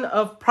line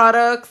of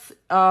products.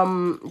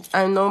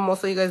 I know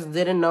most of you guys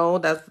didn't know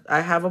that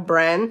I have a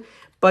brand,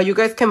 but you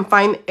guys can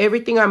find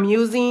everything I'm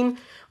using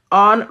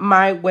on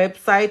my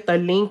website. The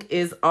link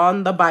is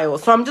on the bio.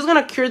 So I'm just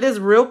going to cure this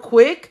real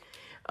quick.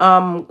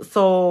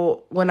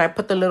 So when I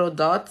put the little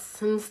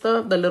dots and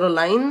stuff, the little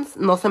lines,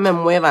 no se me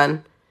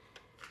muevan.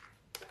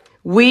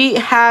 We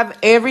have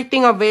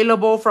everything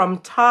available from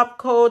top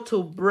coat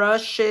to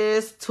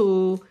brushes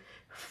to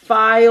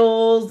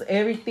files.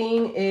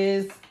 Everything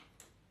is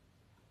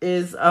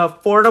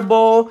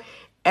affordable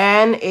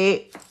and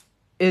it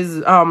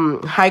is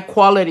high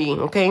quality,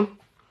 okay?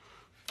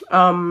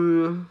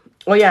 Oh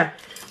yeah,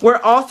 we're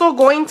also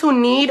going to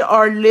need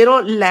our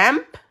little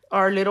lamp,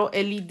 our little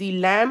LED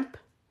lamp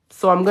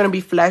So I'm going to be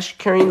flash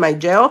curing my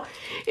gel.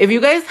 If you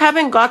guys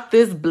haven't got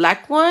this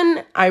black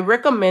one, I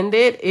recommend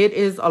it. It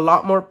is a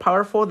lot more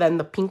powerful than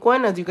the pink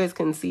one. As you guys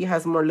can see, it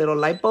has more little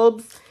light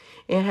bulbs.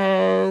 It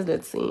has,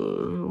 let's see,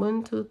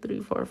 1, 2, 3,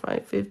 4,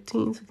 5,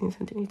 15, 16,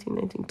 17, 18,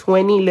 19,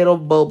 20 little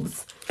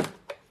bulbs.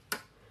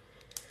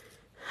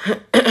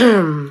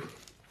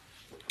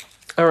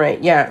 All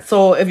right, yeah.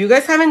 So if you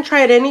guys haven't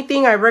tried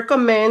anything, I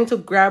recommend to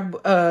grab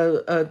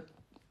a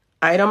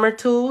item or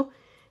two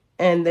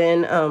and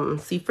then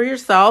see for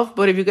yourself.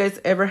 But if you guys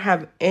ever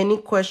have any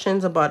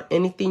questions about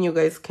anything, you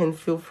guys can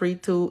feel free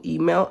to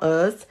email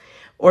us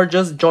or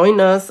just join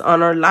us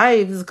on our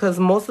lives, because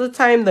most of the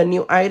time the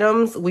new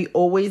items we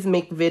always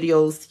make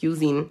videos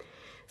using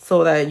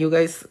so that you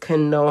guys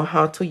can know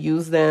how to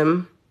use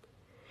them.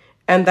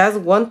 And that's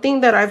one thing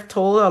that I've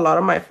told a lot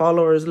of my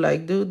followers,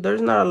 like, dude,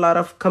 there's not a lot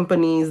of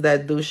companies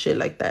that do shit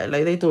like that.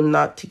 Like, they do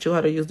not teach you how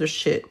to use their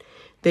shit.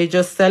 They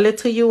just sell it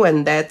to you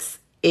and that's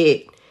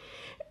it.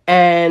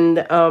 And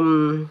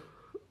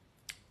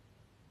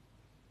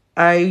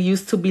I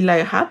used to be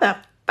like, how the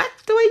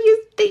fuck do I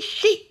use this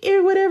shit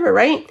or whatever,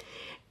 right?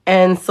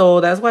 And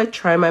so that's why I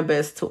try my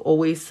best to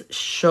always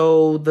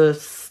show the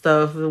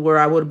stuff where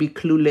I would be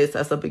clueless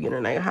as a beginner.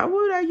 Like, how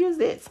would I use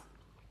this?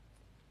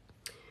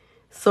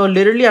 So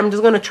literally, I'm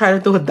just going to try to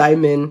do a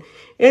diamond.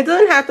 It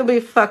doesn't have to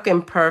be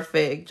fucking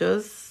perfect.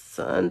 Just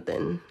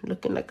something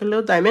looking like a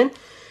little diamond.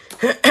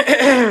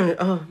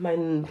 Oh, my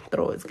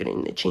throat is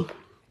getting itchy.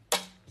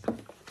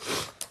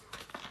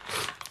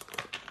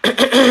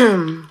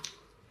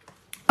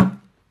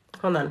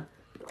 Hold on.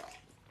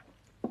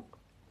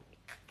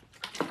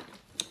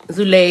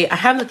 Zule, I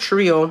have the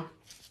trio,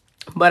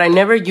 but I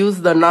never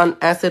use the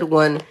non-acid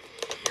one.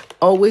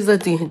 Always the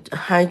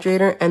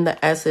dehydrator and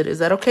the acid. Is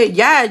that okay?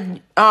 Yeah,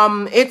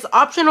 it's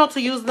optional to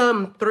use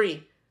them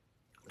 3.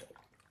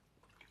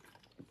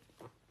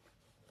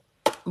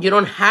 You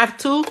don't have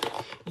to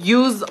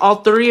use all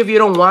 3 if you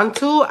don't want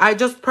to. I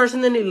just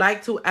personally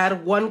like to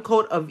add 1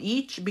 coat of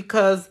each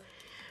because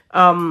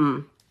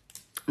the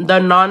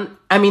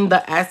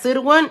acid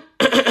one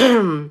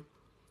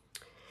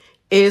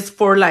is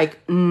for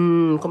like,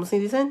 ¿cómo se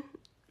dicen?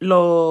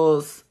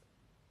 Los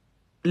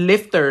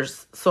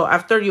lifters. So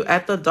after you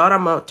add the dot,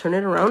 I'm gonna turn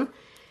it around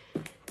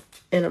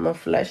and I'm gonna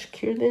flash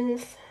cure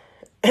this.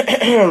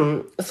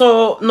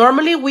 So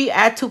normally we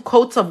add 2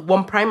 coats of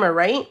 1 primer,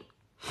 right?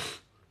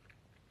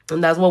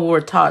 And that's what we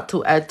were taught,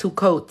 to add 2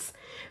 coats.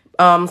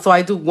 So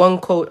I do 1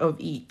 coat of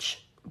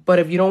each. But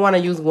if you don't want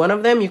to use one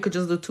of them, you could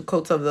just do 2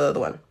 coats of the other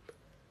one.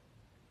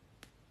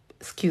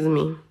 Excuse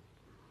me.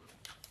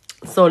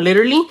 So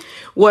literally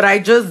what I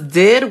just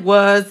did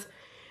was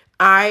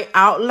I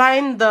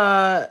outlined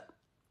the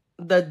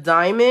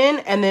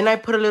diamond and then I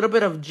put a little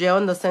bit of gel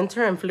in the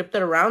center and flipped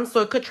it around so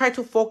it could try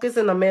to focus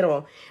in the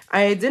middle.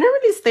 I didn't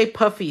really stay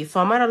puffy,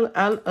 so I'm gonna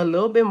add a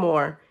little bit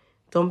more.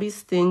 Don't be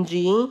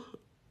stingy.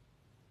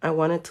 I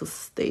want it to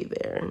stay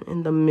there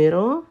in the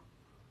middle.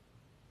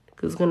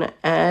 It's gonna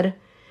add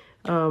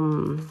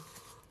oh,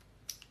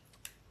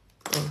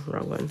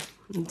 wrong one.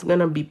 It's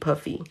gonna be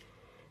puffy.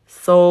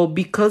 So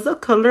because the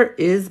color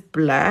is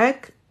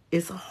black,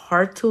 it's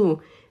hard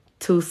to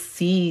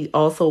see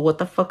also what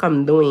the fuck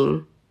I'm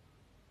doing.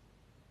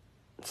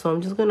 So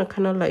I'm just gonna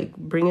kind of like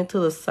bring it to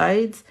the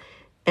sides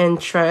and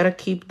try to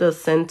keep the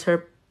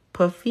center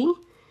puffy.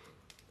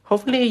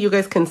 Hopefully you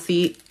guys can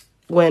see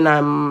when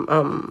I'm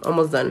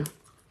almost done.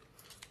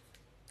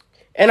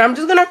 And I'm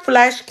just gonna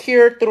flash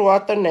cure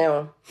throughout the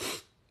nail.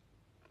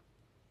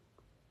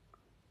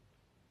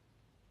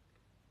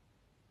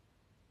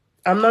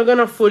 I'm not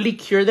gonna fully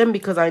cure them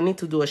because I need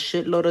to do a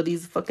shitload of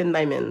these fucking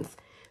diamonds.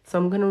 So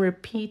I'm gonna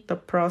repeat the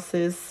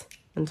process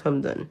until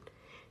I'm done.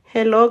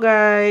 Hello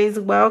guys,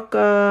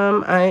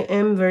 welcome. I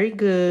am very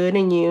good,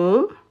 and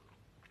you?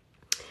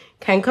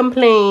 Can't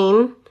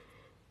complain.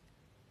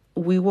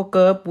 We woke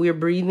up, we're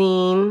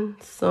breathing,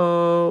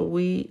 so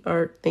we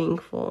are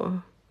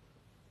thankful.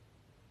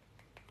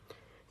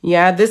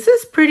 Yeah, this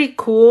is pretty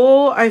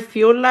cool. I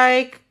feel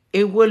like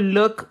it would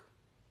look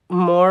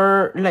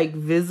more like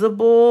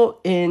visible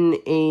in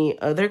a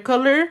other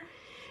color.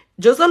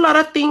 Just a lot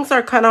of things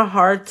are kind of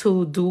hard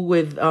to do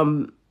with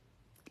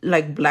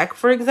like black,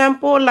 for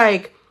example.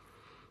 Like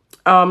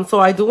so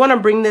I do want to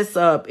bring this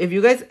up. If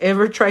you guys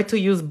ever try to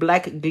use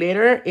black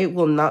glitter, it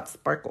will not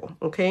sparkle,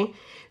 okay?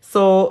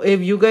 So if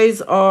you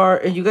guys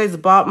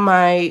bought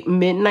my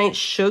midnight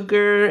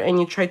sugar and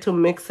you try to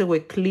mix it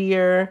with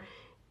clear,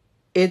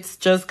 it's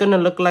just gonna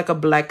look like a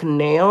black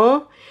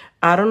nail.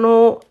 I don't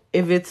know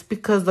if it's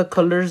because the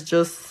colors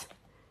just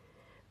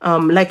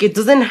like it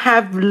doesn't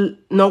have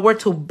nowhere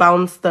to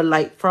bounce the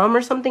light from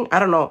or something. I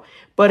don't know.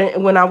 But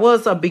when I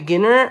was a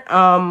beginner,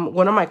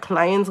 one of my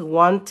clients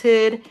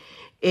wanted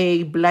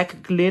a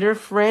black glitter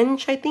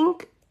French, I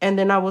think. And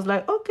then I was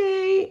like,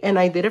 okay. And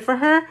I did it for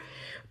her.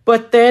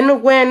 But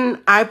then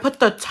when I put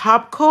the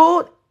top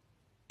coat,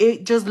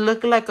 it just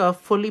looked like a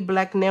fully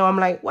black nail. I'm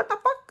like, what the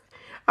fuck?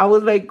 I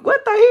was like,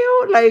 what the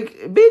hell?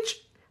 Like, bitch,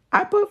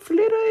 I put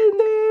flitter in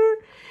there.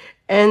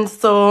 And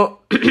so,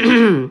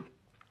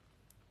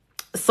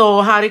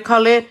 so how do you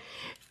call it?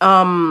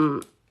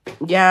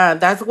 Yeah,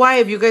 that's why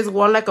if you guys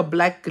want like a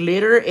black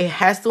glitter, it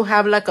has to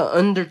have like an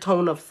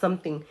undertone of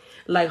something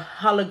like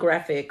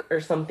holographic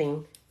or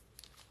something.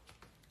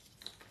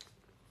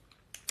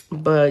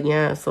 But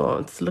yeah, so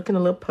it's looking a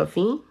little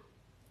puffy.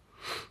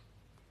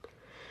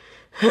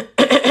 All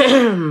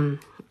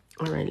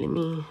right, let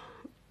me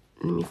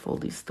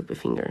fold these stupid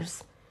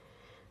fingers.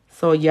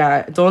 So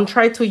yeah, don't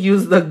try to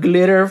use the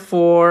glitter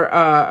for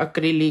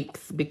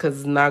acrylics because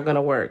it's not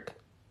gonna work.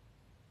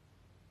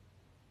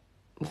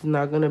 It's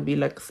not gonna be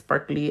like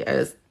sparkly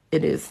as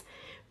it is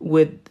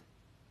with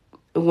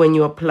when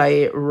you apply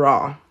it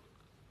raw.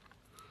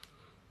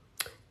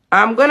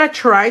 I'm gonna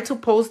try to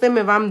post them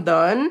if I'm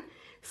done.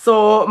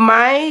 So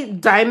my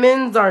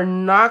diamonds are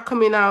not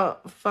coming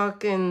out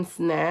fucking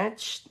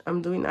snatched.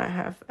 I'm doing a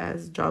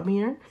half-ass job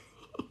here.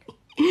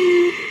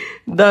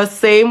 The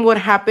same would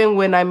happen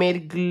when I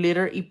made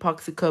glitter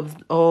epoxy cups.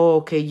 Oh,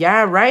 okay.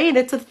 Yeah, right.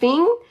 It's a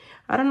thing.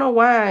 I don't know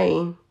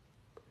why.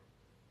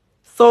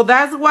 So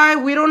that's why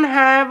we don't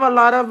have a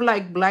lot of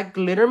like black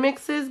glitter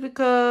mixes,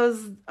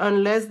 because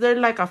unless they're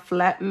like a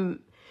flat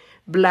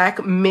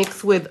black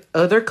mix with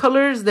other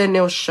colors, then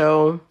they'll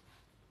show.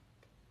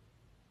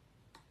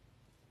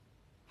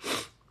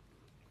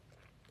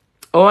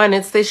 Oh, and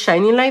it stays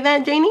shiny like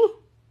that, Janie?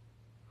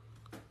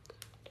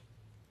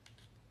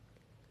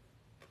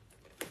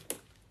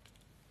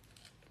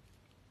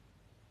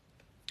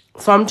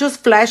 So I'm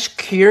just flash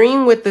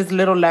curing with this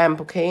little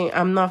lamp, okay?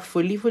 I'm not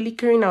fully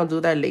curing. I'll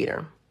do that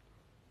later.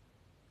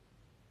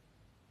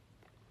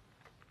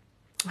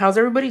 How's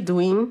everybody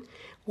doing?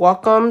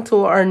 Welcome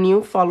to our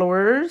new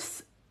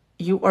followers.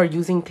 You are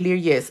using clear.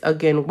 Yes.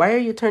 Again, why are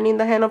you turning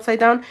the hand upside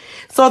down?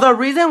 So the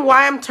reason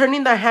why I'm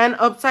turning the hand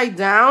upside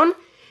down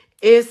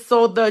is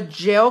so the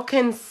gel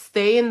can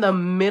stay in the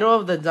middle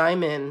of the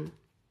diamond.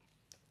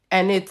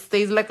 And it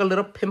stays like a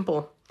little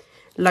pimple,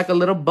 like a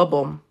little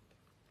bubble.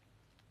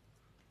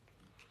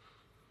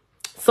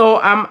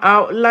 So I'm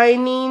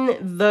outlining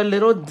the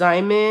little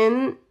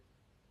diamond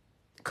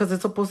because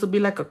it's supposed to be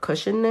like a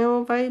cushion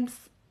nail vibes.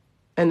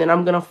 And then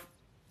I'm going to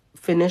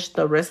finish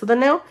the rest of the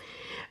nail.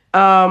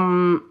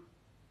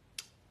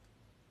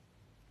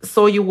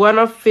 So you want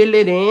to fill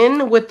it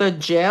in with the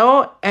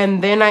gel,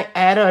 and then I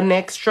add an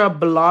extra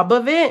blob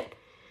of it.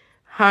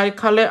 How do you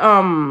call it?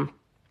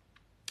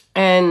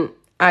 And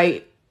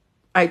I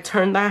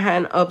turn the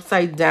hand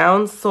upside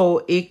down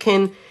so it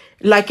can,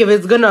 like if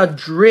it's going to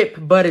drip,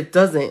 but it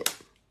doesn't.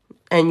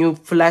 And you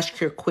flash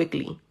cure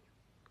quickly.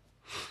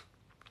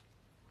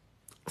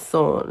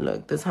 So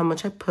look, this is how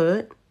much I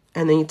put.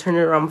 And then you turn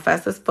it around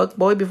fast as fuck,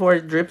 boy, before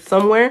it drips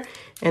somewhere.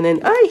 And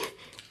then, ay.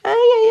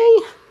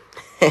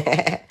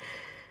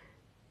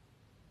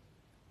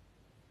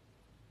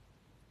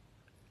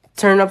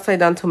 Turn upside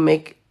down to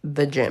make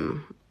the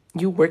gem.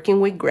 You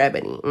working with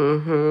gravity.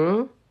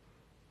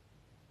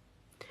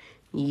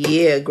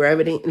 Yeah,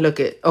 gravity. Look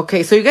it.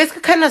 Okay, so you guys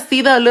can kind of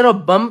see the little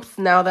bumps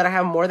now that I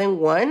have more than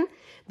one.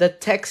 The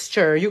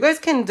texture. You guys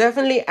can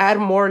definitely add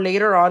more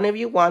later on if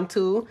you want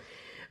to.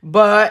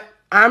 But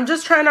I'm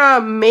just trying to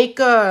make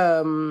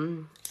a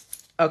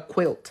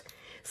quilt.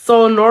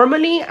 So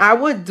normally I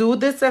would do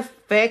this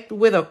effect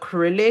with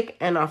acrylic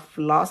and a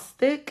floss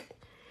stick.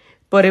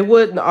 But it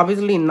would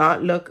obviously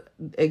not look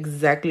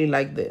exactly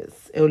like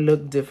this. It would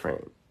look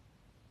different.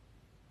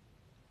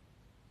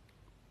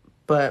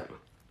 But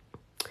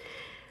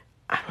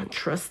I don't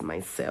trust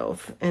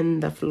myself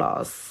and the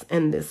floss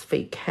and this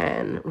fake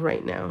hand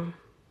right now.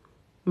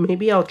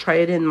 Maybe I'll try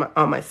it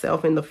on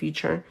myself in the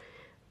future,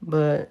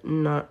 but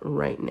not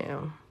right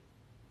now.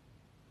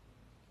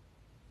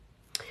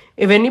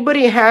 If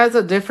anybody has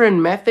a different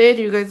method,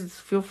 you guys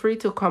feel free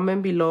to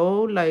comment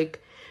below.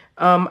 Like,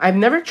 I've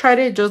never tried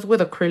it just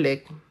with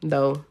acrylic,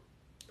 though.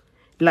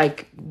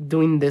 Like,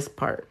 doing this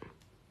part.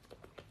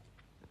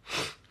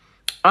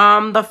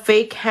 The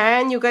fake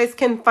hand, you guys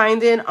can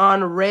find it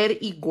on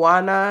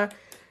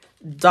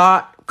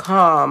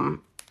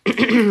rediguana.com.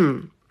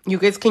 You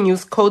guys can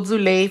use code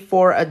Zule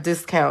for a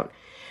discount.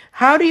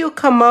 How do you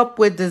come up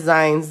with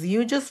designs?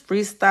 You just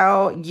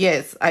freestyle?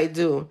 Yes, I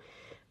do.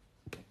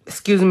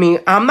 Excuse me.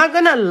 I'm not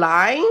gonna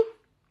lie.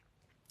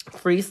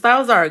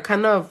 Freestyles are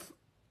kind of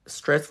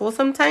stressful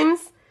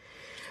sometimes.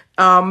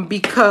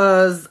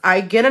 Because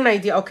I get an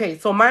idea. Okay,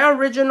 so my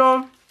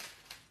original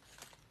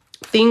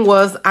thing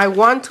was I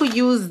want to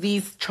use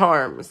these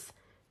charms.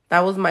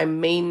 That was my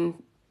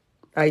main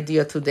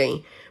idea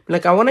today.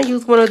 Like, I want to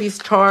use one of these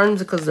charms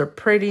because they're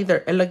pretty,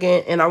 they're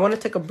elegant, and I want to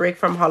take a break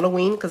from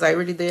Halloween because I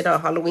already did a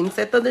Halloween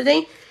set the other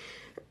day.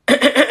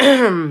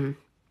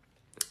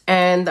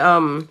 And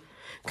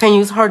can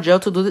use hard gel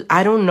to do this?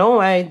 I don't know.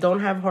 I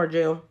don't have hard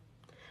gel.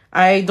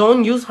 I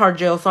don't use hard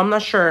gel, so I'm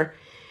not sure.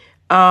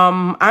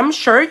 I'm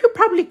sure you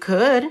probably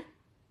could.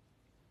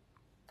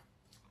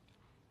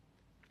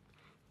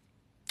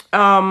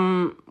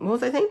 What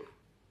was I saying?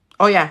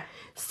 Oh, yeah.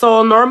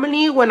 So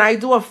normally when I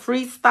do a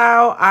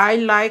freestyle, I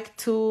like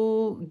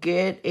to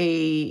get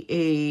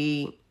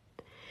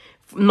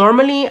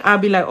normally I'll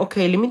be like,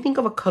 okay, let me think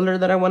of a color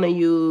that I want to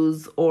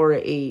use, or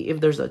if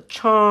there's a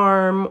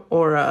charm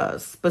or a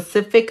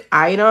specific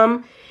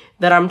item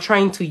that I'm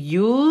trying to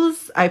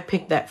use, I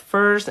pick that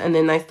first, and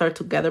then I start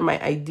to gather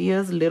my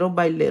ideas little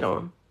by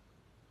little.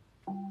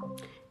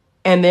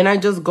 And then I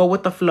just go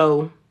with the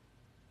flow.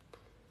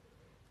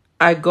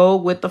 I go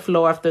with the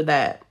flow after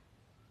that.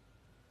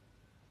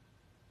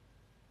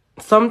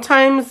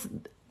 Sometimes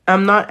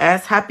I'm not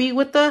as happy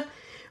with the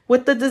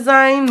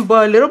design,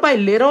 but little by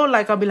little,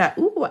 like I'll be like,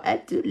 ooh,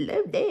 I do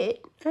love that.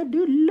 I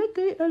do like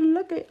it. I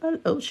like it.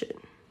 Oh shit.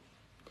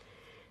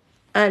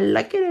 I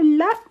like it a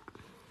lot.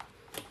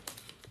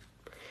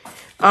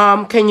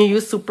 Can you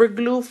use super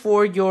glue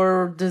for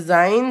your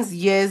designs?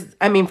 Yes.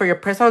 I mean, for your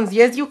press-ons,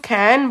 yes, you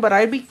can, but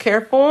I'd be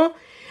careful.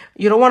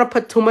 You don't want to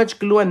put too much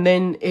glue and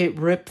then it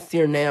rips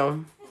your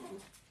nail.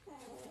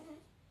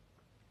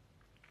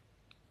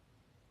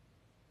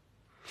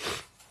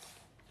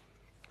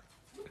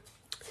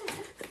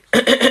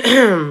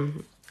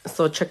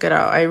 So check it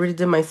out. I already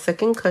did my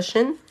second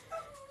cushion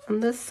on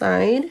the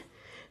side.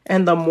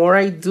 And the more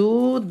I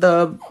do,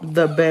 the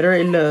better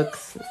it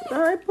looks.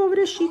 Ay,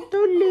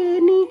 pobrecito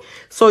Lenny.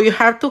 So you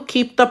have to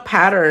keep the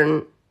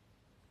pattern.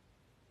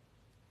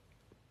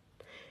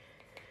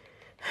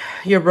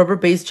 Your rubber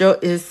base gel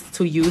is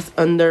to use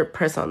under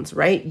press-ons,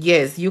 right?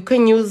 Yes, you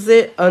can use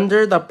it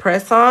under the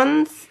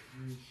press-ons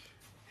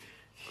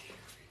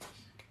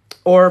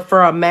or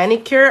for a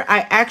manicure.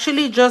 I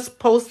actually just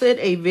posted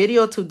a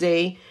video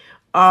today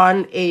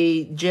on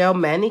a gel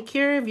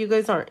manicure. If you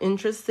guys are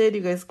interested,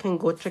 you guys can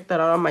go check that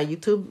out on my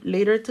YouTube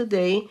later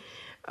today.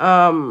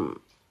 I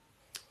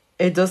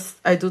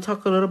do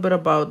talk a little bit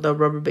about the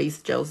rubber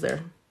base gels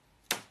there.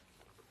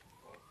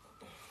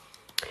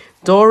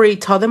 Dory,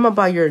 tell them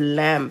about your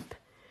lamp.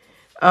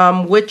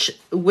 Which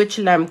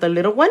lamp? The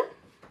little one?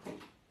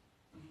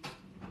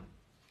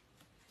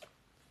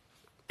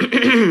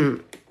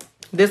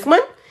 This one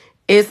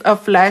is a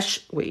flash.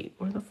 Wait,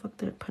 where the fuck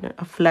did I put it?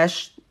 A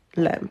flash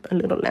lamp, a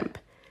little lamp.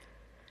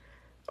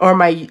 Or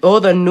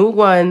the new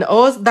one.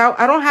 Oh, that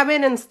I don't have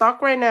it in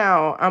stock right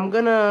now. I'm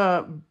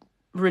gonna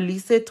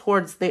release it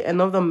towards the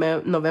end of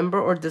the November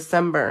or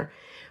December.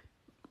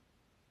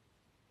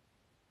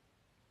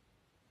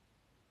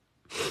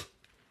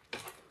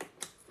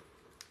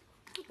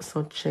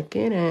 So check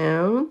it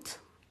out.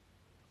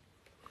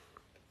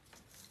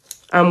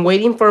 I'm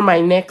waiting for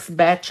my next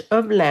batch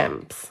of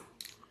lamps.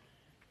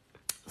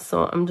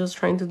 So I'm just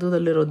trying to do the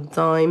little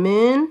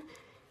diamond.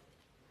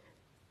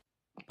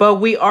 But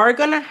we are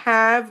going to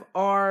have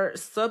our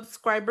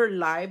subscriber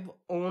live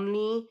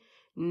only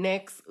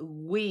next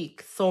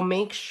week. So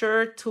make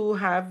sure to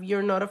have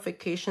your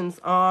notifications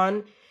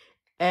on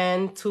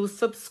and to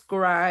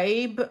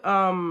subscribe.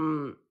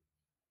 How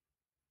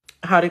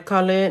do you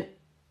call it?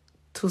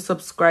 To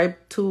subscribe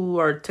to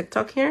our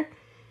TikTok here.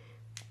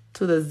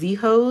 To the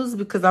Z-Hose,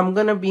 because I'm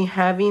going to be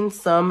having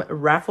some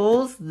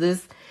raffles.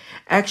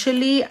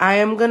 Actually, I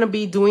am going to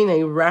be doing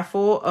a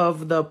raffle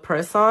of the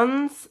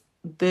press-ons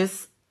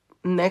this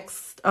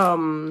next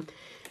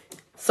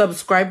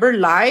subscriber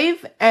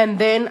live, and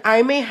then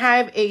I may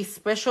have a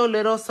special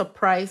little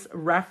surprise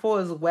raffle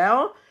as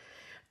well.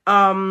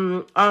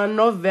 On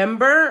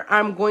November,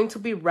 I'm going to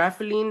be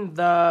raffling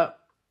the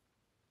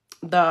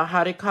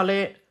how do you call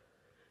it,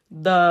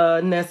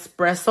 the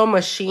Nespresso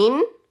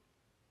machine.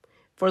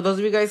 For those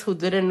of you guys who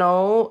didn't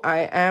know,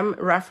 I am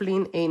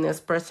raffling a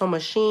Nespresso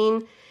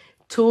machine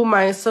to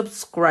my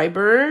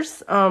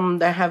subscribers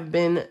that have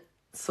been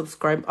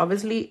subscribed.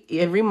 Obviously,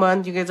 every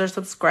month you guys are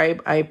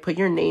subscribed, I put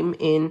your name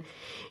in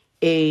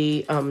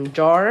a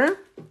jar.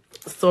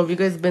 So if you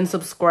guys been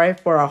subscribed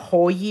for a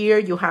whole year,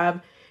 you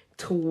have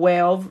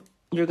 12.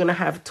 You're going to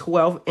have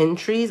 12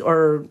 entries,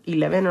 or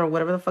 11, or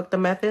whatever the fuck the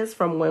math is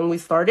from when we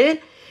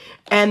started.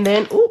 And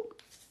then,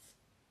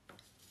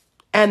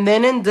 and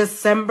then in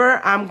December,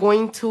 I'm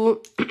going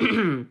to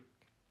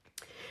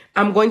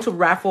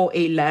raffle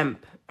a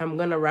lamp. I'm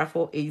going to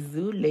raffle a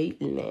Zulate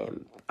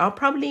lamp. I'll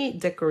probably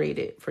decorate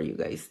it for you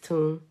guys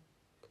too,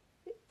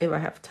 if I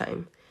have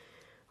time.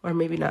 Or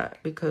maybe not,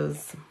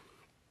 because,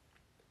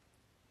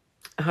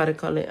 how to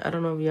call it, I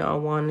don't know if y'all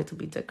want it to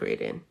be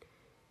decorated.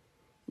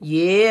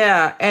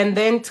 Yeah, and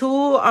then too,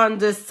 on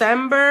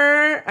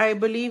December, I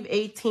believe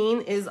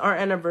 18 is our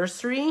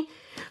anniversary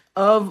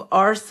of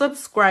our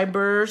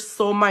subscribers.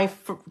 So my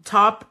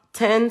top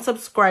 10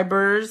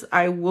 subscribers,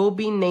 I will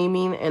be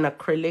naming an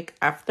acrylic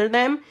after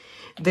them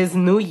this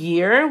new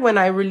year when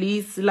I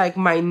release like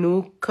my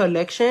new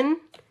collection,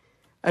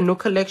 a new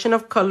collection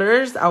of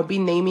colors. I'll be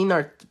naming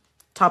our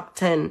top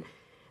 10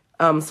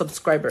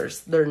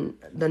 subscribers. The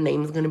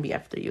name's gonna be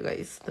after you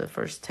guys, the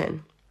first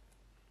 10.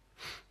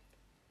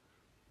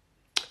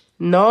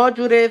 No,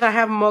 Judith, I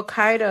have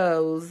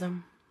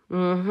mojitos.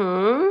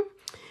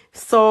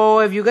 So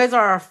if you guys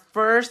are our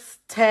first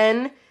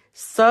 10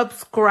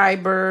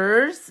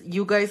 subscribers,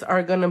 you guys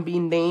are going to be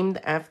named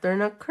after an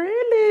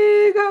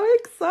acrylic. How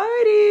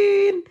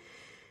exciting.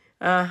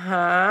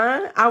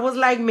 I was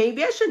like,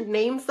 maybe I should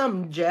name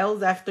some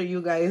gels after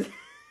you guys.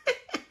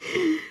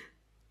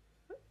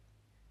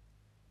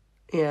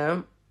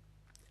 Yeah.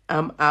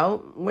 I'm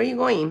out. Where you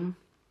going?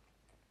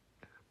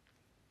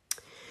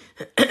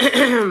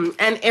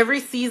 And every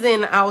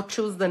season I'll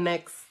choose the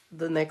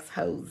next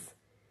hose.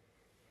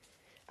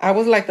 I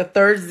was like the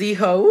third Z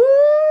ho.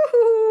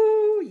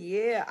 Woo!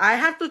 Yeah. I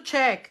have to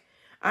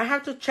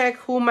check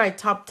who my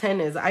top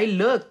 10 is. I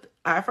looked.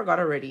 I forgot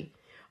already.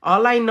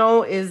 All I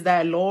know is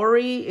that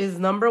Lori is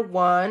number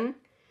 1.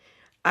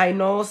 I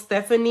know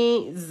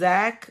Stephanie,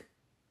 Zach.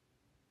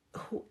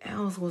 Who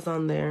else was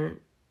on there?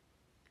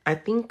 I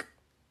think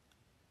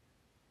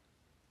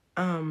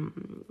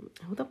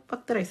who the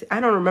fuck did I say? I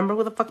don't remember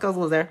who the fuck else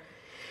was there.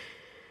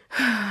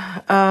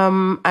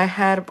 I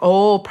had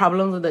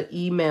problems with the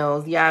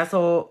emails. Yeah,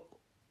 so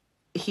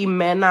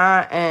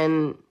Jimena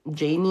and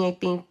Janie, I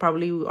think,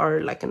 probably are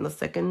like in the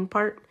second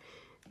part.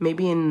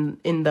 Maybe in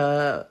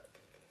the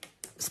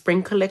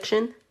spring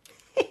collection.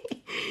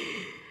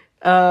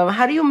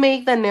 How do you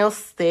make the nails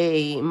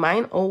stay?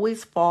 Mine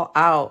always fall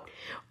out.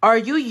 Are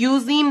you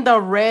using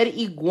the red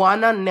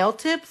iguana nail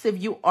tips?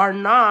 If you are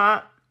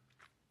not,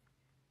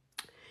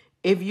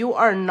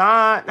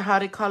 how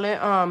to call it,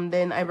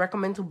 then I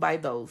recommend to buy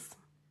those.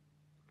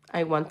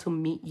 I want to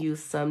meet you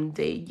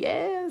someday.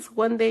 Yes,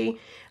 one day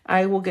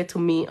I will get to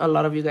meet a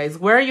lot of you guys.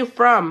 Where are you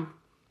from?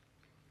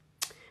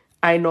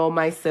 I know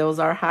my sales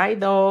are high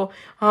though.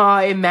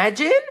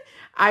 Imagine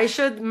I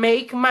should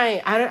make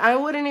I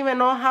wouldn't even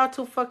know how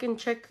to fucking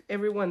check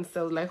everyone's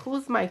sales. Like,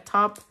 who's my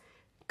top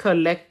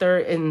collector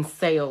in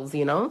sales,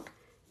 you know?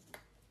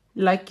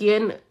 Like,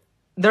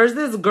 there's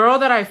this girl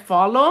that I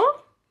follow.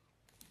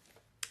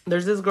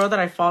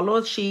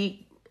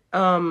 She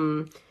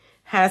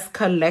has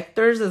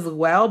collectors as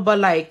well, but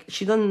like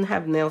she doesn't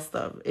have nail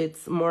stuff.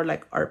 It's more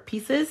like art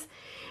pieces.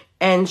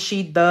 And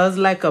she does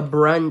like a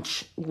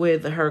brunch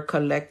with her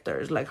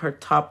collectors, like her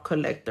top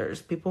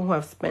collectors, people who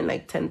have spent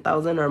like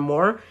 10,000 or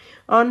more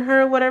on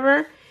her,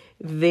 whatever.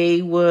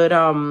 They would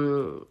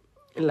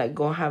like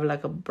go have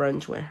like a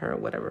brunch with her or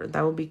whatever.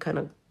 That would be kind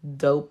of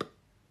dope.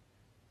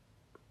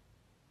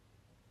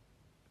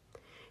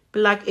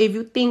 But like, if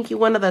you think you're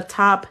one of the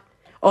top,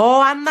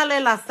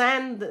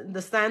 ándale,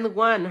 the sand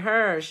one,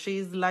 her.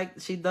 She's like,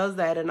 she does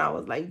that, and I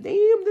was like,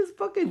 damn, this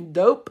fucking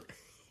dope.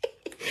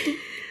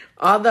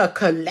 All the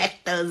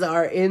collectors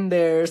are in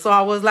there. So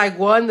I was like,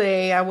 one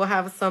day I will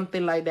have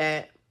something like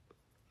that.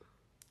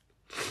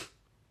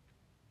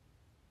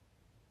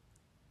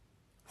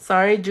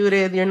 Sorry,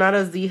 Judith, you're not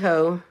a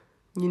Z-Ho.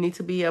 You need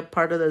to be a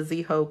part of the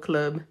Z-Ho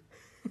club.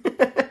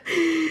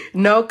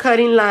 No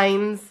cutting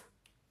lines.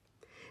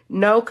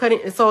 No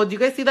cutting. So do you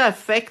guys see the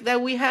effect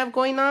that we have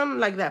going on?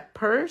 Like that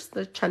purse,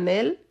 the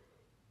Chanel.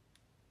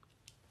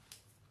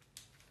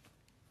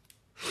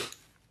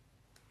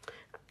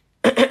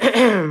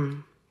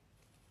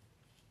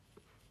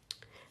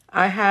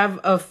 I have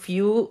a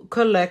few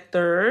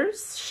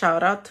collectors.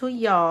 Shout out to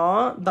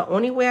y'all. The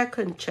only way I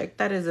can check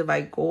that is if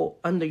I go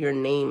under your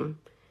name.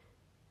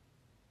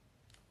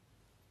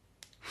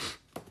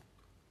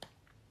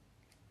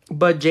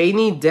 But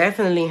Janie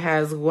definitely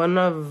has one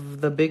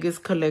of the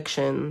biggest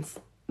collections.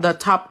 The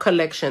top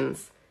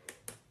collections.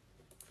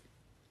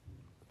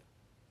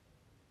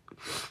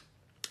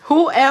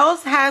 Who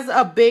else has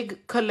a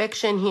big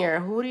collection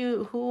here?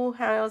 Who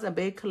has a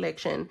big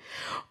collection?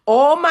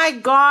 Oh my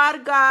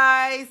God,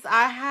 guys,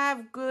 I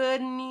have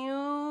good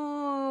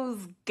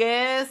news.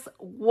 Guess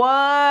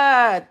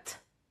what?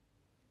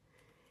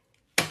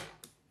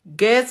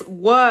 Guess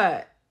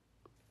what?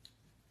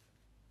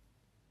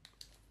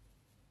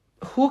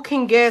 Who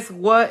can guess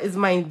what is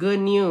my good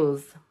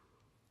news?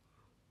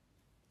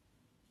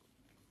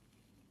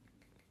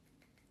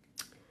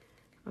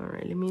 All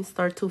right, let me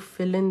start to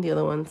fill in the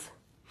other ones.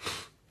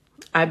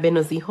 I've been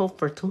a Z-Ho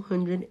for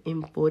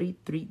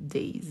 243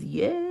 days.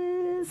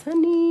 Yes,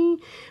 honey.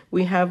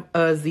 We have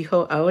a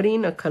Z-Ho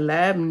outing, a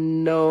collab.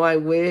 No, I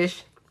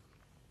wish.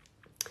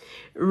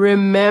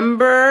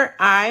 Remember,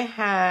 I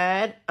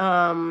had,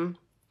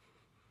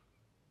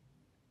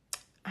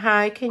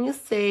 hi, can you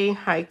say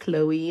hi,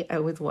 Chloe? I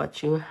always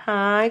watch you.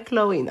 Hi,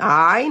 Chloe.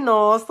 Ay,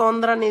 no,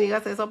 Sondra, ni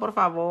digas eso, por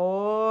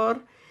favor.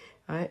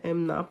 I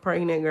am not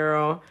pregnant,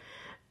 girl.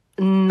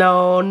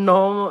 No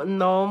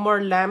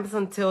more lamps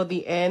until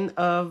the end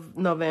of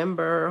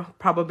November,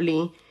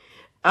 probably.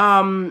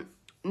 No.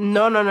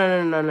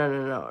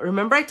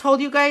 Remember I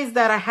told you guys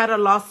that I had a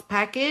lost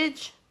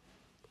package?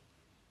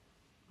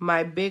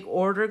 My big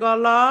order got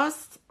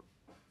lost.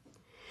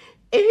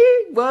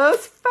 It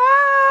was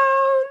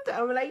found.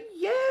 I'm like,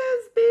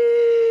 yes,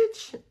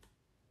 bitch.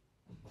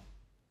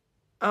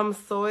 I'm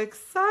so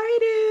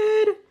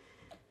excited.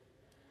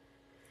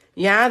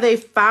 Yeah, they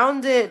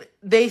found it.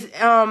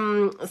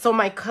 So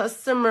my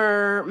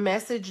customer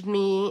messaged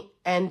me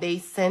and they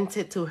sent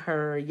it to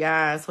her.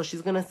 Yeah, so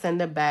she's gonna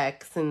send it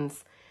back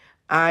since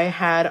I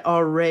had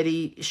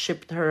already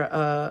shipped her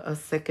a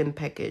second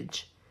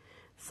package.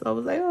 So I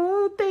was like,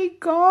 oh, thank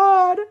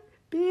God,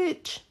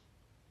 bitch.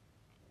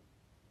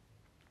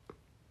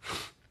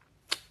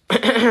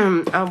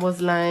 I was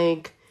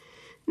like,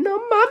 no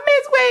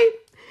mames, wait.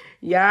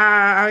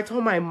 Yeah, I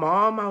told my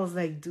mom, I was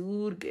like,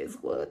 dude, guess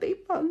what? They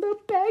found the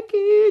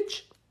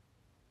package.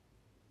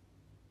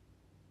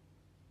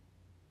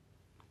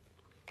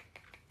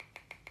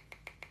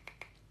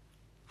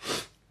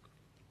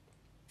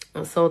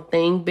 So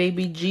thank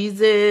baby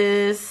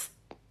Jesus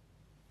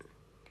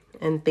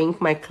and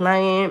thank my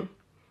client.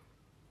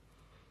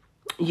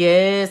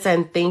 Yes,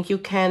 and thank you,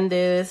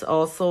 Candace,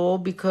 also,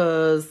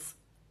 because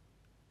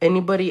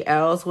anybody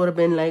else would have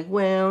been like,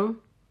 well,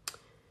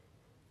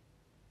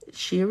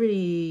 she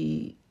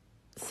already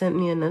sent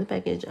me another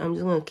package. I'm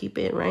just going to keep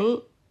it, right?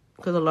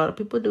 Because a lot of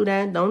people do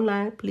that. Don't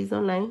lie. Please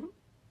don't lie.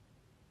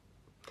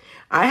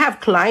 I have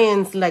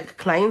clients, like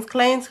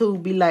clients who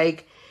be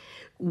like,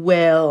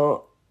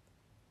 well,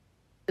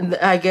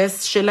 I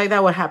guess shit like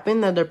that would happen,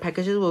 that their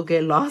packages will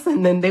get lost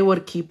and then they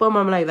would keep them.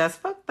 I'm like, that's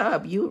fucked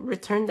up. You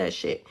return that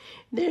shit.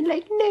 They're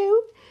like,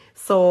 no.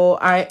 So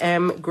I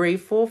am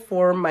grateful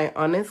for my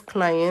honest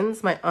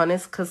clients, my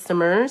honest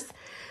customers.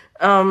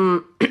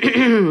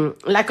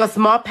 Like a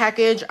small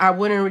package, I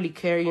wouldn't really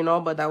care, you know,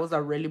 but that was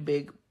a really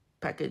big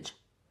package.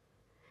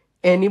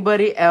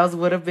 Anybody else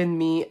would have been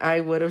me,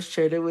 I would have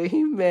shared it with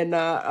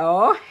Jimena.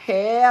 Oh,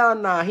 hell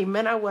no.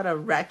 Jimena would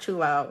have rat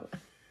you out.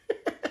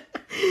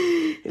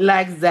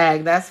 Like,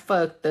 Zach, that's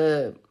fucked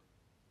up.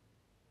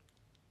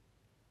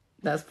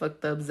 That's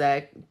fucked up,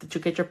 Zach. Did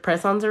you get your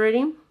press-ons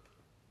already?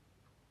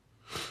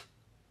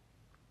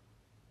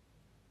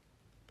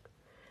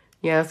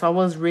 Yeah, so I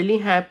was really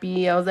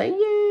happy. I was like,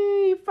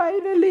 yay,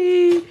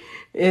 finally.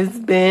 It's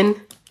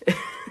been...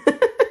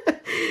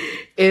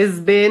 It's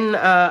been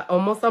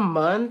almost a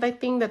month, I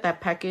think,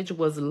 that package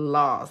was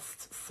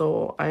lost.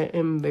 So I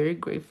am very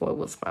grateful it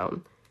was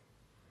found.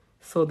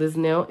 So this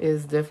nail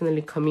is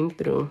definitely coming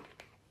through.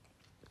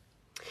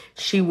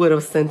 She would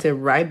have sent it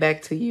right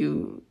back to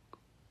you.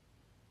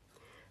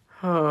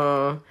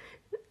 Huh.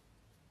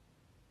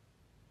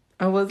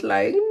 I was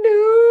like,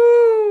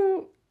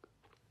 no.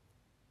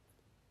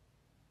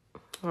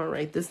 All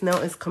right, this nail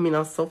is coming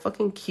out so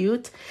fucking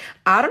cute.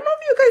 I don't know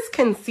if you guys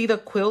can see the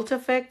quilt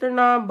effect or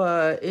not,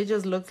 but it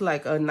just looks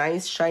like a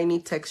nice, shiny,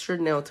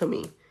 textured nail to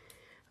me.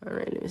 All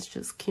right, let's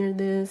just cure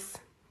this.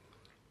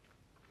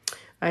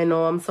 I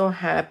know, I'm so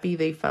happy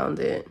they found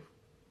it.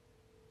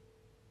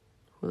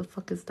 Who the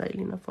fuck is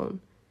dialing a phone?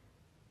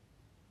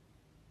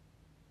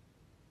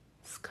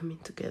 It's coming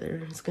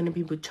together. It's gonna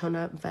be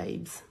buchona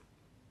vibes.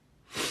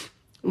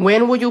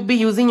 When will you be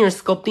using your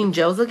sculpting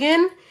gels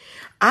again?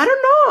 I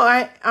don't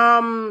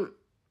know.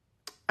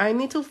 I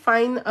need to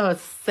find a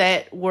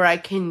set where I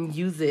can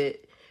use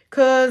it,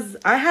 cause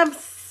I have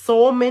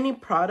so many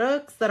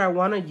products that I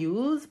want to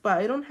use, but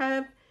I don't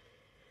have.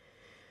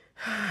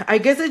 I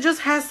guess it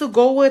just has to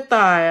go with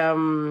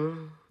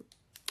the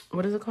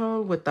what is it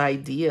called? With the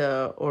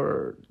idea,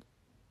 or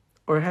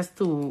it has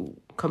to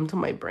come to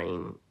my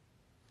brain.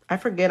 I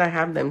forget I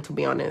have them, to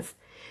be honest.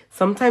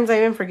 Sometimes I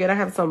even forget I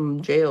have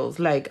some gels.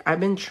 Like, I've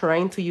been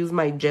trying to use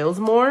my gels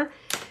more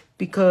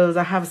because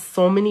I have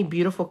so many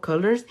beautiful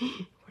colors. Where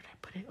did I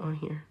put it? On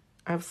here.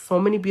 I have so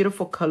many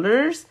beautiful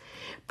colors,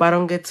 but I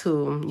don't get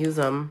to use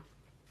them.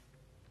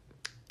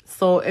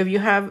 So if you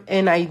have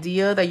an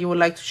idea that you would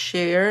like to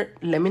share,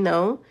 let me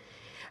know.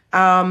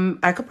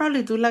 I could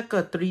probably do like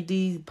a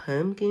 3D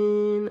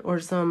pumpkin or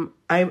some.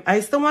 I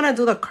still want to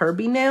do the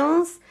Kirby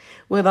nails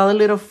with all the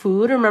little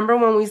food. Remember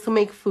when we used to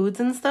make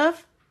foods and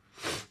stuff?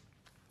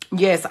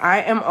 Yes,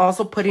 I am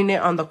also putting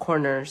it on the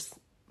corners,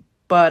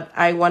 but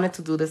I wanted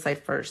to do this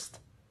side first.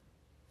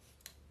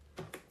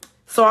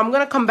 So I'm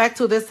going to come back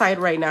to this side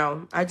right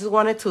now. I just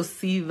wanted to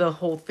see the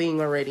whole thing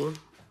already.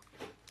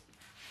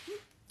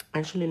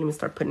 Actually, let me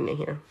start putting it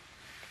here.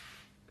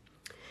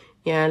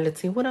 Yeah,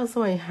 let's see. What else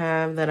do I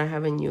have that I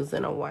haven't used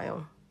in a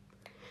while?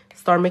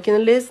 Start making a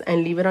list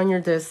and leave it on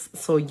your desk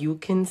so you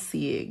can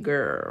see it,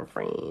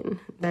 girlfriend.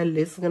 That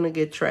list is going to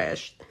get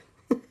trashed.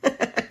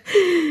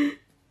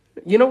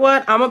 You know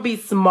what? I'm going to be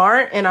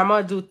smart and I'm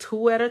going to do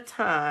 2 at a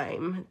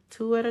time.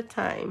 2 at a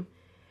time.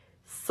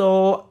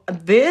 So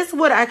this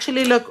would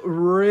actually look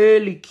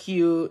really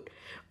cute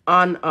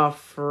on a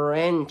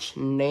French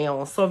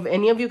nail. So if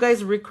any of you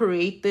guys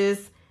recreate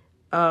this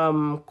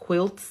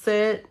quilt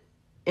set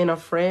in a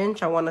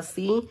French, I want to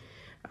see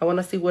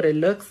what it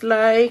looks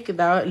like.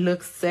 That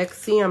looks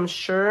sexy, I'm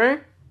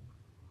sure.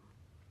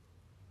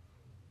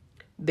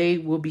 They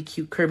will be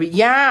cute. Kirby.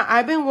 Yeah,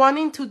 I've been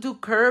wanting to do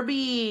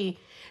Kirby,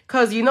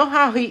 because you know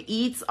how he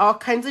eats all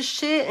kinds of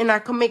shit, and I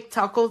can make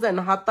tacos and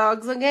hot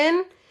dogs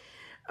again.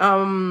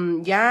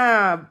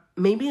 Yeah,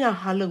 maybe a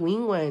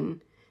Halloween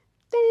one.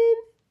 Din,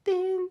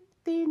 din,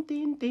 din,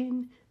 din,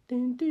 din,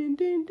 din, din,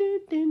 din, din,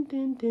 din,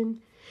 din,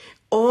 din.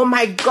 Oh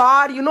my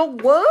God, you know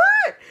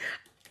what?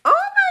 Oh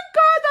my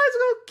God, that's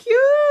so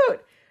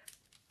cute.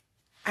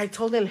 I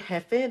told El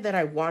Jefe that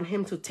I want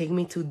him to take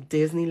me to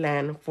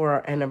Disneyland for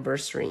our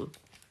anniversary.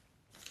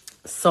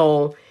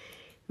 So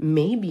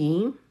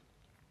maybe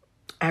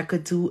I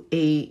could do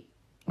a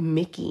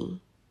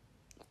Mickey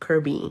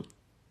Kirby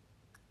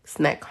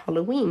snack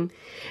Halloween.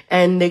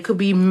 And they could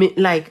be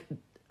like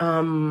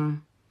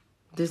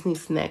Disney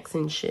snacks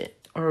and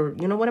shit. Or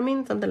you know what I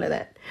mean? Something like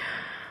that.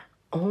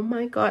 Oh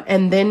my God.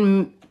 And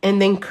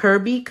then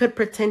Kirby could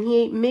pretend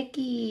he ate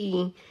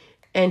Mickey.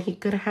 And he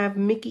could have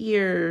Mickey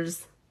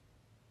ears.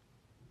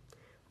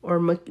 Or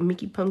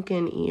Mickey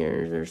Pumpkin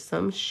ears or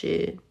some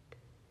shit.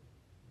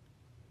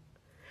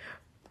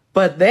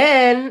 But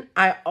then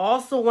I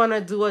also want to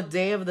do a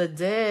Day of the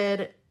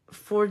Dead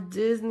for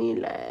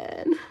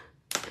Disneyland.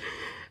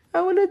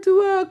 I want to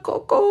do a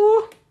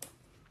Coco.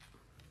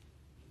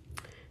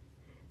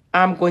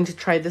 I'm going to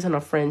try this on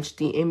a French.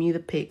 DM you the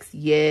pics.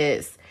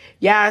 Yes.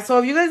 Yeah, so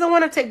if you guys don't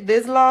want to take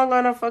this long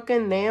on a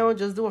fucking nail,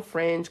 just do a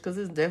French because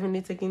it's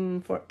definitely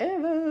taking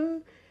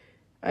forever.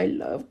 I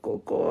love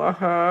Coco.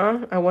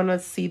 I want to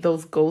see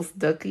those ghost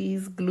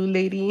duckies, glue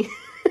lady.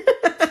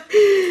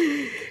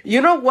 You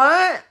know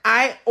what?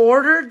 I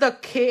ordered the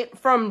kit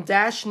from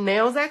Dash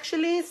Nails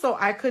actually, so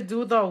I could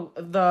do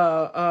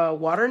the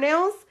water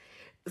nails.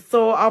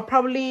 So I'll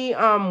probably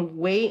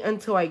wait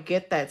until I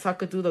get that so I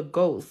could do the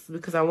ghosts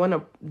because I want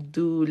to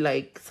do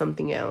like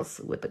something else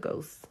with the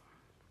ghosts.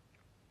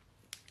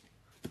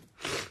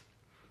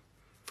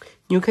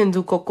 You can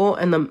do Coco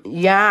and the...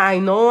 Yeah, I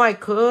know I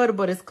could,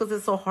 but it's because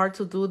it's so hard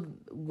to do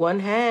one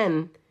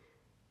hand.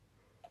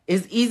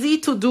 It's easy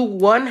to do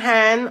one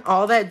hand,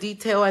 all that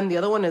detail, and the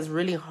other one is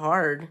really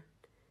hard.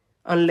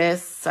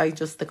 Unless I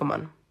just stick them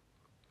on.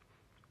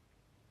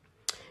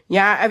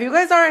 Yeah, if you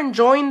guys are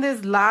enjoying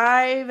this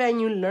live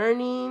and you're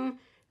learning,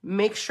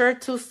 make sure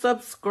to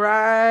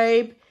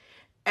subscribe.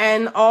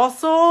 And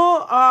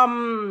also,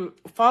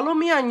 follow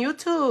me on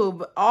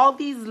YouTube. All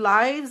these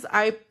lives,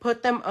 I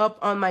put them up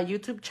on my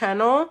YouTube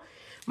channel.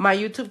 My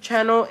YouTube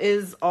channel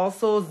is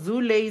also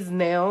Zule's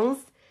Nails.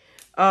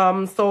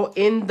 So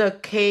in the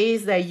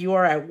case that you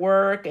are at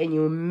work and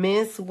you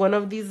miss one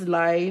of these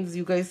lives,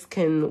 you guys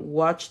can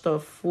watch the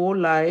full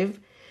live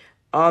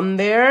on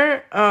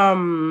there.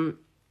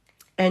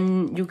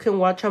 And you can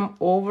watch them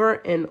over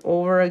and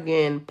over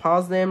again.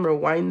 Pause them,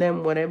 rewind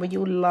them, whatever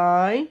you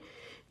like.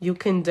 You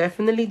can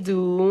definitely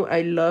do.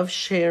 I love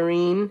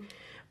sharing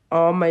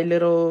all my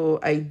little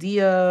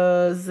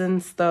ideas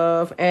and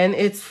stuff. And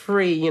it's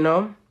free, you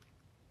know.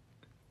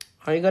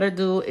 All you gotta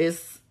do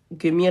is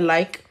give me a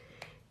like.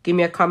 Give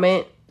me a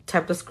comment.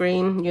 Tap the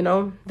screen, you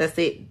know. That's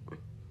it.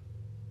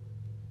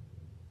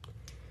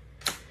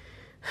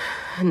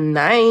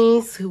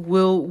 Nice.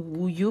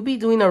 Will you be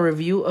doing a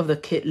review of the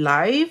kit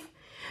live?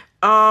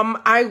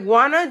 I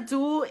wanna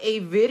do a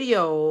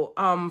video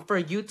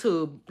for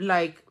YouTube.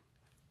 Like,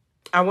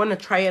 I wanna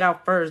try it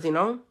out first, you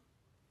know?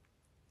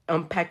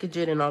 Unpackage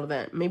it and all of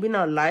that. Maybe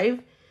not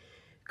live,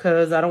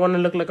 because I don't want to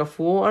look like a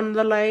fool on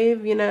the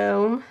live, you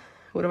know?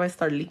 What if I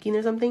start leaking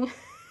or something?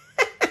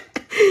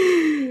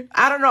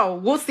 I don't know.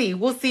 We'll see.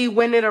 We'll see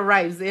when it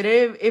arrives.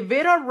 If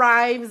it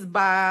arrives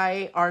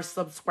by our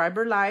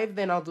subscriber live,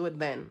 then I'll do it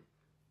then.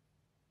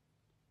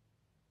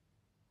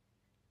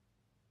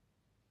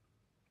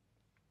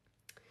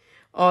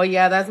 Oh,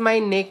 yeah, that's my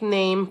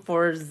nickname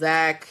for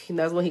Zach.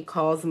 That's what he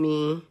calls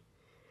me.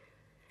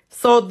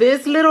 So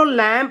this little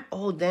lamp,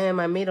 oh, damn,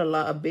 I made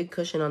a big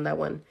cushion on that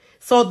one.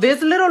 So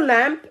this little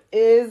lamp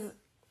is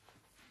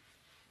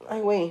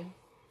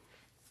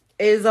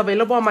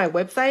available on my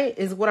website.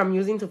 Is what I'm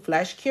using to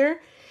flash cure.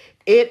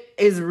 It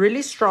is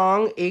really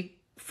strong. It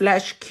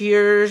flash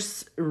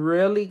cures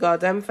really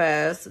goddamn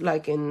fast.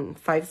 Like in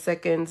 5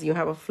 seconds, you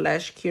have a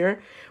flash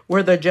cure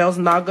where the gel's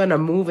not gonna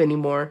move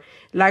anymore.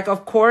 Like,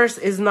 of course,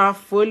 it's not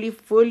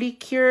fully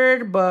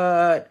cured,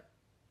 but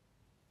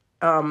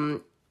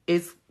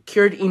it's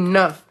cured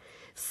enough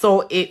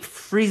so it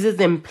freezes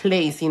in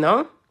place, you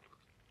know?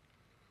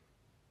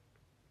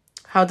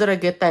 How did I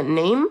get that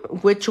name?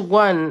 Which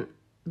one?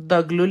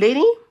 The glue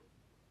lady?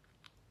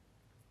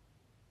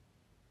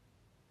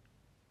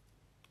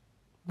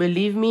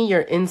 Believe me,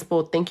 you're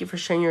inspo. Thank you for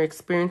sharing your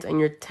experience and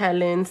your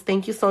talents.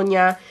 Thank you,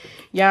 Sonia.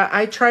 Yeah,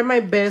 I try my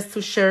best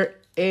to share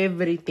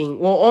everything.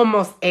 Well,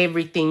 almost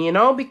everything, you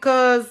know,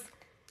 because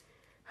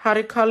how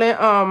to call it?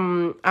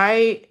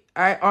 I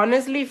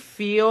honestly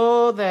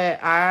feel that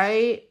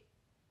I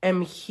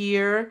am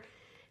here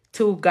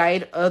to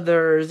guide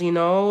others, you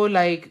know,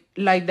 like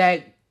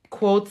that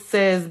quote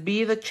says,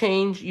 be the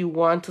change you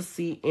want to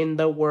see in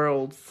the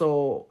world.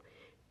 So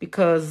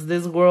because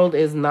this world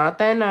is not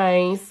that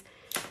nice,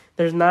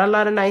 there's not a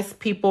lot of nice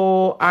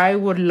people. I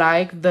would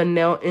like the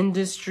nail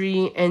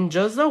industry and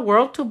just the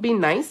world to be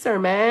nicer,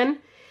 man,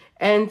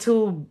 and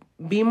to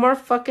be more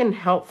fucking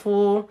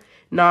helpful,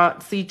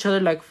 not see each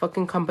other like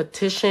fucking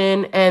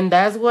competition. And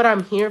that's what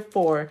I'm here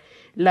for.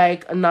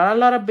 Like, not a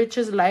lot of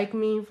bitches like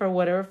me for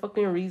whatever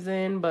fucking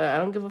reason, but I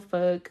don't give a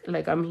fuck.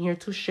 Like, I'm here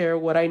to share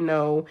what I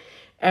know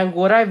and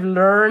what I've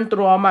learned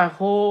throughout my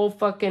whole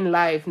fucking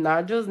life.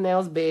 Not just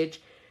nails, bitch.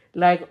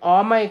 Like,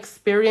 all my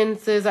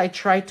experiences, I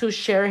try to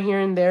share here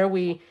and there.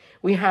 We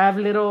have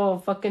little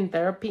fucking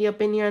therapy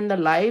up in here in the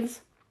lives.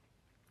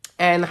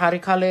 And how to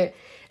call it?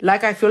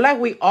 Like, I feel like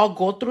we all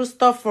go through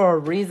stuff for a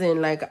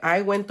reason. Like,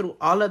 I went through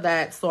all of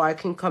that so I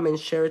can come and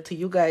share it to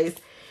you guys.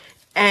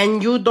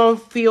 And you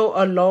don't feel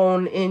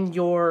alone in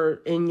your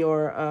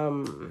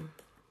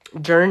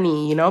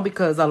journey, you know,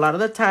 because a lot of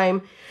the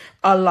time,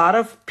 a lot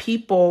of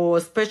people,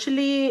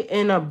 especially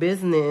in a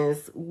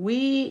business,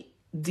 we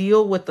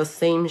deal with the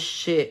same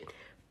shit,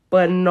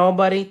 but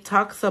nobody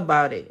talks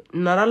about it.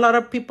 Not a lot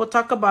of people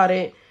talk about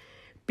it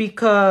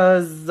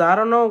because I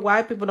don't know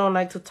why people don't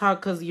like to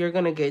talk, because you're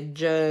gonna get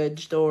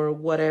judged or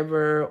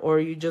whatever, or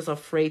you're just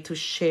afraid to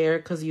share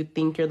because you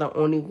think you're the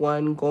only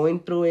one going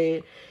through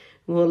it.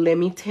 Well, let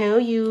me tell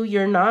you,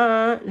 you're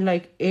not.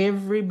 Like,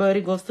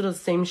 everybody goes through the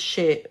same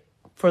shit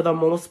for the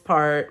most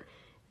part.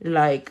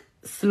 Like,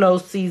 slow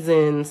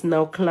seasons,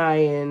 no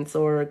clients,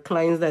 or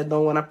clients that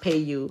don't want to pay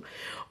you,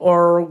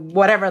 or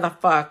whatever the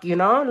fuck, you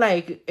know?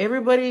 Like,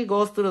 everybody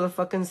goes through the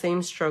fucking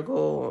same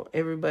struggle.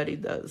 Everybody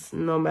does.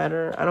 No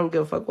matter, I don't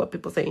give a fuck what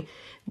people say.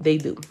 They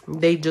do.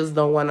 They just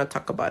don't want to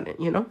talk about it,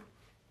 you know?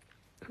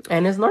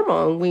 And it's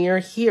normal. We are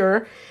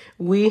here.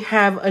 We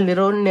have a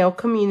little nail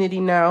community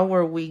now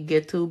where we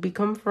get to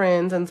become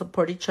friends and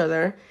support each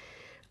other.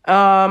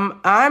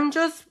 I'm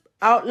just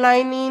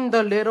outlining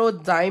the little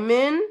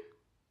diamond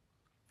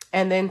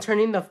and then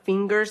turning the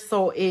fingers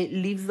so it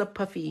leaves the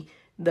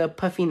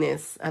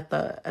puffiness at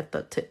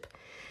the tip.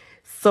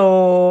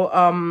 So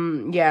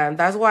yeah,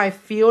 that's why I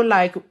feel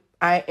like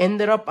I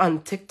ended up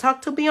on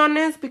TikTok, to be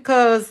honest,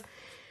 because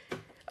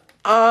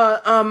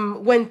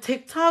when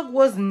TikTok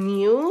was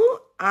new,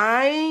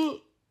 I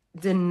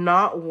did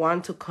not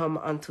want to come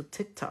onto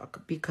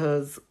TikTok,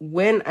 because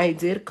when I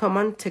did come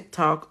on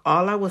TikTok,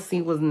 all I would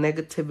see was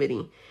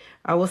negativity.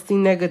 I would see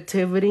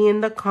negativity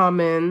in the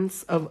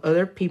comments of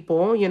other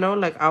people, you know,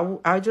 like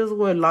I just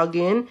would log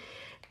in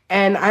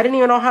and I didn't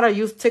even know how to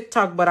use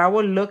TikTok, but I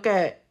would look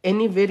at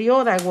any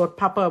video that would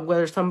pop up,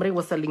 whether somebody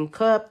was selling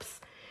cups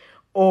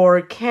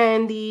or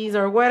candies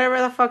or whatever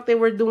the fuck they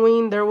were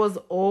doing. There was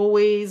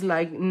always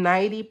like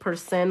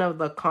 90% of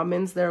the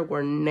comments there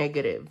were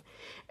negative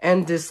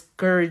and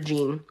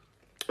discouraging.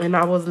 And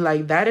I was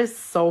like, that is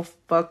so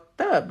fucked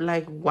up.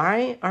 Like,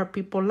 why are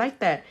people like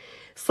that?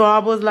 So I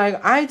was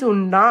like, I do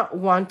not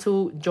want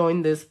to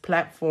join this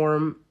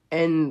platform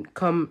and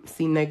come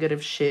see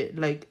negative shit.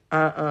 Like,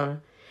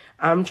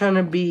 I'm trying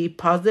to be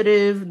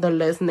positive. The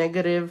less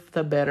negative,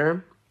 the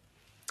better.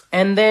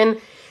 And then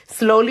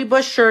slowly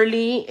but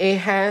surely, it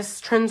has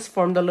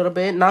transformed a little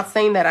bit. Not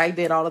saying that I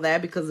did all of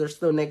that, because there's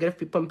still negative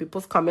people in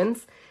people's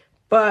comments.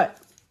 But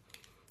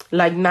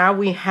like, now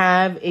we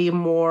have a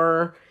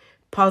more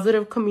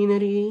positive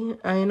community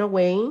in a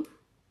way,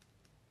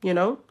 you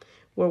know,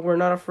 where we're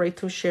not afraid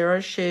to share our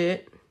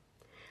shit.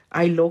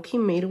 I low-key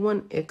made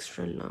one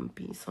extra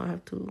lumpy, so I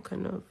have to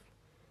kind of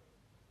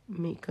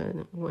make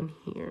one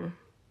here.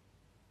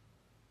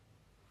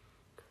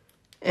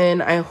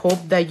 And I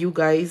hope that you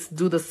guys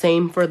do the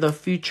same for the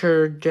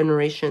future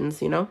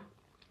generations, you know?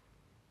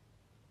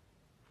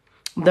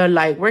 The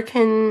light, where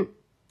can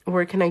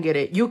I get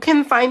it? You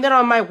can find it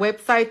on my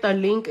website. The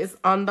link is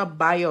on the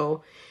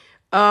bio.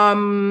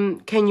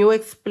 Can you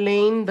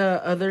explain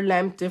the other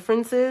lamp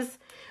differences?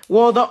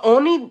 Well,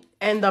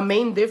 the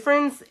main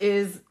difference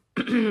is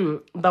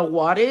the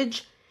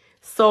wattage.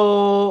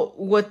 So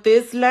what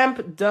this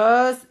lamp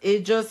does,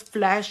 it just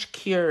flash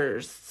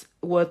cures.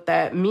 What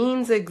that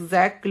means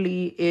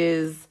exactly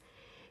is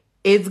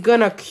it's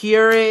gonna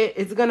cure it.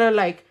 It's gonna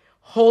like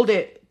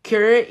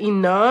cure it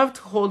enough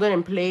to hold it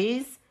in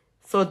place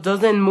so it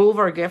doesn't move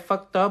or get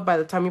fucked up by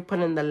the time you put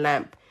in the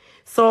lamp.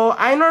 So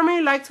I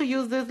normally like to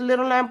use this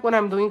little lamp when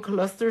I'm doing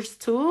clusters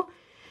too,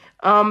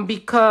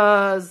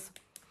 because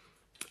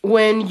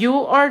when you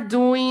are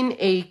doing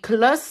a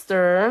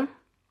cluster,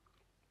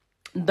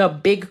 the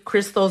big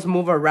crystals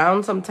move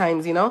around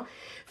sometimes, you know,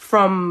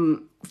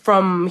 from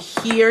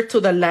here to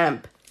the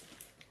lamp.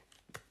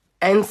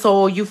 And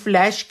so you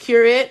flash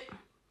cure it.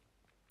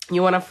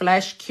 You want to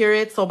flash cure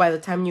it so by the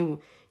time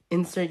you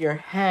insert your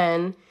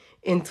hand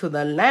into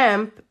the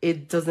lamp,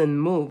 it doesn't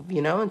move,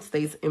 you know, it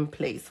stays in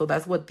place. So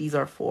that's what these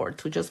are for,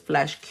 to just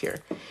flash cure.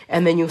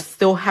 And then you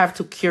still have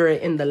to cure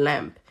it in the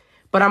lamp.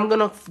 But I'm going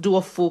to do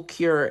a full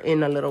cure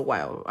in a little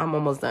while. I'm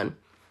almost done.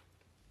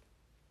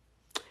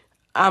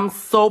 I'm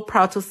so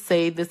proud to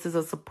say this is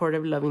a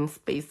supportive, loving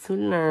space to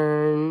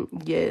learn.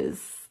 Yes.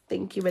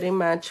 Thank you very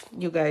much,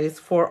 you guys,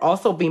 for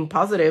also being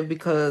positive,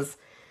 because,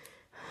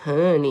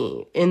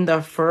 honey, in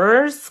the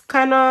first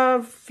kind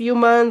of few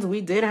months, we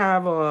did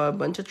have a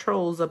bunch of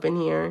trolls up in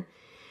here.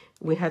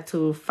 We had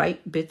to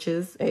fight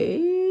bitches.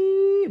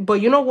 Hey. But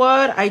you know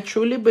what? I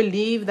truly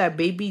believe that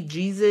baby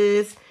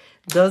Jesus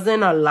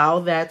doesn't allow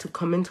that to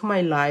come into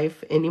my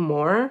life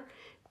anymore,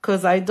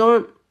 because I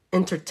don't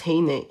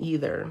entertain it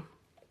either.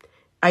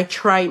 I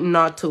try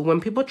not to. When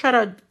people try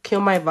to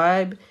kill my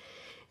vibe,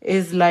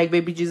 it's like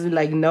baby Jesus is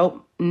like,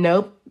 nope,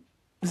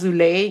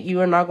 Zule, you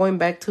are not going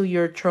back to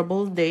your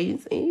troubled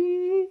days.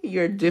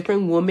 You're a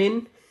different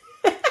woman.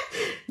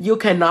 You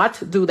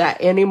cannot do that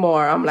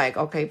anymore. I'm like,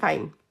 okay,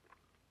 fine.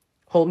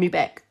 Hold me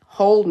back.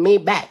 Hold me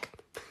back.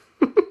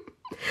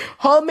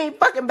 Hold me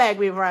fucking back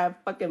before I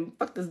fucking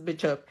fuck this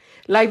bitch up.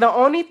 Like, the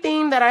only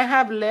thing that I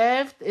have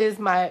left is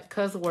my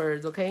cuss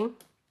words, okay?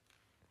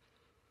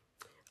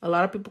 A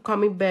lot of people call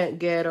me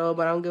ghetto,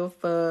 but I don't give a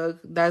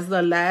fuck. That's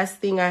the last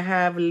thing I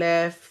have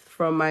left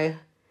from my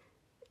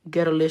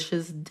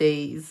ghetto-licious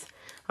days.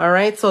 All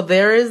right, so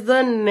there is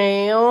the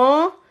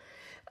nail.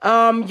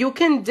 You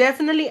can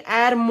definitely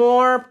add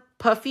more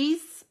puffies,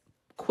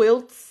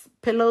 quilts,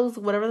 pillows,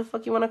 whatever the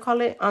fuck you want to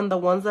call it, on the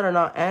ones that are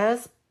not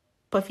as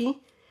puffy.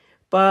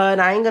 But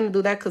I ain't gonna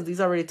do that because these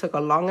already took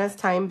a long ass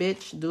time,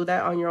 bitch. Do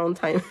that on your own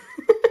time.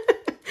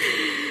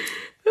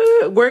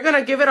 We're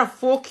gonna give it a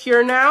full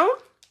cure now.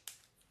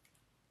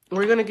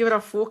 We're gonna give it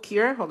a full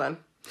cure. Hold on.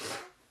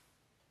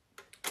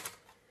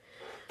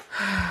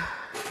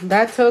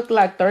 That took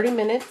like 30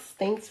 minutes.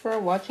 Thanks for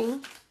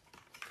watching.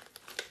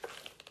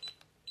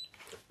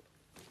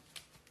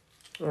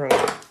 All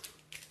right.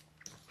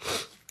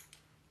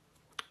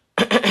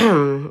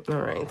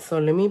 All right, so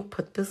let me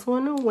put this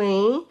one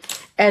away.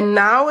 And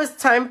now it's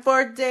time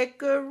for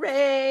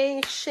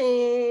decoration.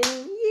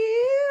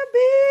 Yeah,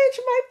 bitch,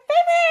 my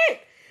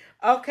favorite.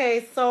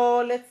 Okay,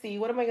 so let's see.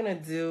 What am I going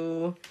to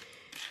do?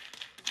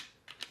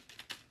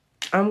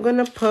 I'm going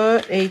to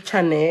put a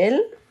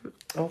Chanel.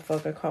 Oh,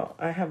 fuck,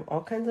 I have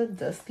all kinds of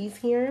dusties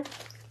here.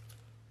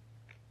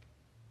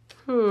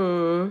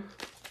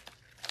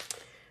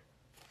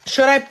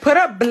 Should I put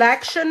a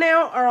black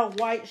Chanel or a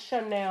white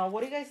Chanel?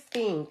 What do you guys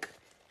think?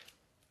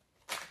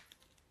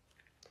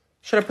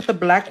 Should I put the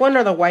black one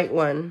or the white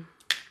one?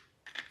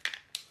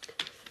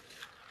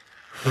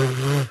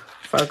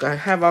 Fuck, I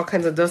have all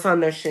kinds of dust on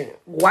their shit.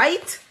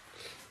 White?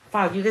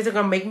 Fuck, you guys are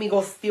gonna make me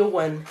go steal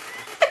one.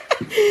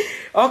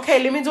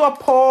 Okay, let me do a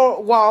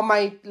poll while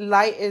my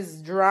light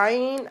is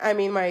drying. I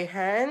mean, my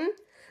hand.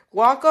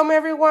 Welcome,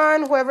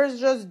 everyone. Whoever's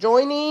just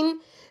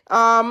joining.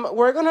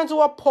 We're gonna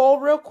do a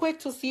poll real quick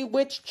to see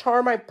which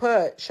charm I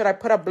put. Should I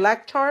put a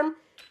black charm?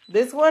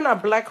 This one, a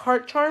black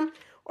heart charm?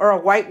 Or a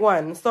white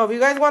one. So if you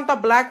guys want the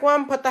black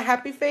one, put the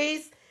happy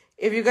face.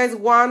 If you guys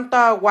want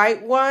the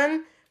white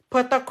one,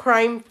 put the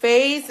crime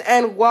face.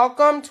 And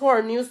welcome to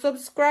our new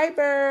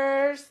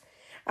subscribers.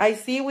 I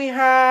see we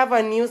have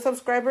a new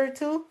subscriber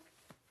too.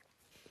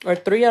 Or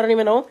 3, I don't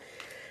even know.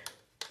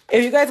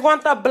 If you guys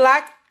want the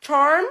black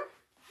charm,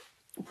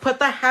 put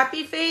the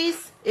happy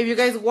face. If you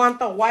guys want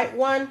the white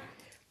one,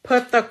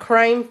 put the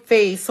crime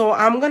face. So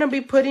I'm going to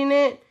be putting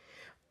it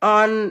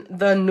on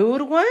the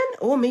nude one.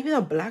 Oh, maybe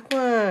the black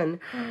one.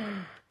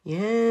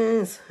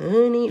 Yes,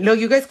 honey. Look,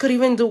 you guys could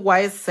even do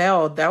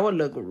YSL. That would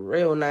look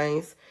real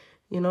nice.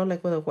 You know,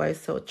 like with a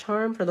YSL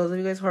charm. For those of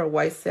you guys who are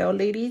YSL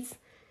ladies.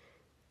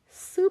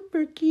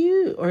 Super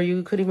cute. Or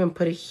you could even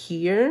put it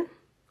here.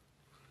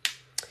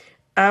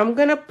 I'm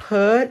going to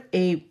put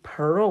a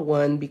pearl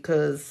one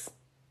because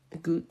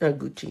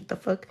Gucci, the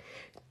fuck.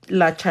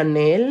 La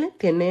Chanel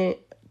tiene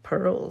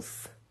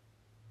pearls.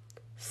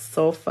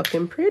 So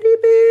fucking pretty,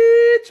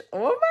 bitch.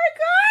 Oh my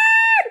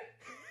god.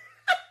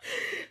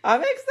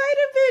 I'm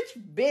excited, bitch.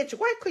 Bitch,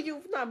 why could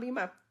you not be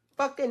my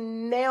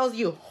fucking nails,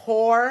 you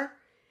whore?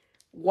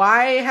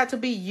 Why it had to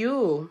be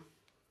you?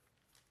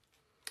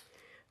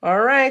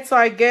 All right, so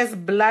I guess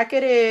black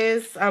it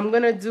is. I'm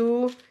gonna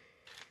do...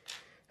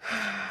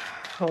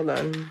 Hold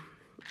on.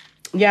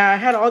 Yeah, I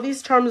had all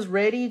these charms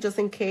ready just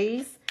in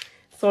case.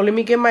 So let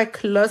me get my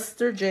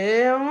cluster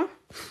gel.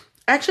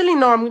 Actually,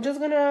 no, I'm just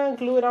gonna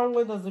glue it on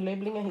with the Zulay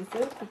Bling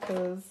adhesive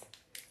because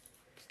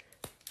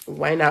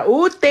why not?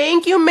 Oh,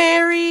 thank you,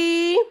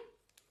 Mary.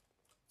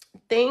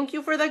 Thank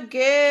you for the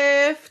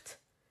gift.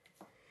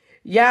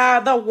 Yeah,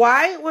 the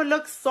white would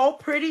look so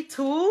pretty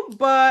too,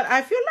 but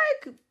I feel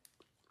like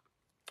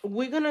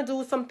we're gonna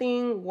do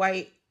something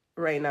white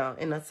right now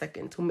in a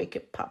second to make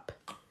it pop.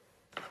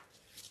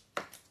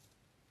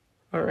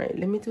 All right,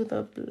 let me do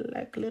the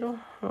black little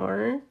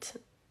heart.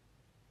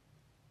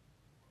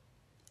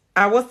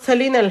 I was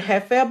telling El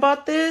Jefe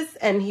about this,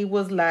 and he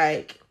was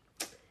like,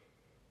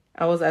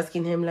 I was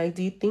asking him, like,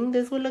 do you think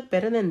this would look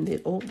better than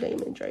the old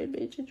diamond dried,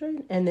 bitch,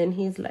 dried? And then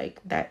he's like,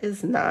 that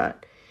is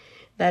not,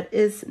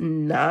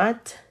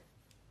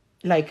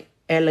 like,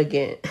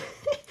 elegant.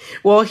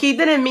 Well, he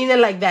didn't mean it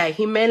like that.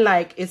 He meant,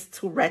 like, it's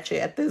too ratchet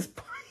at this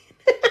point.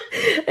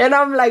 And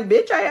I'm like,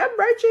 bitch, I am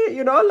ratchet.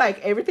 You know, like,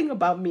 everything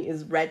about me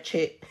is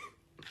ratchet.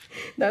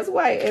 That's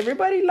why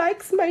everybody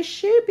likes my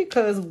shit,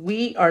 because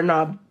we are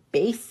not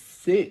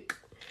basic.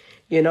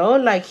 You know,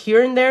 like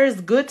here and there is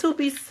good to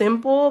be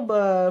simple,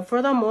 but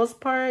for the most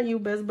part, you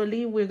best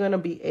believe we're gonna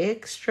be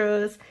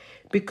extras.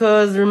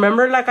 Because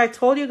remember, like I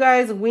told you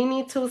guys, we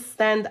need to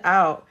stand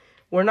out.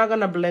 We're not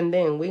gonna blend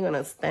in. We're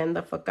gonna stand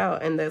the fuck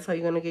out, and that's how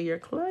you're gonna get your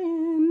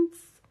clients.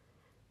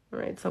 All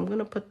right, so I'm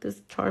gonna put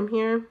this charm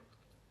here.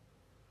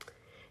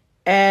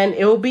 And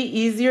it will be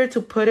easier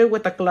to put it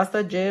with a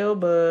cluster gel,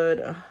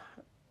 but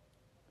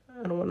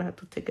I don't want to have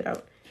to take it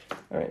out.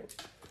 All right.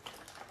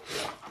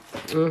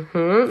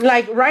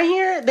 Like right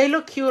here, they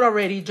look cute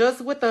already.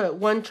 Just with the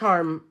one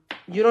charm.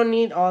 You don't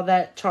need all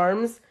that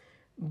charms.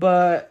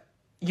 But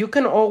you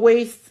can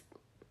always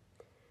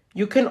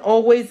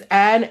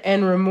add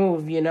and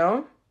remove, you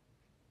know?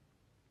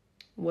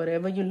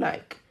 Whatever you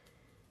like.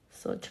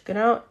 So check it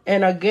out.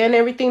 And again,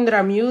 everything that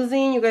I'm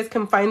using, you guys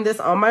can find this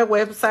on my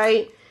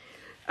website.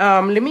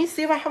 Let me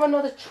see if I have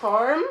another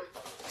charm.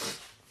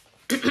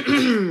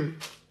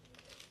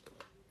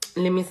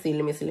 Let me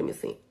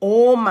see.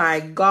 Oh my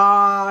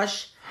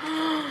gosh.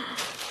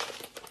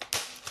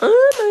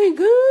 Oh my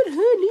god,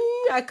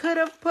 honey. I could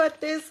have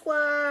put this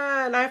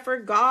one. I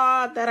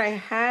forgot that I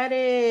had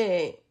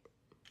it.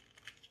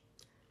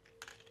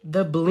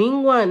 The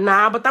bling one.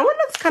 Nah, but that one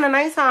looks kind of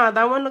nice, huh?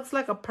 That one looks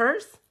like a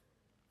purse.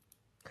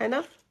 Kind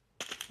of.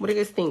 What do you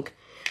guys think?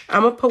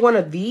 I'm going to put one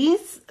of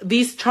these.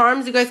 These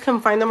charms, you guys can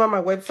find them on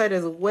my website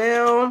as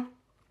well.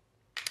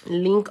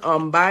 Link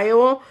on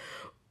bio.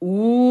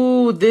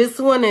 Ooh, this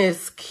one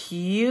is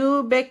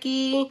cute,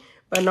 Becky.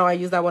 But no, I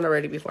used that one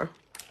already before.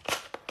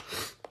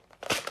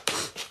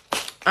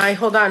 Alright,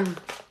 hold on.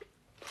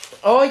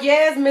 Oh,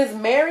 yes, Miss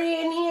Mary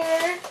in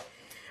here.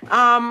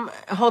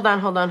 Hold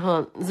on.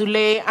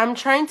 Zule, I'm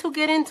trying to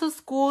get into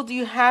school. Do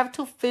you have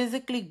to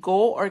physically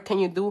go or can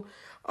you do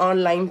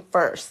online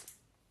first?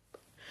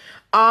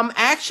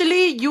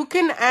 Actually, you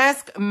can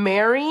ask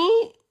Mary.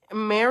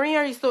 Mary,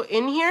 are you still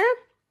in here?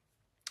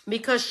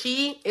 Because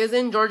she is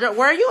in Georgia.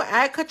 Where are you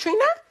at,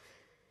 Katrina?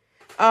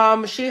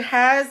 She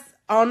has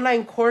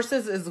online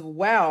courses as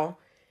well.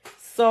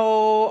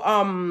 So,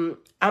 I'm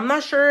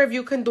not sure if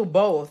you can do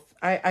both.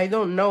 I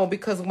don't know,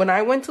 because when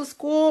I went to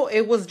school,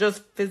 it was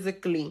just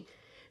physically.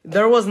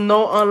 There was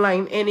no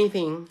online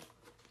anything.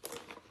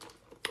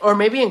 Or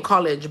maybe in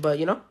college, but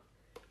you know.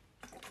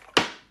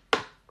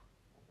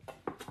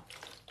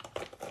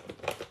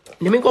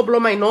 Let me go blow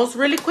my nose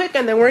really quick,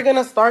 and then we're going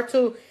to start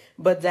to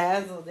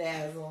bedazzle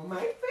dazzle. My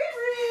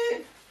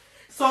favorite.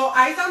 So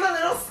I sound a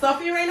little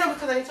stuffy right now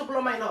because I need to blow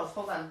my nose.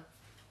 Hold on.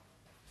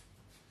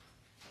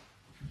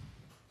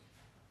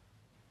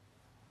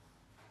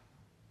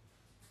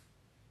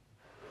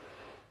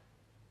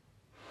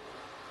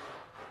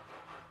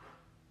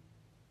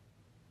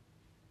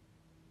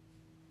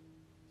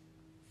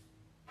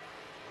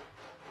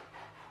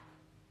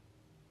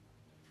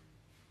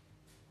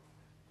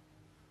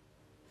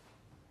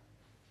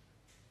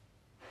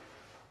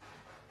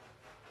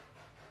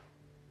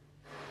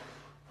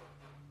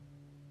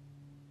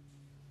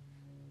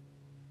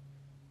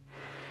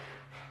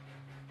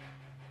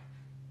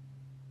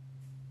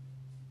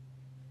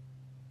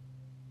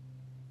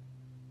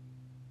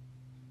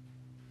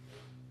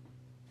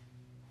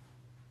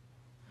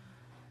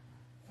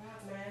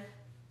 Man.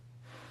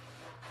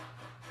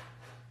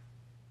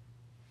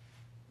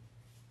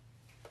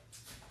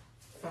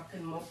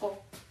 Fucking moco.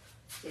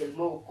 El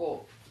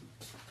moco.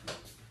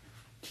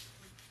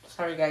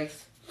 Sorry,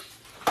 guys.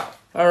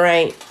 All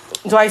right.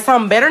 Do I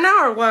sound better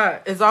now or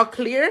what? Is all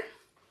clear?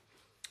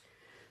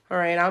 All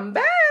right, I'm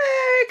back.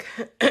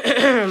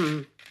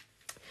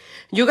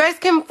 You guys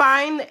can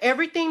find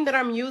everything that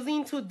I'm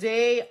using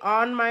today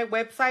on my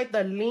website.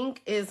 The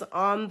link is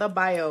on the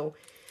bio.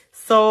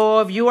 So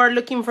if you are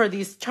looking for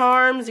these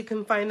charms, you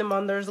can find them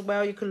on there as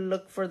well. You can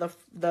look for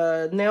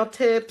the nail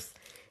tips,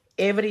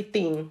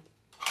 everything.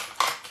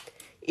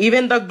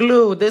 Even the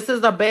glue. This is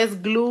the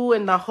best glue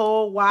in the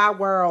whole wide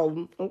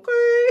world.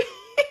 Okay.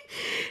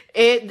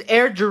 It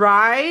air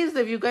dries.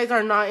 If you guys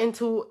are not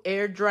into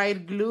air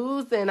dried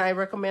glues, then I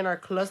recommend our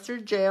cluster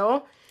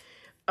gel.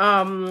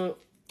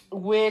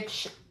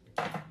 Which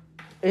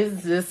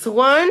is this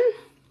one.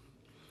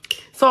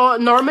 So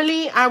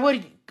normally I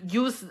would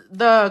use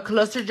the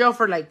cluster gel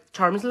for like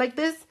charms like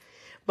this,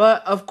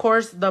 but of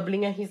course the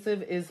bling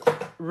adhesive is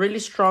really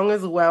strong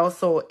as well,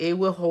 so it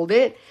will hold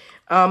it.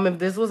 If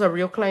this was a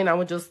real client, I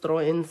would just throw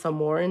in some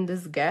more in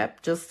this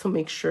gap just to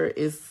make sure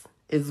it's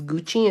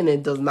Gucci and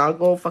it does not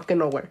go fucking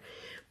nowhere.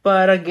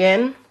 But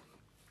again,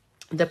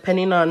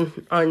 depending on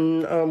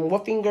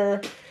what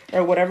finger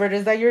or whatever it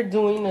is that you're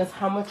doing is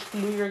how much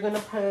glue you're gonna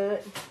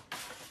put.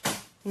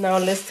 Now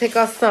let's take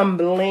out some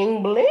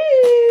bling bling.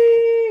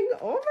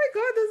 Oh my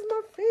god, this is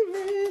my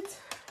favorite.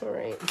 All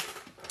right.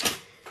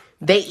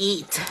 They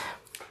eat.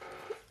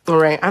 All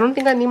right. I don't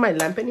think I need my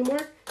lamp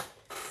anymore.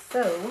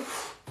 So,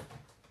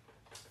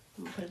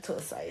 I'm gonna put it to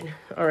the side.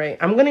 All right.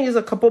 I'm going to use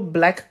a couple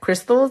black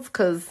crystals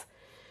because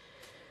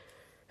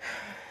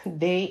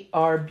they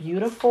are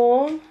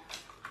beautiful.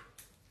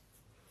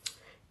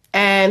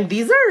 And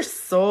these are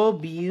so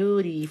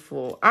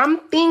beautiful. I'm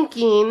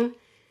thinking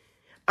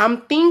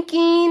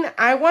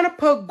I want to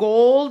put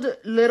gold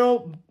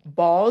little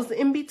balls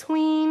in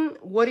between.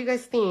 What do you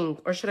guys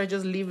think? Or should I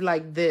just leave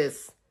like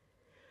this?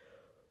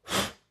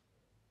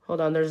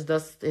 Hold on, there's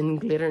dust and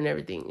glitter and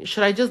everything.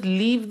 Should I just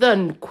leave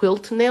the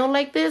quilt nail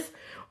like this?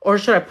 Or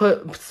should I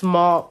put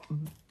small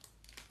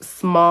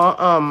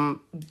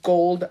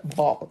gold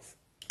balls?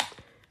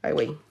 Alright,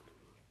 wait.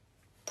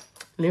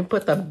 Let me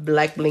put the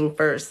black bling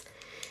first.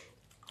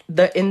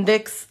 The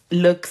index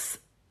looks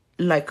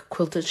like a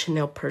quilted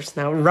Chanel purse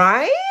now,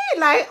 right?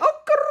 Like, okay.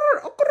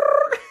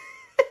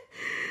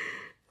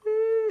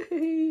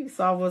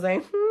 So I was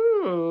like,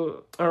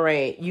 all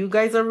right, you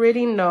guys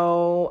already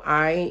know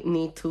I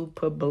need to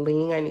put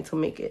bling. I need to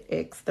make it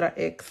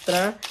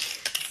extra.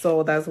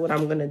 So that's what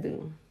I'm gonna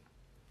do.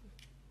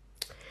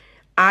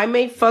 I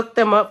may fuck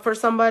them up for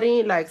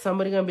somebody. Like,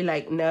 somebody gonna be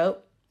like,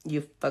 nope,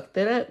 You fucked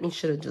it up. You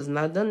should have just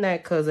not done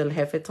that, because El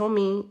Jefe told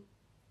me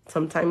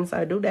sometimes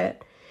I do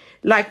that.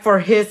 Like, for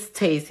his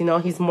taste, you know,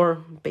 he's more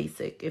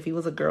basic. If he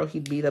was a girl,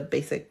 he'd be the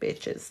basic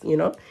bitches, you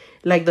know?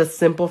 Like the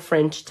simple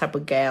French type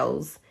of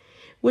gals,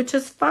 which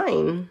is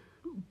fine.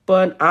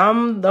 But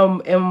I'm the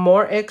and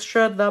more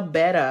extra, the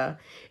better.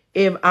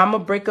 If I'm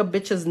gonna break a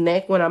bitch's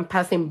neck when I'm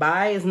passing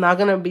by, it's not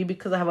gonna be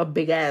because I have a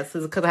big ass.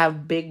 It's because I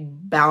have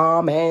big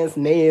bomb ass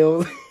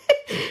nails.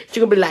 She's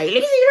gonna be like, let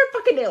me see your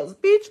fucking nails,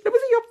 bitch. Let me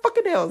see your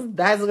fucking nails.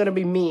 That's gonna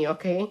be me,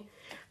 okay?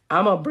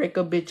 I'm gonna break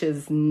a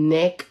bitch's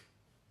neck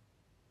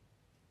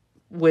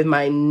with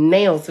my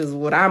nails is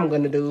what I'm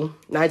gonna do.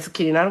 Not just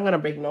kidding. I'm gonna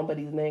break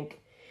nobody's neck.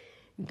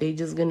 They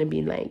just gonna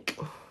be like,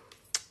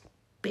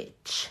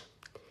 bitch.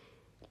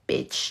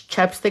 Bitch.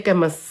 Chapstick and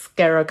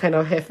mascara kind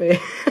of jefe.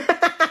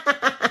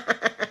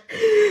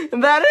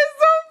 That is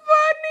so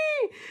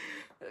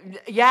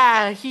funny.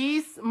 Yeah,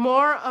 he's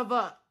more of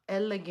a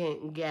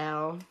elegant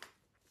gal.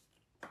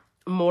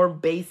 More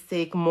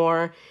basic,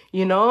 more,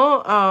 you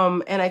know,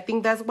 and I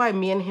think that's why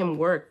me and him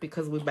work,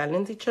 because we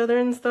balance each other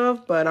and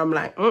stuff. But I'm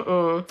like,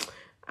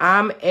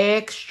 I'm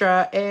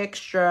extra,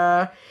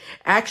 extra.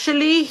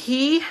 Actually,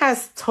 he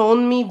has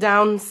toned me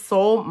down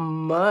so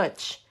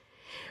much.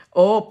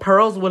 Oh,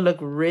 pearls would look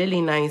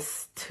really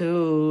nice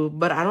too,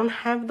 but I don't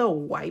have the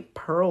white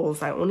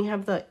pearls. I only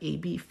have the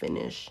AB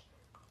finish.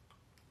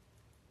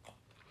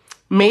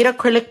 Made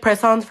acrylic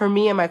press-ons for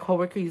me and my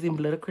coworker using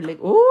blood acrylic.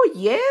 Oh,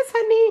 yes,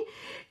 honey.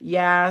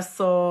 Yeah,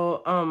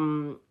 so,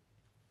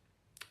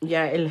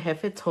 yeah, El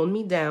Jefe toned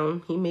me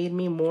down. He made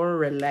me more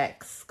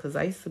relaxed, because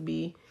I used to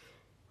be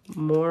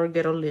more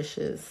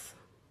ghetto-licious.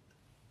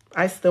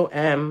 I still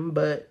am,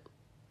 but,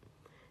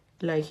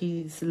 like,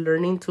 he's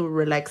learning to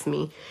relax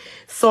me.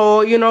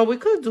 So, you know, we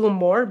could do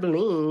more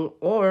bling,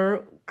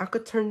 or I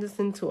could turn this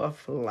into a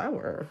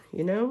flower,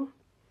 you know?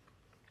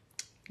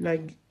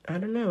 Like, I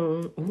don't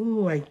know.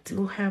 Ooh, I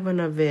do have an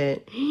of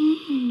it.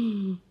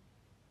 Oh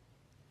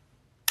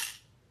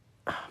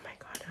my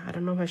God, I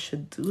don't know if I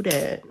should do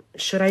that.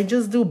 Should I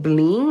just do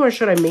bling, or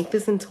should I make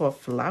this into a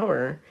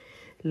flower?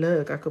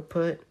 Look, I could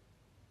put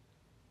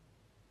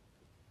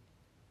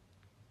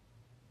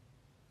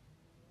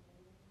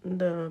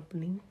the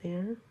bling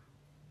there.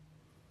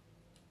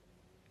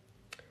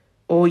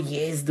 Oh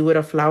yes, do it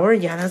a flower?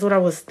 Yeah, that's what I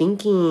was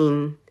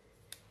thinking.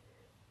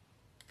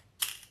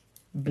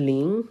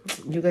 Bling.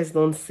 You guys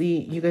don't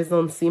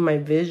see my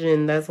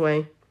vision. That's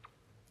why.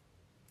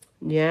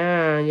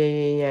 Yeah.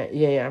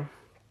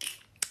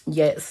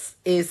 Yes,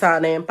 it's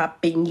on and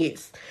popping.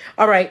 Yes.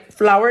 All right,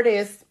 flower it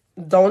is.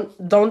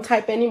 Don't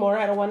type anymore.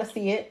 I don't want to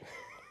see it.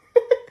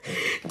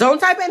 Don't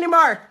type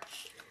anymore.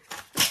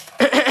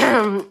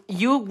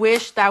 You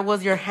wish that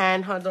was your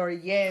hand, Honor.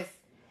 Yes.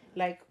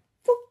 Like,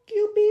 fuck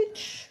you,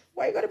 bitch.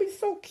 Why you gotta be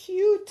so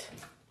cute?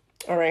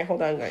 All right,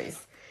 hold on,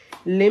 guys.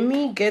 Let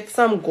me get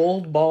some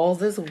gold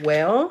balls as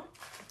well.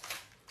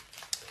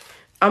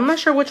 I'm not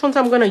sure which ones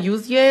I'm gonna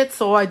use yet,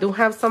 so I do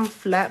have some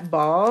flat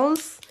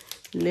balls.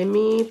 Let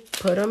me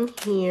put them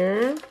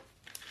here.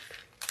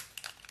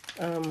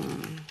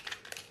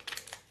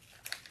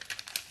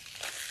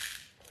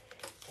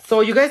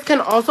 So you guys can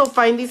also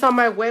find these on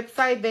my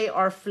website. They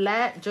are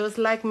flat, just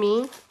like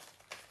me.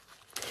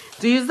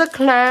 Do you use the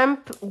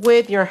clamp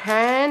with your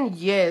hand?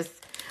 Yes,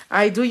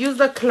 I do use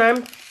the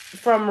clamp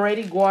from Red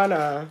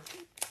Iguana.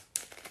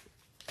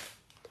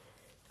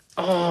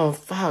 Oh,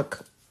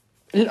 fuck.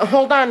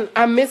 Hold on.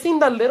 I'm missing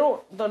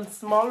the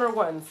smaller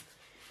ones.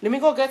 Let me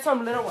go get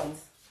some little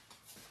ones.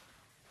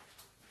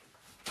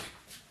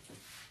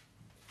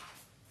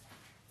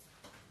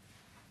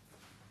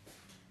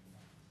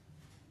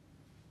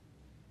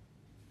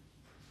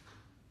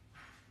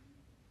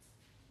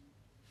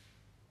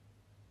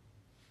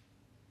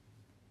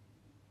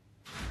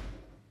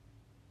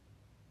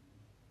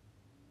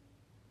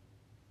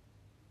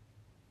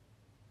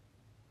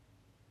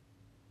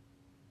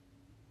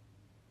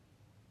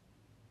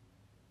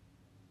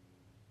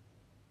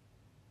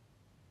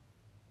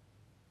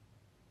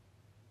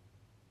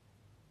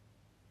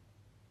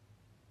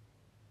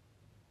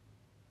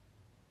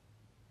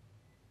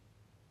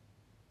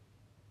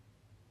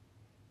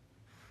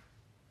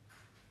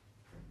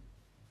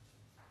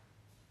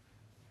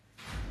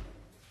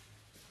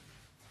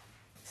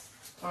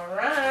 All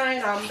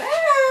right, I'm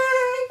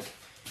back.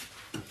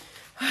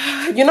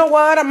 You know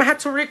what? I'm gonna have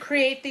to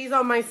recreate these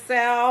on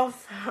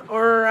myself.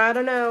 Or I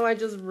don't know. I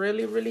just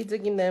really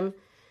digging them.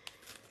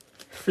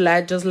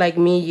 Flat just like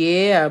me.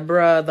 Yeah,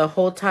 bruh. The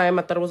whole time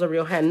I thought it was a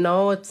real hand.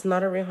 No, it's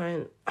not a real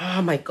hand.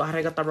 Oh my God,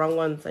 I got the wrong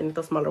ones. I need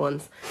the smaller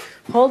ones.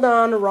 Hold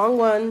on, the wrong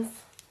ones.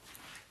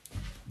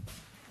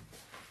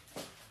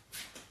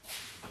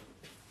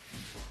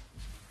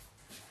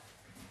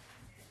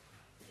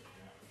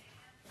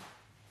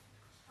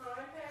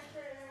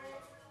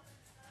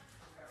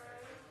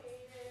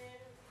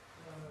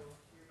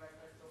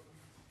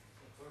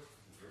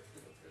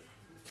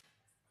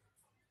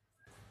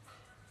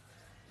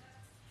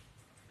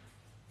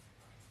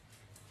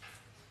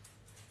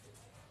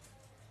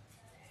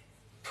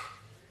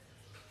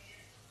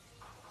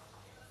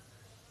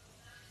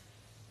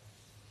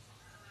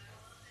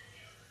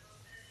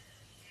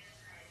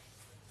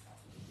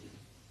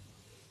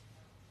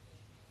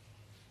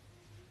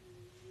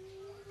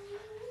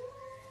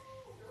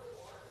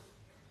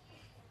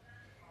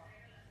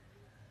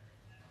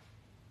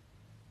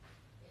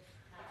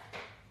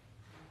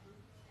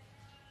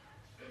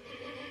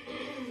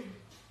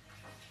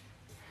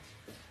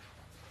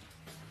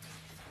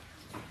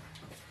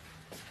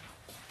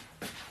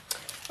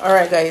 All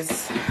right,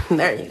 guys.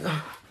 There you go.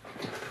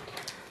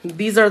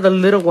 These are the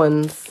little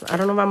ones. I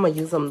don't know if I'm going to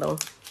use them, though.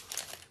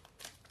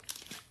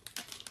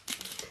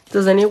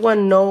 Does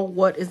anyone know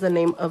what is the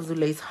name of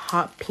Zulei's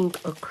hot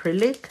pink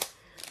acrylic?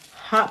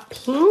 Hot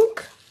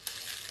pink?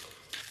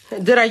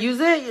 Did I use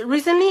it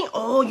recently?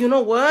 Oh, you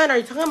know what? Are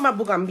you talking about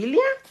Bougainvillea?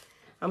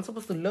 I'm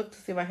supposed to look to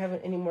see if I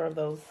have any more of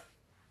those.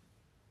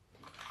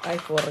 I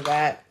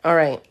forgot. All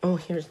right. Oh,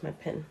 here's my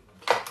pen.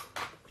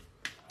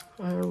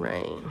 All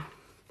right.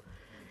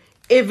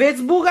 If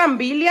it's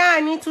Bougainvillea,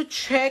 I need to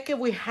check if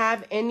we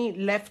have any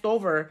left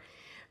over.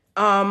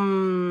 I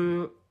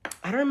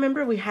don't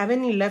remember if we have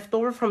any left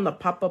over from the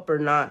pop-up or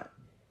not.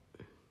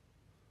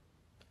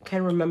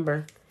 Can't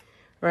remember.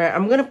 All right,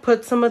 I'm going to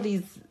put some of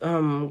these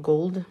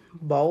gold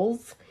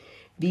balls.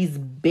 These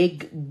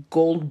big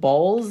gold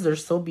balls. They're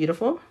so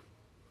beautiful.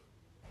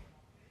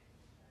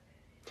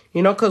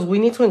 You know, because we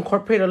need to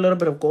incorporate a little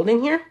bit of gold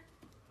in here.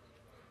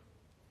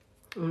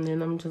 And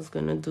then I'm just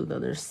going to do the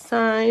other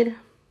side.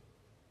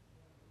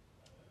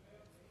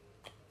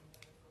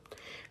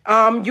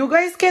 You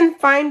guys can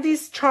find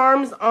these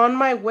charms on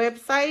my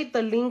website.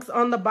 The link's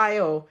on the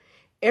bio.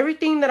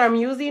 Everything that I'm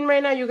using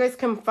right now, you guys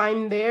can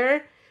find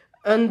there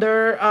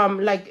under,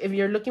 like, if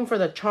you're looking for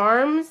the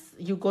charms,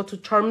 you go to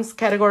charms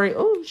category.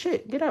 Oh,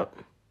 shit, get out.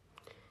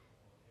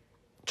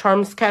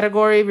 Charms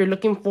category. If you're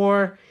looking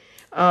for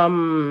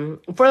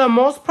the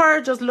most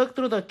part, just look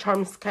through the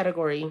charms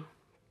category.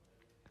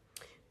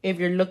 If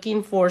you're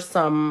looking for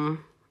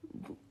some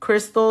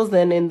crystals,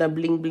 then in the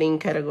bling bling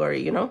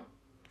category, you know?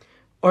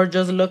 Or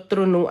just look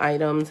through new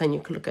items and you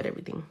can look at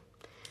everything.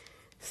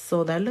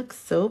 So that looks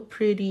so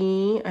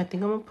pretty. I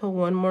think I'm going to put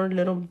one more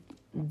little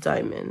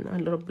diamond, a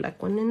little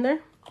black one in there.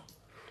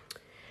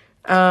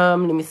 Let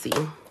me see.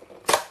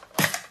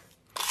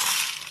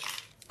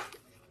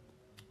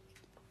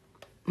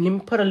 Let me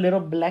put a little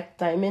black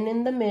diamond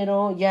in the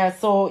middle. Yeah,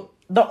 so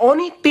the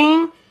only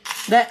thing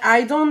that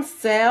I don't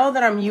sell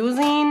that I'm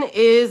using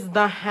is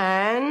the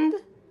hand.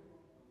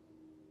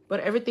 But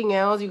everything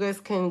else, you guys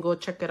can go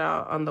check it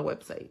out on the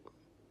website.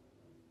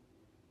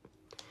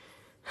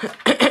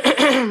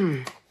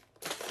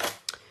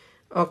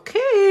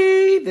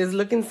 Okay, this is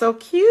looking so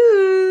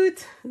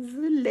cute.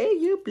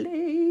 Zule, you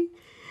play.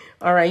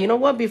 All right, you know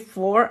what?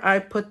 Before I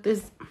put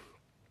this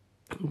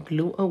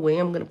glue away,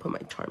 I'm going to put my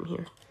charm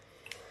here.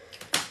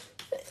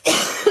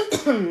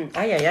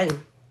 Ay, ay, ay.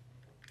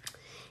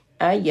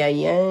 Ay,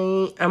 ay,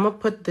 ay. I'm going to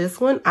put this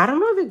one. I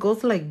don't know if it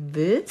goes like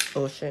this.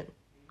 Oh, shit.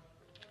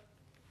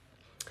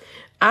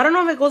 I don't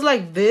know if it goes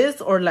like this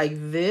or like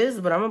this,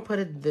 but I'm going to put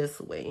it this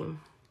way.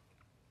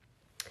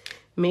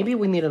 Maybe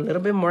we need a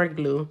little bit more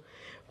glue.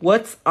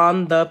 What's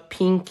on the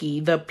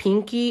pinky? The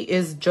pinky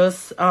is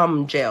just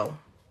gel.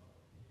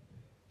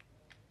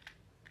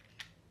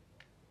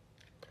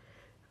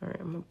 All right,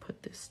 I'm going to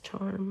put this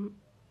charm.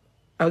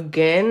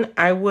 Again,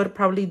 I would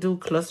probably do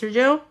cluster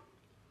gel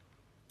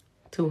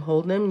to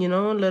hold them, you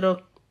know,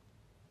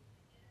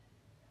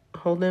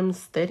 hold them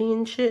steady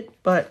and shit.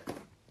 But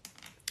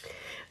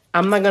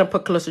I'm not going to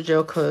put cluster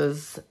gel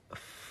because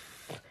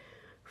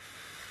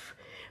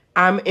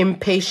I'm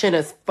impatient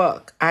as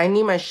fuck. I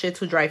need my shit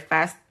to dry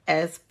fast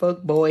as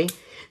fuck, boy.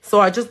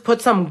 So I just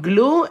put some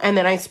glue and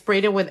then I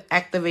sprayed it with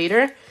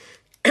activator.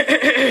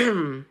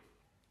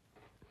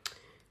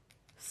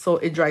 So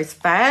it dries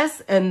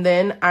fast. And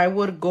then I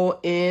would go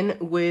in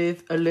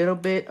with a little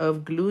bit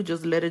of glue.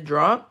 Just let it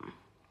drop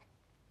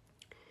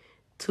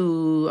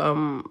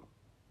to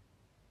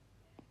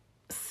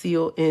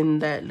seal in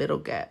that little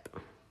gap.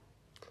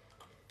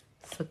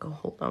 It's like a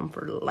hold on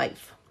for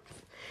life.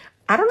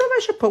 I don't know if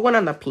I should put one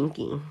on the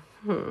pinky.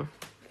 I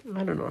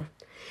don't know.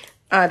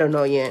 I don't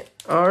know yet.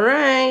 All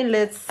right,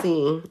 let's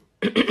see.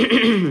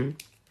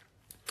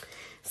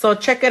 So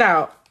check it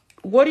out.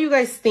 What do you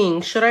guys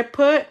think? Should I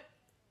put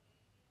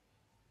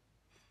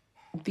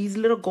these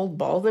little gold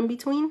balls in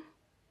between?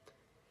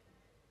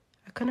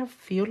 I kind of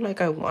feel like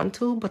I want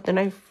to, but then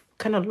I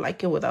kind of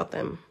like it without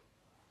them.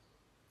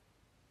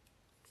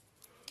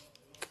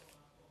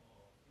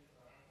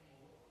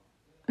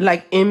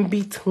 Like in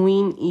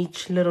between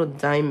each little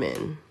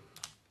diamond.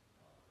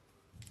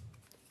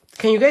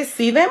 Can you guys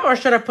see them, or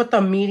should I put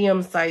the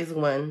medium size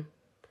one?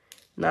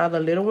 Now the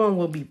little one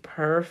will be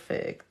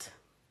perfect.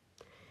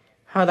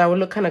 How that would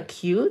look kind of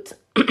cute.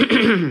 All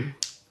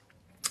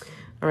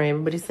right,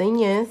 everybody's saying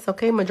yes.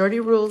 Okay, majority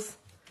rules.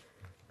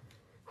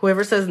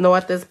 Whoever says no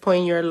at this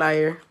point, you're a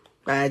liar.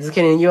 Just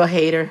kidding, you're a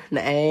hater.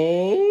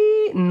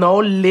 Nay, no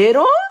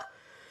little?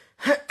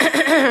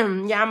 Yeah,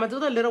 I'm gonna do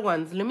the little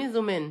ones. Let me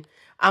zoom in.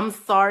 I'm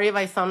sorry if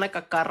I sound like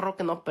a carro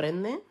que no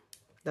prende.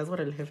 That's what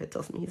El Jefe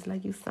tells me. He's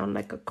like, you sound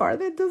like a car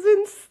that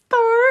doesn't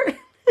start.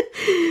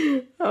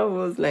 I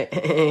was like,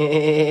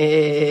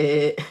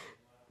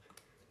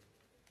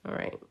 all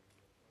right.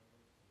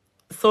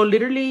 So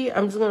literally,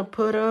 I'm just going to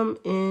put them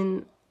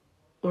in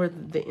where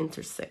they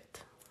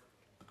intersect.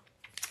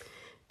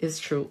 It's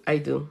true. I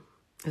do.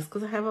 It's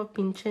because I have a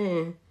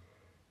pinche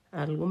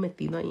algo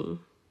metido ahí.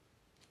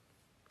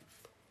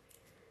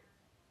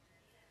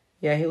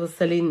 Yeah, he was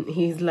selling,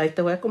 he's like,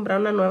 te voy a comprar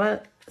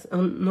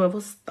un nuevo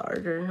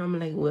starter. I'm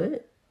like,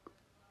 what?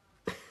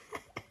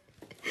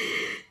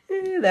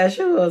 That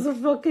shit was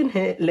fucking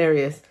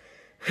hilarious.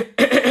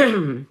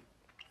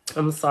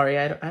 I'm sorry,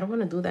 I don't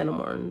want to do that no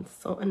more. It's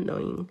so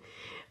annoying.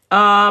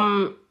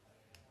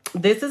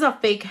 This is a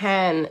fake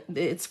hand.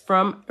 It's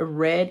from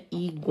Red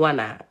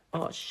Iguana.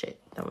 Oh shit,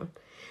 that one.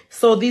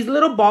 So these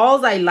little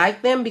balls, I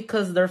like them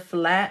because they're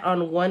flat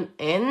on one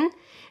end,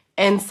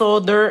 and so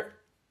they're,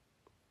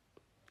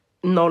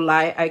 no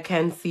lie, I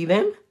can't see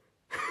them.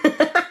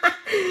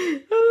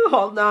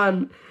 Hold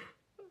on.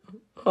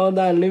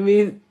 Let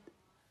me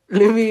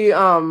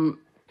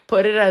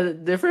put it at a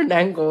different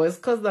angle. It's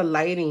because the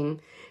lighting.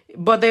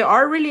 But they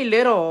are really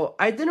little.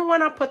 I didn't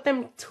want to put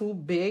them too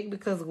big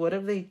because what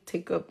if they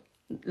take up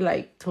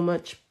like too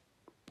much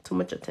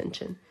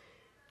attention.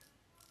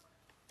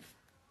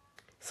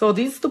 So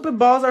these stupid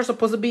balls are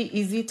supposed to be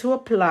easy to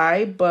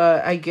apply,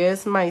 but I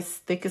guess my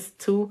stick is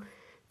too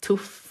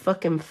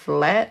fucking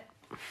flat.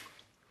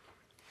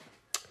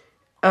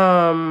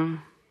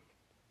 And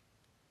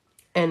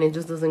it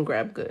just doesn't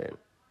grab good.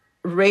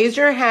 Raise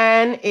your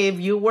hand if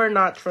you were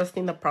not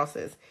trusting the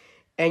process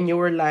and you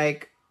were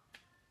like,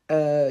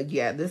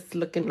 yeah, this is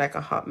looking like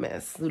a hot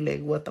mess.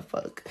 Like, what the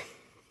fuck?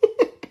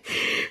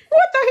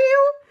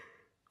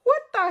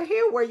 What the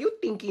hell were you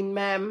thinking,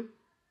 ma'am?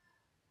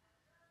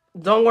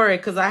 Don't worry,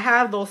 because I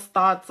have those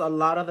thoughts a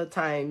lot of the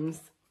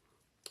times.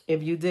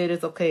 If you did,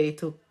 it's okay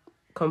to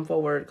come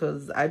forward,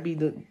 because I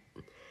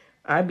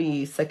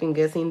be second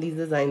guessing these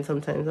designs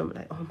sometimes. I'm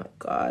like, oh my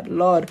God,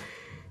 Lord.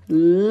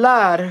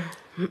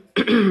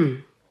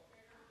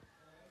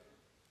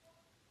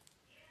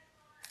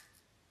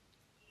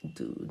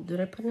 Dude,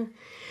 did I put it?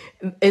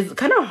 It's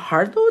kind of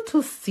hard though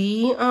to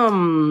see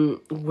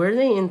where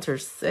they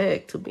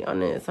intersect, to be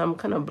honest. I'm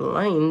kind of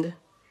blind.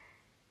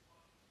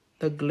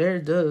 The glare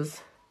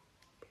does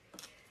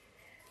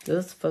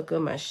fuck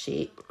up my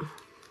shape.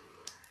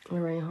 All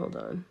right, hold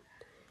on.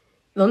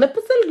 ¿Dónde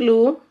puse el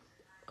glue?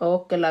 Oh,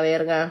 que la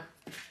verga.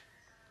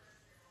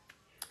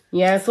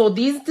 Yeah, so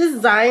these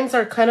designs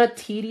are kind of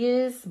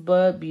tedious,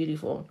 but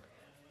beautiful.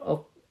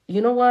 Oh,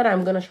 you know what?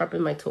 I'm going to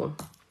sharpen my tool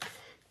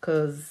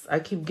because I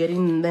keep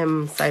getting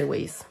them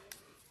sideways.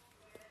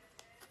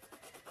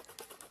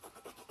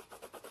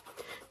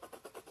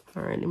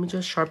 All right, let me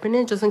just sharpen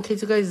it. Just in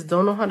case you guys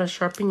don't know how to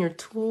sharpen your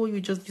tool, you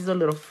just use a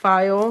little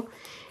file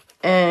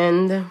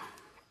and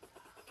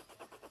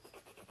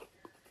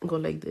go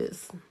like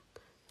this.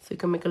 So you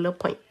can make a little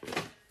point.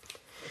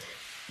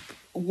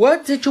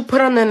 What did you put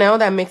on the nail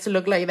that makes it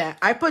look like that?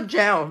 I put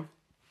gel.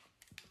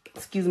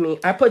 Excuse me.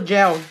 I put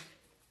gel.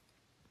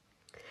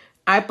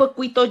 I put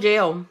Quito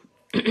gel.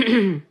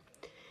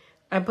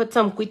 I put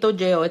some Quito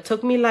gel. It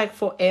took me like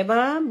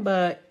forever,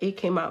 but it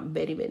came out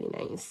very, very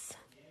nice.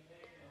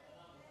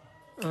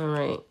 All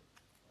right.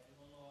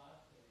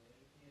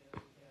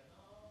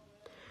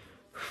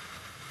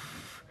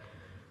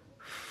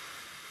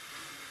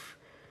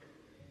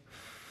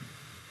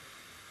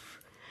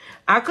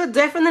 I could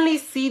definitely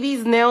see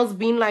these nails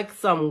being like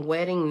some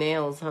wedding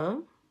nails, huh?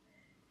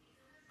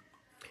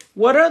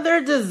 What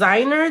other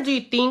designer do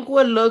you think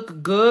would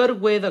look good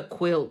with a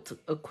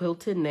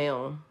quilted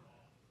nail?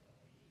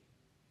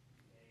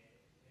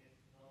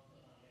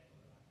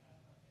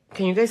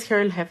 Can you guys hear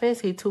El Jefe? Is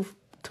he too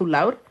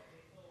loud?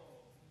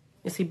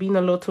 Is he being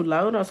a little too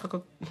loud?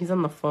 He's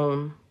on the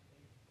phone.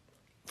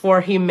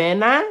 For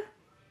Jimena?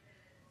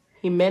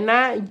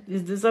 Jimena,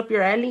 is this up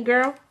your alley,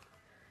 girl?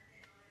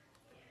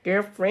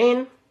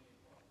 Girlfriend?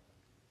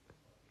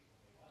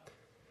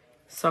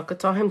 So I could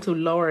tell him to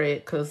lower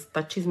it because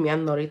está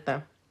chismeando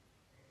ahorita.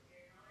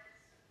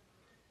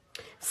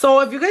 So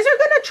if you guys are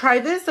going to try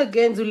this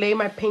again, Zulay,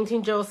 my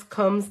painting gels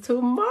comes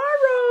tomorrow.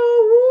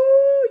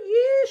 Woo,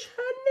 yes,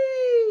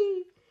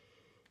 honey.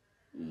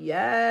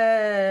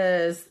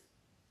 Yes.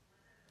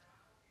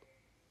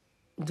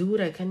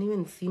 Dude, I can't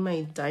even see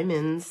my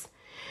diamonds.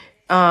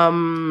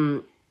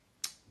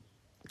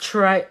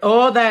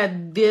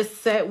 That this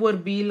set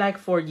would be like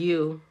for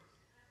you.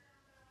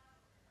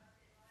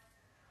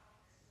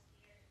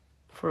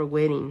 For a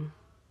wedding.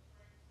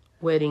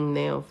 Wedding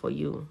nail for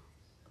you.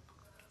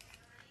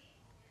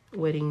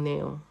 Wedding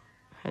nail,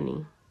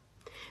 honey.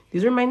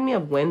 These remind me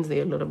of Wednesday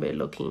a little bit,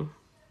 low-key.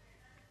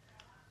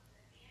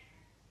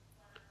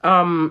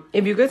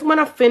 If you guys want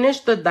to finish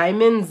the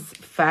diamonds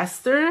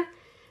faster,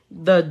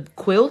 the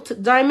quilt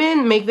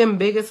diamond, make them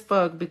big as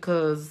fuck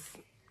because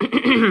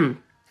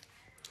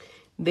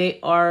they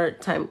are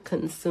time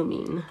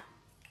consuming.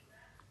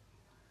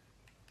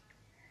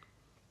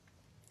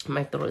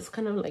 My throat is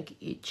kind of like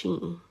itchy.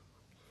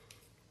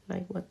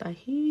 Like, what the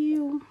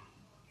hell?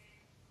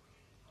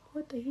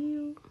 What the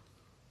hell?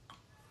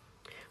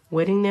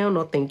 Wedding nail,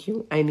 no thank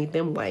you. I need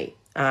them white.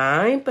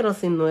 Ay, pero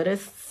si no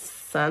eres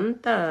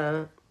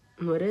santa.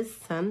 No eres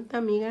santa,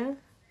 amiga.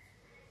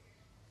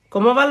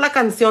 ¿Cómo va la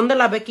canción de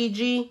la Becky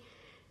G?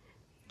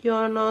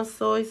 Yo no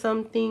soy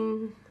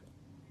something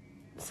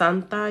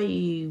santa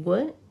y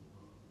what?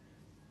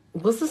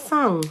 What's the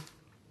song?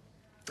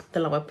 Te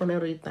la voy a poner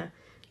ahorita.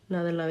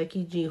 La de la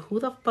Becky G.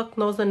 Who the fuck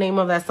knows the name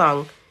of that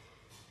song?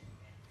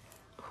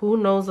 Who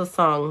knows the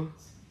song?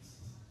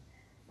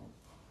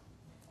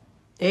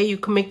 Hey, you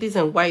can make these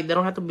in white. They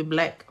don't have to be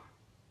black.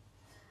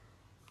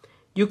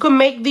 You can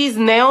make these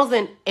nails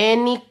in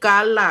any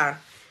color.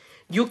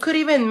 You could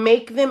even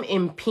make them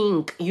in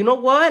pink. You know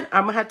what?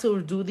 I'm gonna have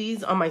to do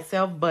these on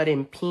myself, but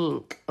in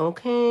pink.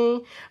 Okay?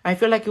 I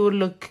feel like it would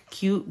look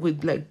cute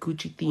with like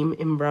Gucci theme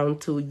in brown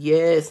too.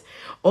 Yes.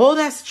 Oh,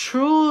 that's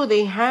true.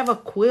 They have a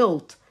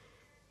quilt.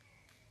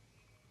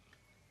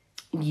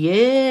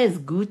 Yes.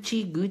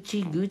 Gucci,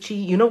 Gucci,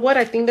 Gucci. You know what?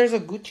 I think there's a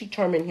Gucci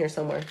charm in here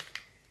somewhere.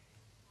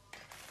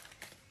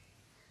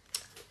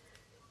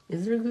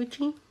 Is there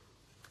Gucci?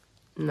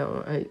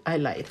 No, I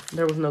lied.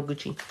 There was no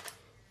Gucci.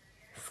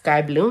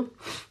 Sky blue.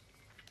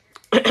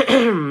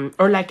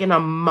 Or like in a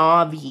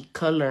mauve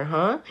color,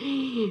 huh?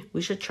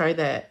 We should try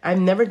that.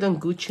 I've never done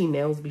Gucci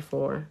nails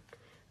before.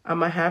 I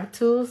might have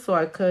to, so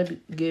I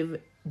could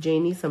give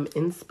Janie some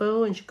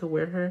inspo and she could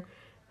wear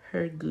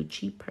her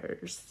Gucci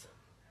purse.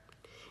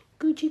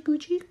 Gucci,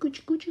 Gucci,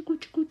 Gucci, Gucci,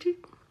 Gucci, Gucci.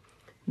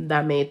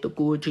 Dame tu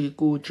Gucci,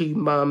 Gucci,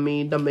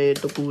 mami. Dame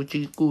tu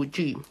Gucci,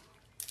 Gucci.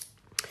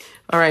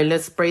 All right,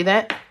 let's spray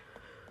that.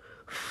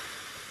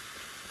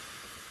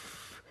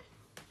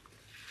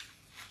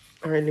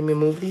 All right, let me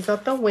move these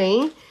out the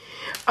way.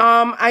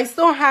 I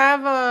still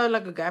have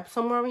like a gap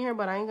somewhere over here,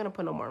 but I ain't gonna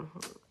put no more.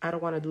 I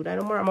don't want to do that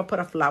no more. I'm gonna put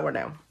a flower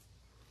now.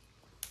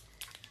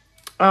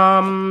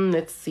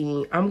 Let's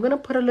see. I'm gonna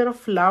put a little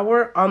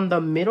flower on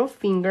the middle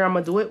finger. I'm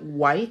gonna do it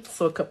white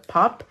so it could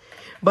pop.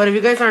 But if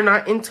you guys are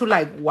not into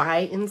like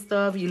white and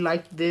stuff, you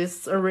like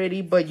this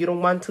already, but you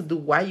don't want to do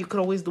white, you could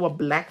always do a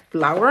black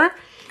flower,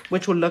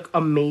 which will look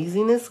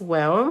amazing as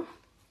well.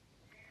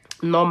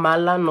 No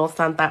mala, no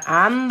santa.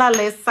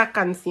 Ándale esa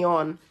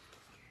canción.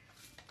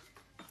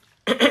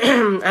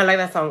 I like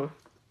that song.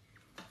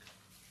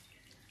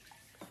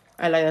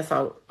 I like that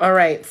song. All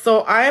right.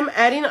 So I'm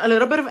adding a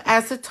little bit of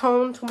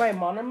acetone to my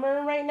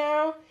monomer right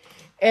now.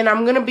 And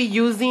I'm going to be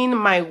using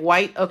my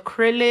white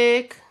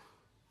acrylic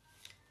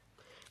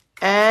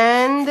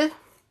and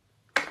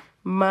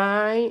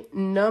my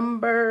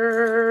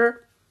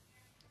number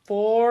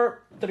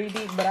 4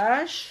 3D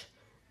brush.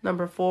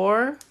 Number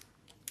 4.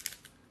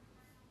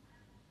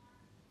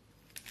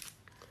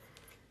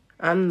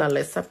 Ándale,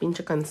 esa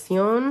pinche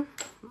canción.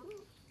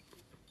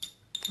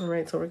 All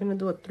right, so we're going to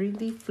do a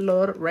 3D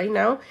floor right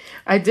now.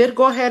 I did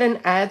go ahead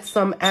and add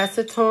some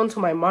acetone to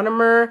my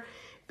monomer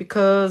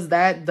because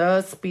that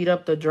does speed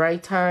up the dry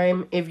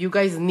time. If you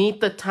guys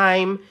need the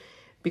time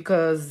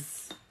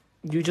because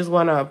you just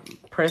want to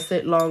press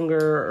it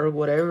longer or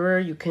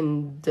whatever, you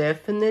can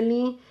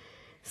definitely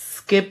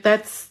skip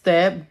that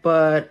step.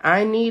 But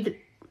I need...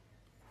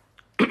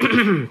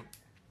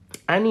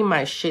 I need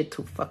my shit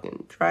to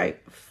fucking dry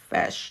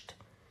fast.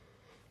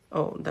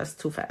 Oh, that's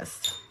too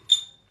fast.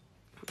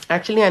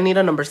 Actually, I need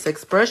a number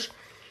 6 brush.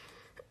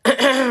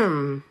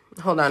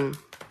 Hold on.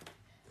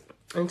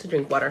 I need to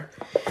drink water.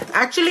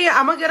 Actually,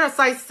 I'm going to get a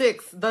size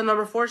 6. The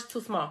number 4 is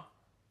too small.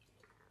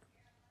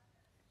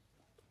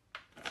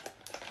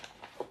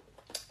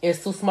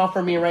 It's too small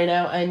for me right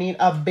now. I need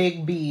a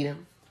big bead.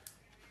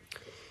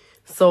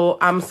 So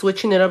I'm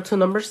switching it up to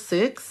number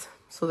 6.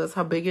 So that's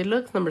how big it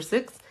looks, number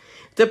 6.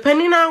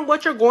 Depending on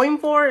what you're going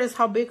for is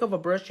how big of a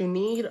brush you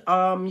need.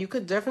 You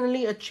could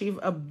definitely achieve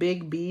a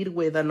big bead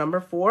with a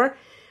number 4.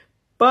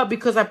 But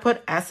because I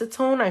put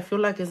acetone, I feel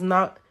like it's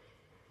not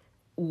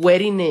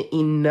wetting it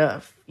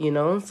enough, you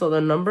know? So the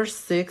number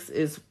 6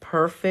 is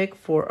perfect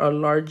for a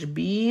large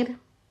bead.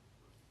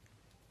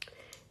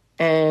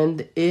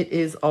 And it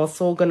is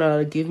also going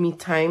to give me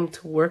time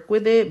to work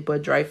with it,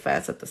 but dry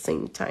fast at the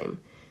same time.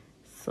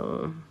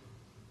 So...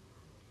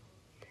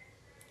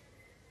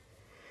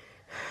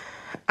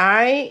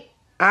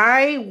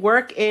 I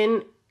work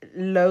in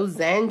Los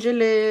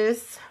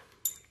Angeles.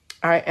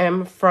 I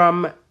am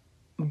from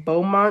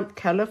Beaumont,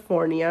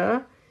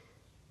 California.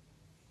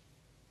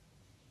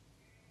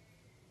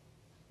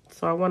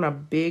 So I want a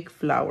big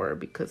flower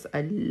because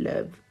I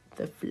love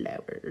the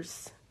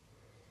flowers.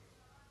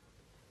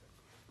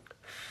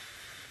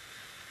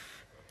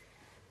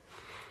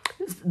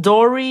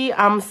 Dory,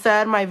 I'm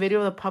sad my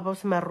video, the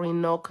pop-ups me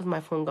arruinó because my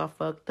phone got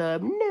fucked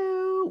up.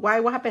 No. Why?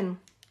 What happened?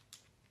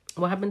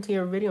 What happened to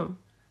your video?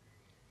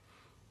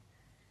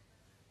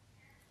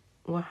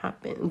 What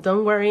happened?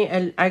 Don't worry.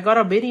 I got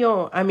a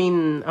video. I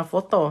mean, a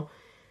photo.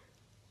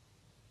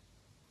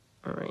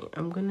 All right.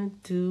 I'm going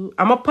to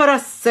put a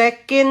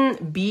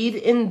second bead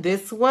in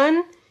this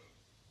one.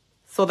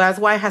 So that's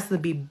why it has to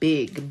be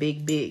big,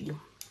 big, big.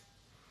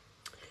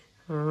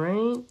 All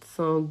right.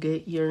 So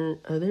get your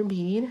other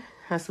bead.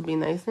 Has to be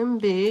nice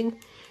and big.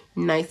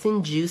 Nice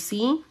and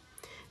juicy.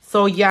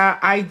 So, yeah,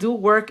 I do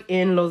work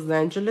in Los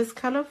Angeles,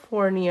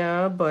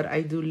 California, but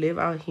I do live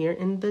out here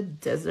in the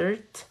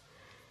desert.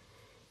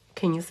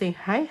 Can you say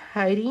hi,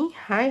 Heidi?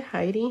 Hi,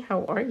 Heidi.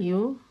 How are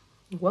you?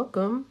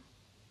 Welcome.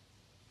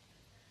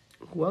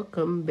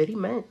 Welcome very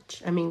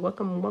much. I mean,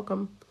 welcome,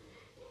 welcome.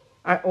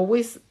 I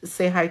always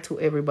say hi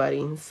to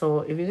everybody. So,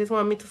 if you guys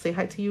want me to say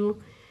hi to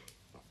you,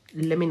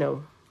 let me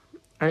know.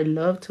 I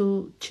love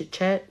to chit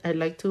chat. I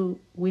like to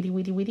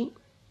witty.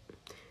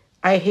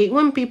 I hate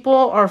when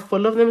people are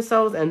full of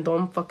themselves and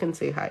don't fucking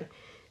say hi.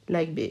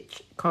 Like,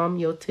 bitch, calm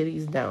your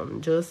titties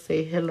down. Just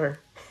say hello.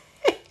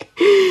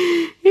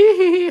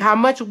 How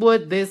much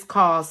would this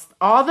cost?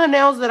 All the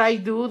nails that I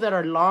do that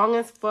are long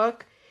as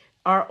fuck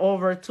are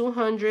over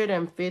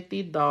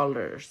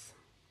 $250.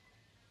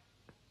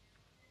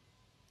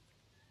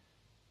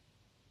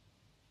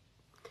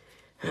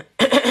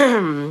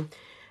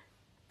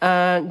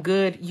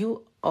 Good.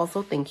 You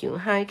also, thank you.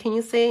 Hi, can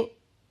you say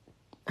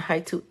hi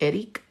to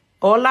Eric?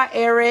 Hola,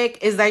 Eric.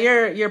 Is that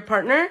your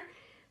partner?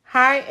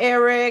 Hi,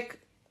 Eric.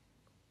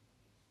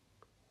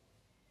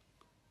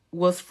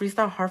 Was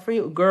freestyle hard for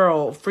you?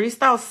 Girl,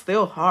 freestyle's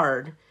still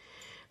hard.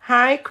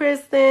 Hi,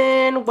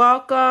 Kristen.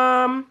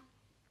 Welcome.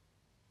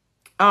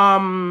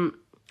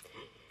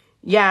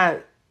 Yeah,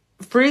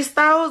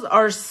 freestyles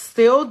are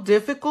still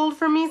difficult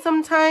for me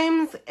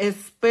sometimes,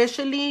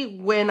 especially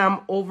when I'm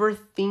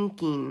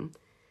overthinking.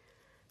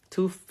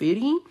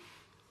 250?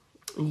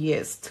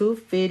 Yes,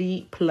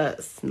 250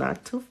 plus,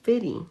 not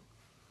 250.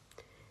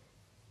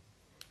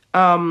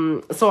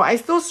 So I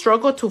still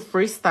struggle to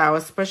freestyle,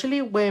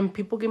 especially when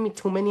people give me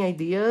too many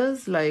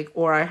ideas, like,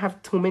 or I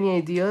have too many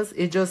ideas.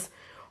 It's just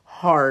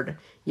hard.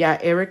 Yeah,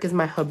 Eric is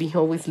my hubby. He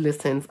always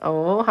listens.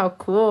 Oh, how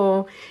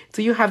cool.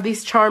 Do you have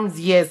these charms?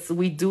 Yes,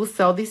 we do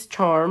sell these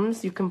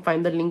charms. You can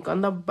find the link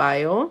on the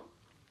bio.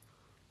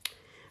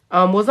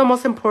 What's the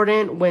most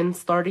important when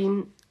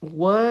starting?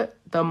 What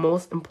the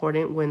most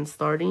important when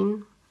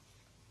starting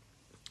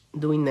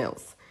doing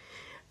nails?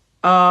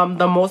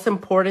 The most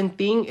important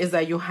thing is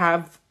that you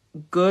have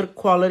good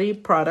quality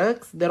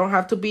products. They don't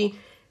have to be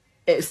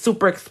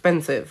super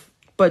expensive,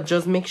 but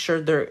just make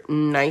sure they're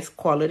nice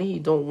quality.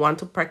 You don't want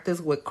to practice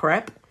with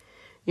crap,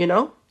 you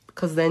know,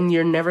 because then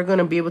you're never going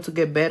to be able to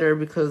get better,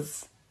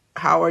 because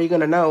how are you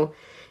going to know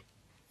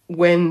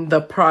when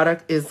the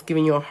product is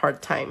giving you a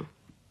hard time?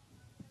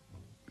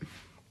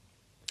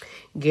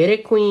 Get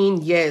it,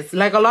 queen. Yes,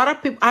 like a lot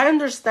of people, I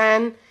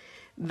understand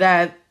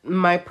that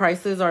my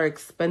prices are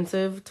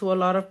expensive to a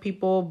lot of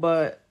people,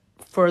 but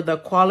for the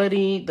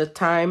quality, the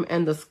time,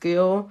 and the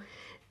skill,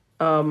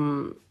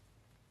 how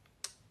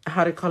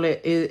to call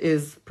it,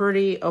 is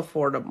pretty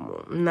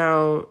affordable.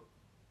 Now,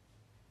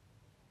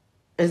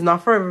 it's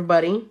not for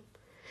everybody.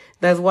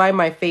 That's why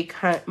my fake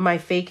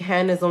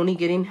hand is only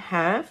getting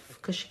half,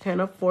 because she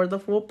can't afford the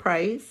full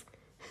price.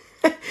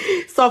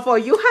 So for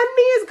you,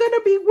 honey, it's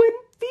gonna be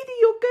 150,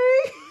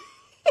 okay?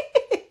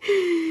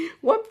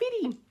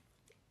 150.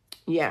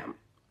 Yeah.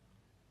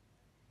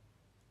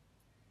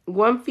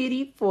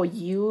 150 for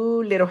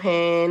you, little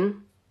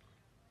hand.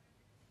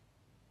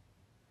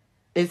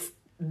 This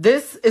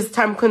is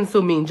time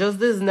consuming. Just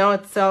this nail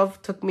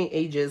itself took me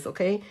ages,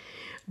 okay?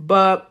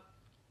 But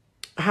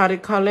how to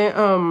call it?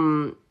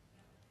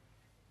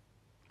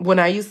 When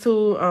I used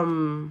to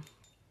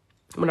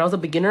when I was a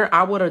beginner,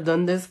 I would have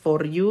done this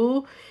for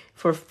you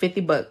for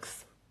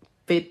 $50.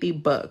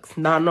 $50.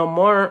 Not no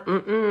more.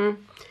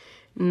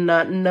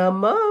 Not no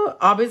more.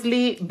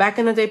 Obviously, back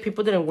in the day,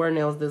 people didn't wear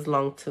nails this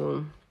long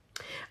too.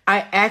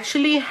 I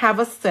actually have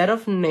a set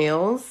of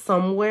nails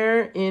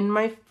somewhere in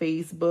my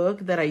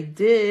Facebook that I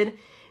did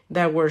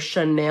that were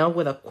Chanel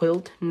with a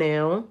quilt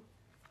nail.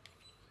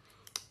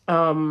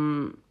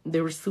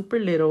 They were super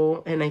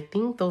little, and I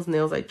think those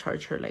nails I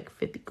charged her like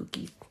 50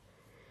 cookies.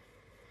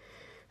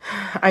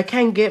 I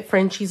can't get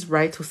Frenchies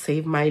right to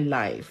save my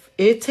life.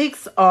 It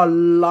takes a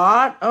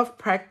lot of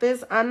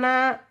practice,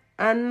 analyzing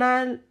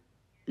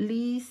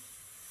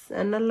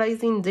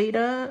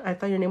data. I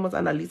thought your name was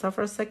Annalisa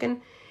for a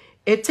second.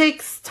 It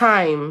takes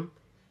time.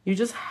 You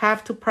just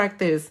have to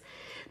practice.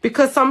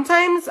 Because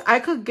sometimes I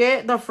could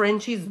get the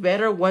Frenchies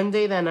better one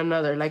day than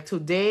another. Like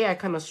today, I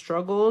kind of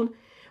struggled.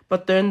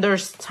 But then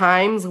there's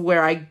times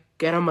where I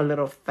get them a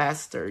little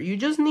faster. You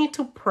just need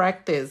to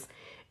practice.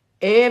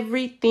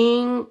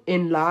 Everything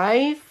in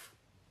life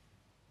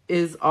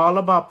is all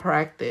about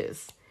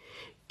practice.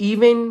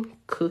 Even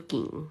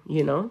cooking,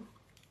 you know?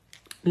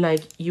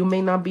 Like, you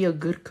may not be a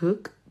good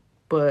cook,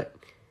 but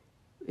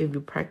if you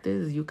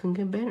practice, you can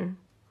get better.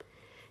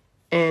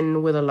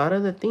 And with a lot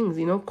of the things,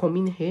 you know,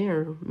 combing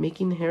hair,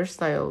 making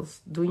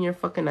hairstyles, doing your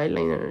fucking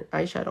eyeliner,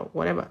 eyeshadow,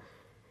 whatever.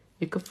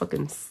 You could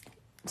fucking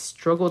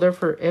struggle there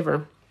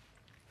forever.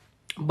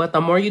 But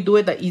the more you do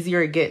it, the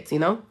easier it gets, you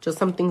know? Just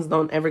some things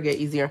don't ever get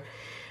easier.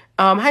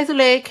 Hi,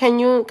 Zule.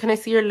 Can I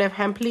see your left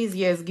hand, please?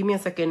 Yes, give me a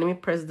second. Let me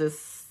press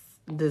this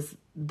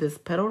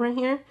pedal right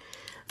here.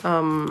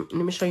 Let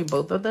me show you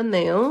both of the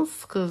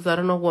nails, because I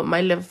don't know what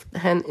my left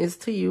hand is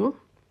to you.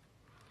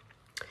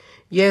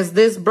 Yes,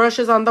 this brush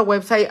is on the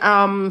website.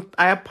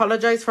 I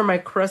apologize for my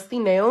crusty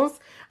nails.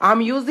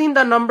 I'm using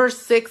the number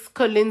 6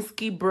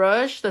 Kolinsky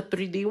brush, the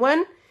 3D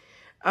one.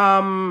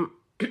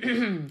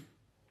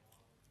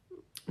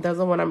 That's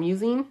the one I'm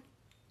using.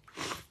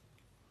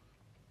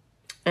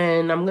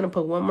 And I'm going to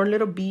put one more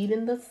little bead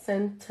in the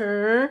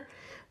center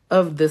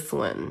of this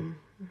one.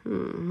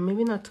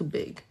 Maybe not too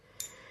big.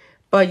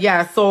 But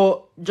yeah,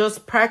 so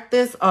just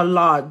practice a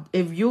lot.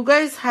 If you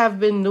guys have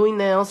been doing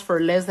nails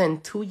for less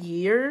than 2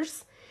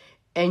 years,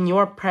 and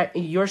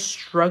you're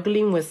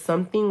struggling with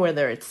something,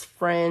 whether it's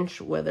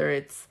French, whether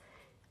it's,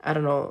 I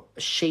don't know,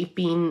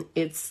 shaping,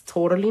 it's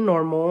totally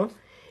normal.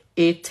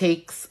 It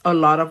takes a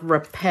lot of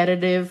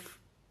repetitive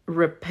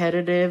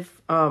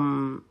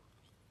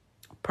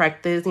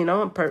practice, you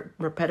know,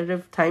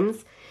 repetitive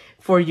times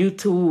for you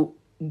to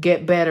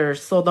get better.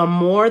 So the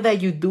more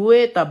that you do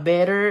it, the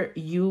better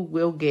you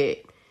will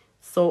get.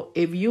 So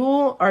if you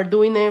are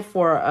doing it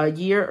for a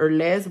year or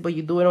less, but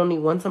you do it only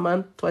once a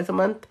month, twice a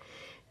month,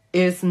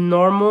 it's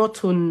normal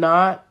to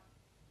not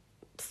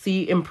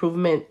see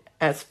improvement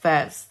as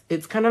fast.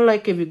 It's kind of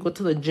like if you go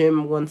to the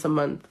gym once a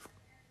month.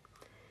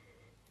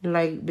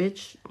 Like,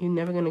 bitch, you're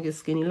never gonna get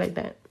skinny like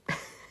that.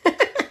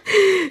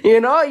 You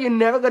know, you're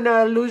never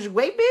gonna lose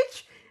weight,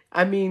 bitch.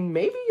 I mean,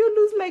 maybe you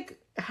lose like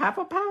half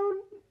a pound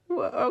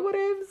or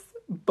whatever.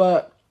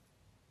 But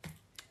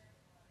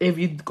if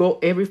you go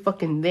every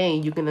fucking day,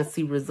 you're gonna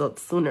see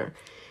results sooner.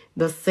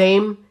 The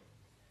same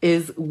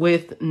is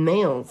with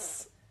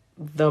nails.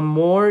 The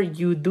more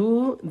you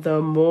do,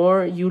 the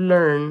more you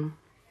learn.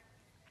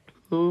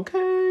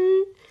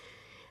 Okay.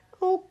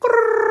 Okay.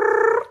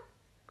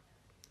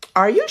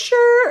 Are you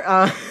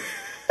sure?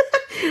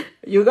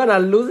 You're gonna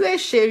lose that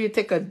shit if you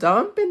take a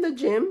dump in the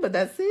gym, but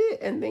that's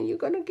it. And then you're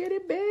gonna get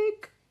it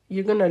back.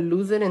 You're gonna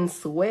lose it in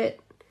sweat.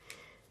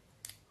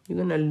 You're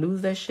gonna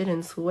lose that shit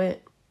in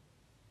sweat.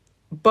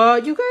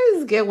 But you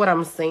guys get what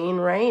I'm saying,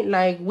 right?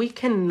 Like, we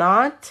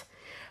cannot...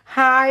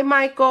 Hi,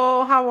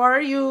 Michael. How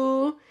are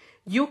you?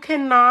 You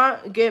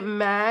cannot get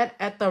mad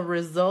at the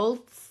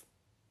results,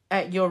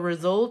 at your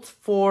results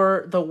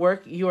for the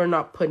work you're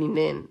not putting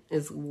in,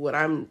 is what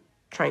I'm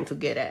trying to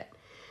get at.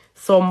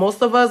 So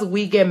most of us,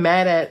 we get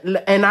mad at,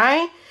 and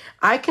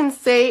I can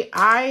say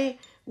I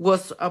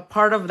was a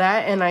part of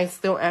that, and I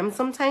still am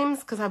sometimes,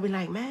 because I'll be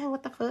like, man,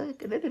 what the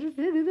fuck?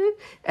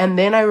 And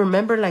then I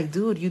remember, like,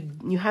 dude,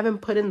 you haven't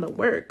put in the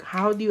work.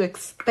 How do you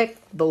expect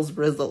those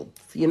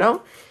results, you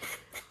know?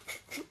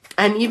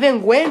 And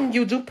even when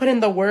you do put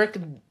in the work,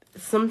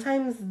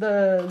 sometimes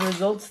the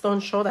results don't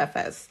show that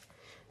fast.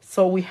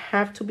 So we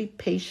have to be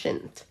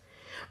patient.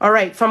 All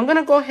right, so I'm going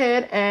to go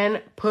ahead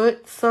and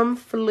put some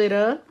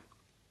flitter.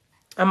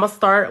 I'm going to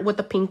start with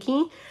the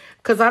pinky,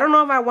 because I don't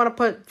know if I want to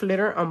put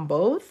flitter on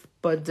both,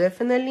 but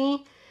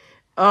definitely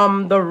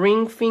the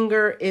ring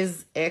finger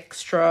is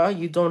extra.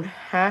 You don't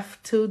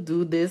have to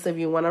do this if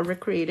you want to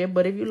recreate it,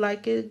 but if you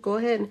like it, go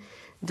ahead.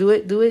 Do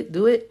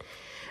it.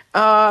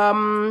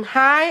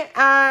 Hi,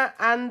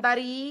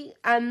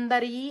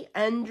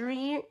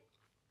 Andri.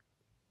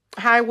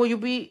 Hi, will you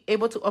be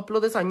able to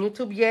upload this on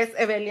YouTube? Yes,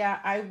 Evelia,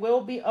 I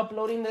will be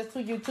uploading this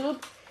to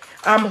YouTube.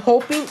 I'm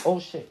hoping... Oh,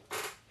 shit.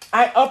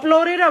 I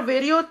uploaded a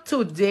video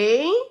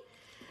today.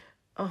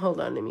 Oh,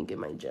 hold on. Let me get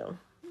my gel.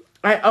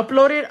 I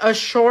uploaded a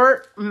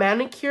short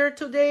manicure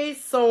today,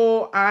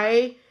 so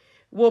I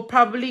will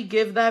probably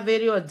give that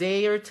video a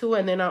day or two,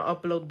 and then I'll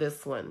upload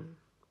this one.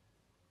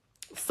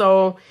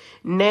 So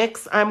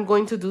next, I'm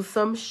going to do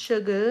some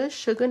sugar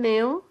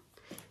nail.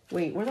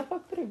 Wait, where the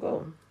fuck did it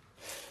go?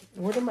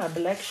 Where did my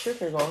black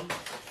sugar go?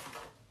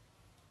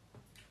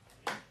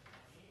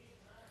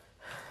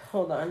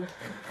 Hold on.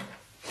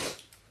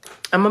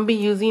 I'm going to be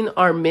using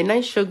our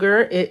Midnight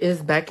Sugar. It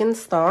is back in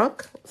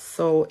stock.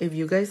 So if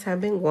you guys have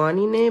been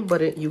wanting it,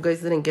 but you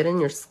guys didn't get in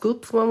your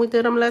scoops when we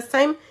did them last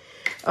time,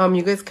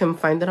 you guys can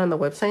find it on the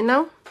website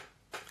now.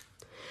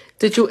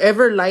 Did you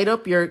ever light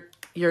up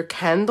your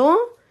candle?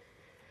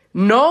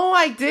 No,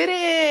 I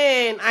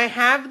didn't. I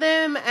have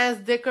them as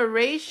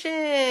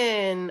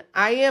decoration.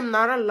 I am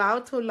not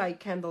allowed to light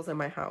candles in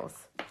my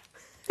house.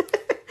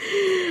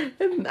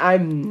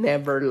 I'm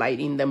never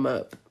lighting them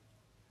up.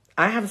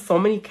 I have so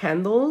many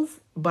candles,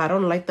 but I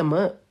don't light them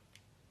up.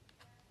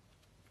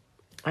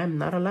 I'm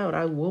not allowed.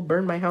 I will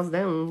burn my house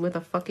down with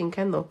a fucking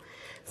candle.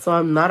 So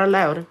I'm not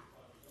allowed.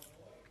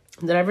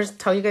 Did I ever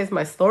tell you guys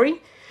my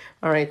story?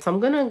 All right, so I'm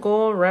going to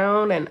go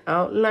around and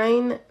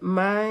outline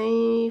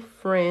my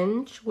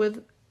fringe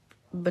with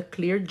the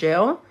clear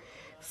gel.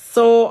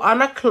 So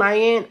on a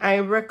client, I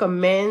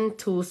recommend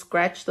to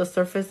scratch the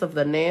surface of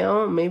the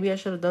nail. Maybe I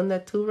should have done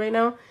that too right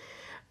now.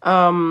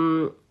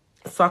 So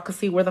I could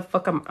see where the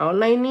fuck I'm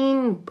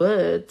outlining.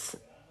 But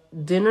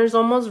dinner's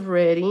almost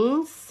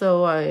ready,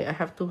 so I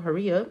have to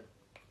hurry up.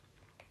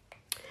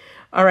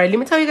 All right, let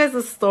me tell you guys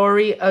the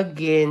story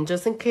again,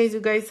 just in case you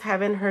guys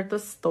haven't heard the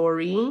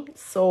story.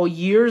 So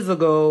years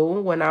ago,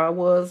 when I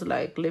was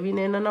like living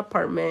in an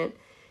apartment,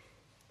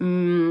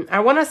 I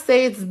want to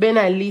say it's been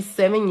at least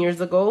 7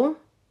 years ago.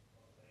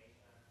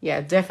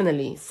 Yeah,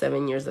 definitely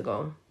 7 years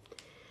ago.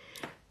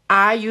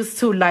 I used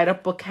to light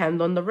up a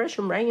candle in the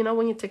restroom, right? You know,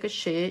 when you take a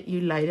shit, you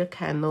light a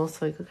candle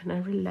so you can kind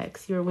of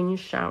relax you, or when you're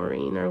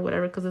showering or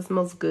whatever, because it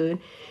smells good.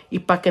 Y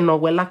pa que no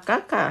huela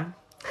caca.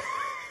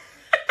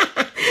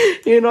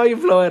 You know, you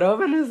blow it up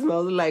and it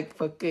smells like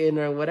fucking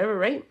or whatever,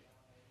 right?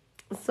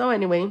 So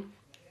anyway,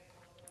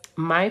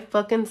 my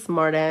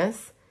smart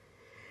ass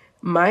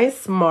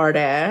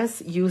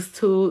used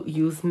to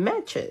use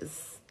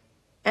matches,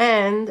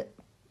 and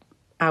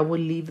I would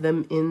leave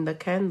them in the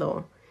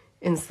candle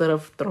instead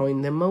of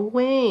throwing them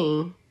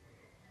away.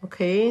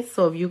 Okay,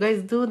 so if you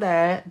guys do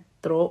that,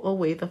 throw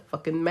away the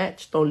fucking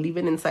match. Don't leave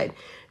it inside.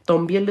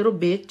 Don't be a little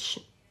bitch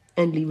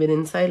and leave it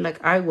inside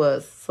like I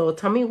was. So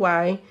tell me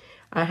why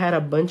I had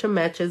a bunch of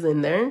matches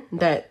in there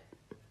that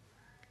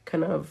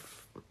kind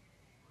of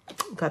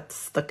got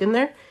stuck in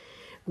there.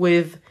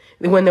 With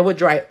when they would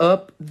dry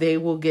up, they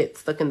will get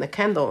stuck in the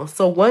candle.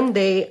 So one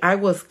day I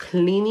was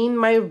cleaning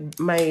my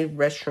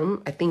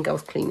restroom. I think I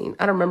was cleaning.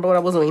 I don't remember what I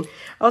was doing.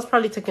 I was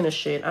probably taking a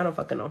shit. I don't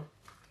fucking know.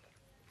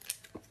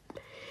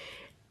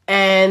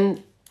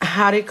 And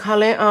how do you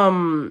call it?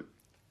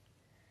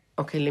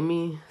 Okay, let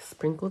me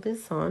sprinkle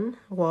this on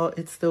while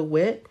it's still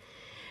wet.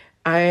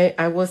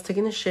 I was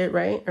taking a shit,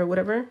 right? Or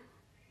whatever.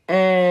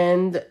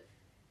 And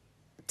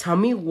tell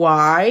me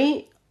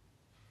why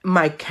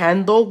my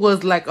candle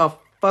was like a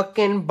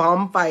fucking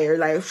bonfire.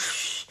 Like, I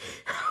was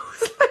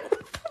like, what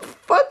the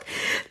fuck?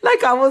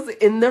 Like, I was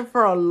in there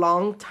for a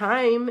long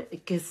time.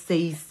 Que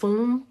se hizo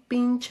un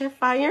pinche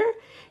fire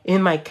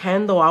in my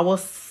candle. I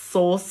was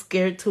so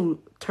scared to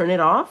turn it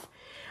off.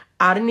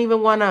 I didn't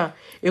even wanna.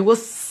 It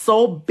was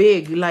so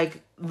big.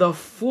 Like, the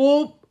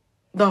full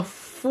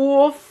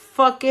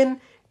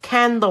fucking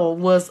candle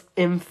was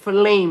in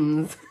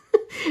flames.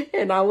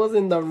 And I was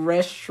in the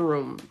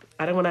restroom.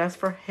 I didn't want to ask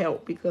for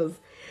help because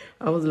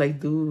I was like,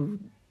 dude,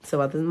 se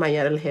va a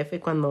desmayar el jefe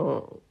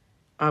cuando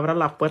abra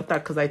la puerta,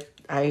 because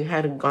I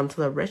had gone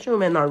to the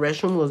restroom and our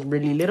restroom was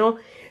really little.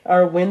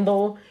 Our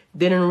window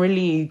didn't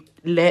really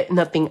let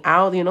nothing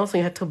out, you know, so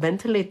you had to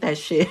ventilate that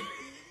shit.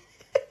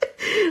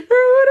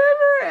 Or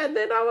whatever. And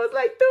then I was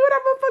like, dude,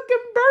 I'm a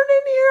fucking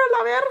burning here, a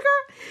la verga.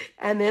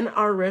 And then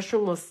our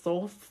restroom was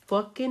so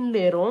fucking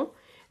little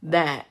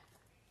that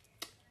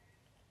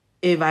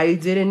if I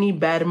did any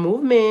bad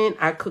movement,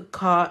 I could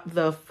caught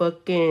the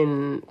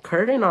fucking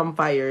curtain on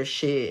fire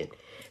shit.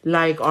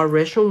 Like, our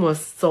restroom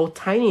was so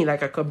tiny,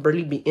 like I could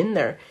barely be in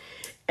there.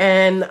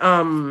 And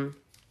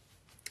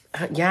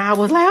yeah, I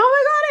was like, oh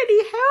my god,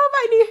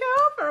 I need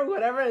help, or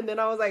whatever. And then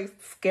I was like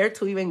scared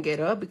to even get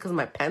up because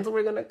my pants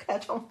were gonna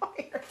catch on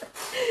fire.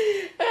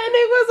 And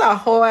it was a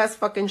whole ass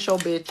fucking show,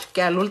 bitch.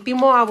 Que al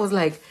último, I was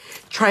like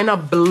trying to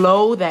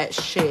blow that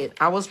shit.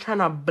 I was trying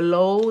to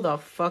blow the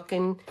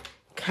fucking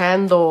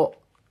candle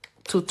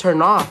to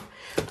turn off,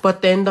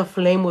 but then the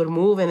flame would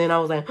move, and then I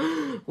was like,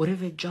 what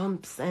if it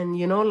jumps? And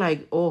you know,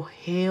 like, oh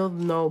hell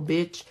no,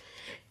 bitch.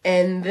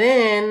 And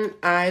then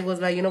I was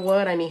like, you know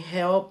what, I need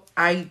help.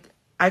 I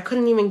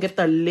couldn't even get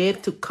the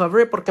lid to cover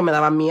it porque me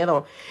daba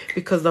miedo,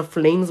 because the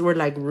flames were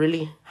like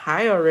really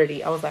high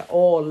already. I was like,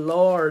 oh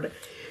Lord.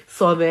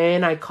 So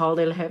then I called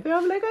El Jefe.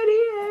 I'm like, I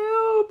need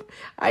help.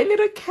 I need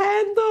a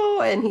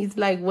candle. And he's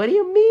like, what do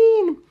you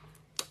mean?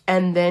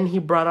 And then he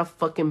brought a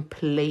fucking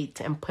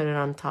plate and put it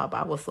on top.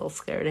 I was so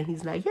scared. And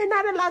he's like, you're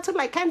not allowed to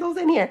light candles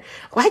in here.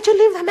 Why'd you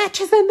leave the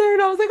matches in there?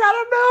 And I was like, I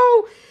don't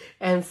know.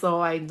 And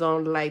so I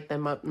don't light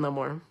them up no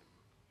more.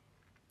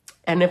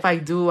 And if I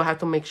do, I have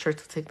to make sure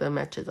to take the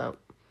matches out.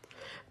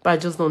 But I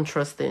just don't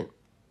trust it.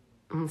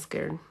 I'm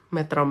scared.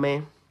 Me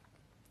traumé.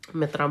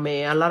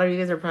 A lot of you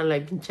guys are probably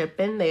like, pinche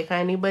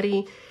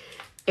pendeja.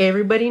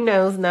 Everybody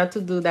knows not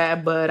to do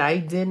that, but I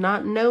did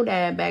not know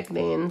that back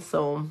then.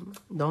 So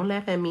don't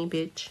laugh at me,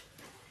 bitch.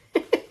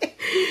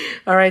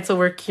 All right, so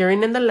we're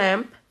curing in the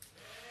lamp.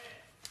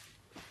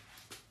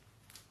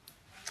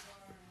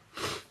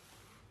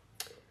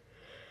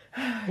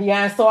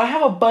 Yeah, so I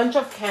have a bunch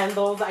of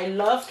candles. I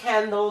love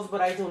candles,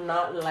 but I do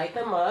not light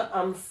them up.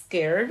 I'm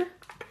scared.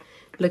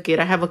 Look it,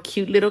 I have a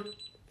cute little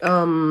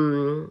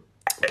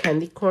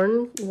candy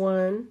corn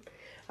one.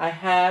 I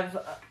have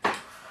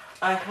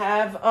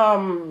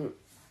let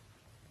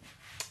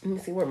me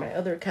see where my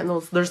other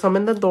candles. There's some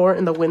in the door,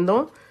 in the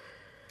window.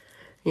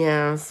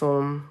 Yeah,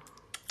 so.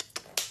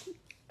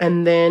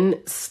 And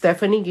then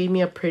Stephanie gave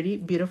me a pretty,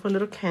 beautiful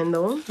little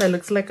candle that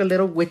looks like a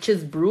little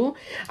witch's brew.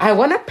 I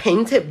want to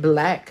paint it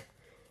black.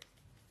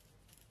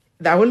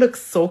 That would look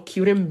so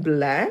cute in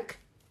black.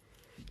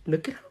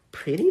 Look at how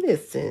pretty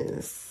this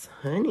is,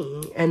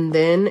 honey. And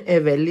then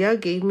Evelia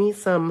gave me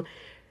some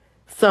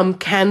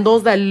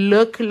candles that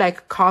look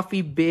like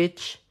coffee,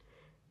 bitch.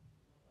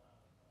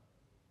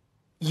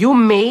 You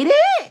made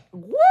it?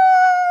 What?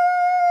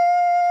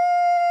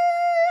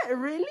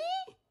 Really?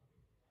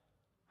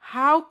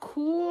 How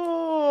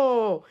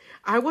cool.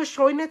 I was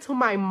showing it to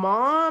my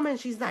mom and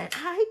she's like,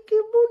 ay,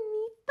 qué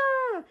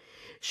bonita.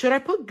 Should I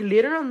put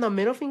glitter on the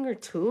middle finger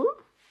too?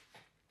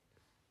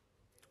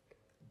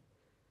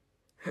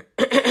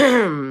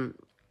 Do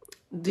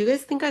you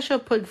guys think I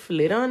should put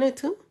glitter on it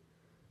too?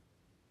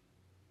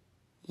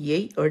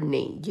 Yay or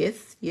nay?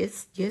 Yes,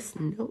 yes, yes,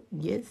 no,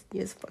 yes,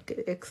 yes. Fuck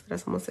it. Extra,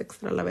 somos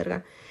extra, la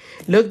verga.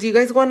 Look, do you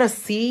guys want to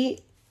see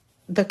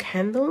the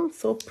candle?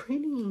 So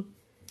pretty.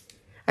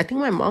 I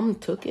think my mom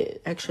took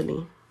it,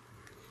 actually.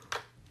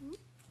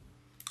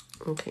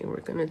 Okay, I'm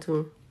gonna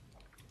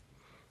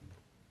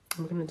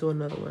do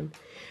another one.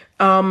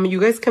 You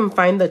guys can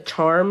find the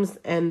charms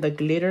and the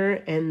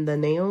glitter and the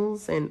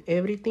nails and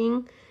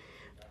everything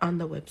on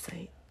the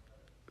website.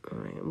 All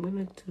right, I'm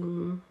gonna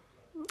do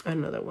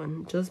another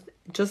one.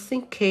 Just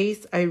in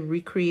case I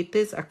recreate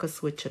this, I could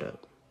switch it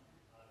up.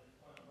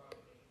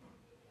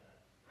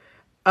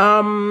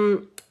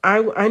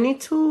 I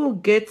need to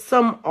get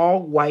some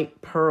all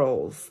white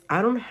pearls.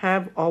 I don't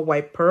have all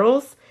white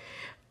pearls.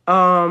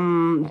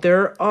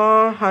 They're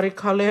how do you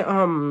call it?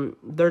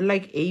 They're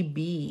like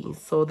AB,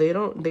 so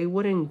they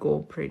wouldn't go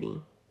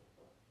pretty.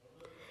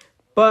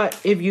 But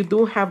if you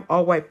do have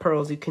all white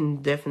pearls, you can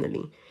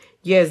definitely.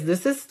 Yes,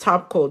 this is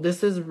top coat.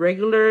 This is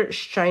regular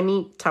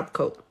shiny top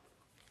coat.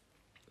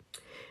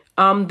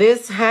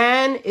 This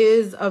hand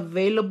is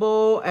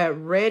available at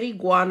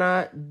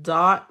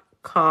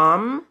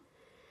rediguana.com.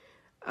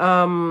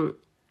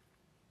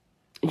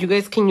 You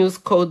guys can use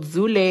code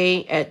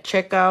Zule at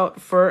checkout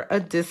for a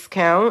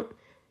discount.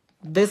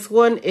 This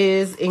one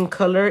is in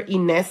color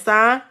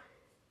Inesa.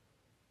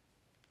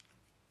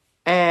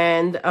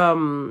 And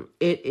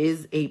it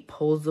is a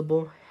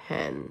posable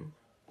hand.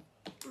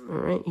 All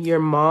right. Your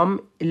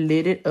mom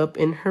lit it up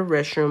in her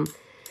restroom.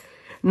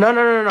 No.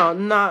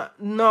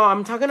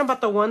 I'm talking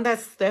about the one that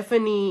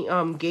Stephanie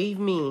gave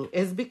me.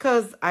 It's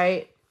because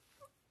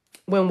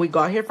when we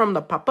got here from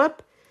the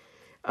pop-up,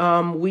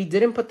 we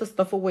didn't put the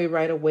stuff away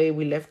right away.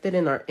 We left it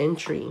in our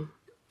entry.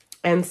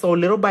 And so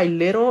little by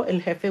little, El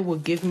Jefe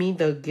would give me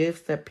the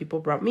gifts that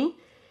people brought me.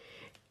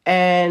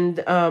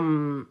 And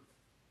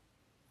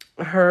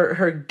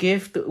her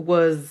gift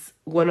was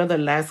one of the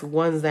last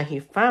ones that he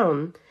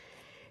found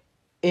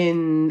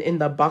in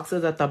the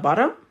boxes at the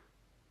bottom.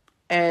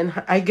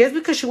 And I guess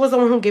because she was the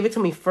one who gave it to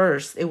me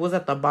first, it was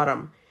at the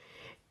bottom.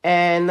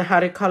 And how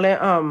to call it,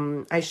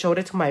 I showed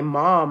it to my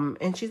mom,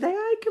 and she's like,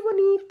 ay, qué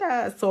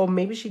bonita. So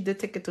maybe she did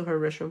take it to her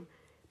restroom,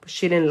 but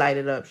she didn't light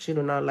it up. She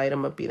did not light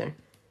them up either.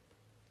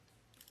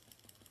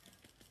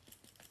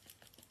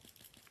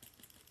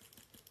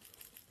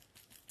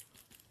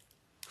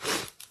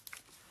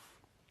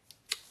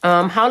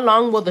 How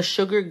long will the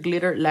sugar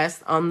glitter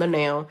last on the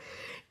nail?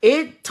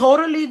 It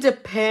totally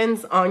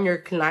depends on your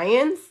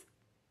clients.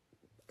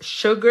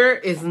 Sugar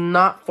is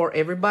not for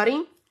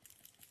everybody.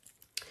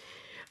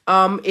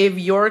 If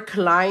your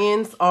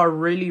clients are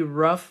really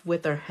rough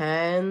with their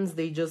hands,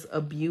 they just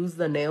abuse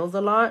the nails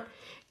a lot.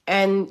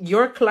 And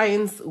your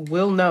clients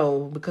will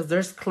know, because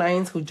there's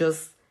clients who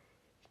just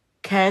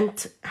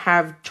can't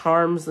have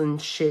charms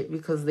and shit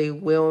because they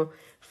will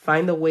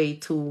find a way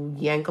to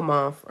yank them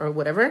off or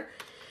whatever.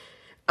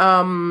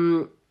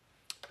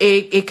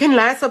 It can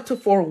last up to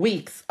 4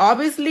 weeks.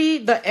 Obviously,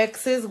 the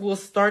excess will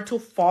start to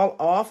fall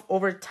off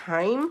over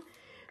time.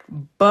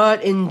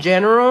 But in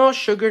general,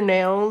 sugar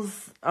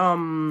nails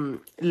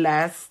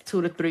last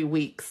 2 to 3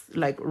 weeks,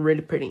 like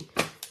really pretty.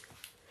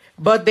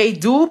 But they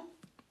do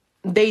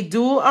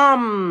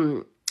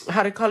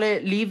how to call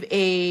it, leave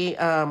a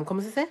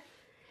 ¿cómo se dice?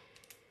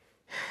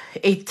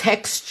 A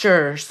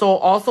texture. So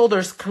also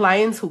there's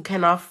clients who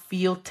cannot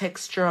feel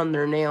texture on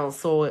their nails.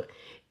 So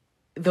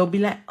they'll be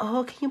like,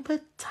 oh, can you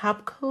put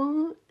top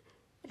coat?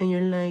 And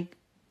you're like,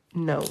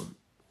 no.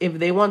 If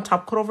they want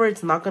top coat over,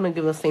 it's not gonna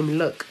give the same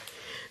look.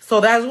 So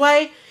that's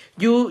why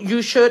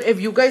you should, if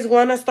you guys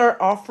want to start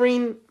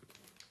offering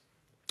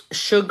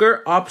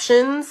sugar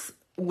options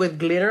with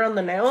glitter on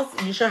the nails,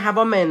 you should have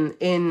them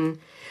in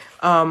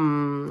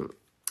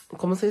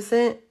 ¿cómo se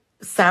dice?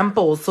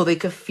 Samples, so they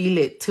could feel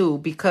it too,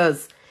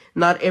 because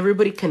not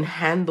everybody can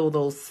handle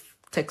those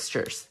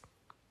textures.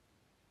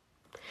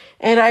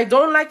 And I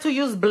don't like to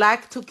use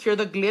black to cure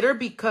the glitter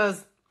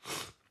because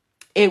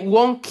it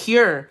won't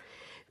cure.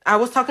 I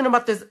was talking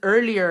about this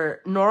earlier.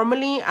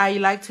 Normally, I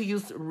like to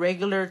use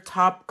regular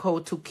top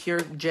coat to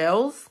cure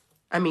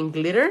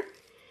glitter,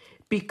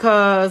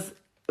 because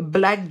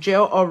black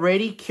gel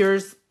already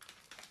cures,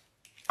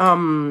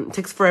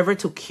 takes forever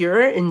to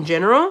cure in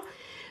general.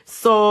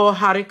 So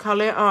how to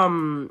call it,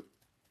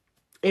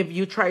 if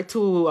you try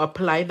to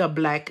apply the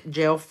black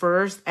gel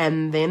first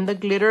and then the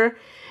glitter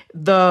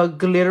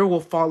will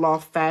fall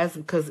off fast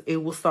because it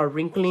will start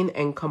wrinkling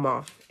and come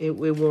off. It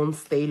won't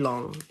stay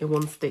long. It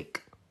won't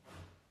stick.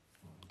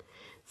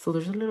 So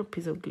there's a little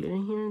piece of glitter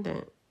here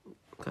that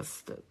got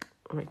stuck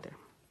right there.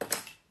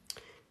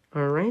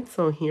 All right,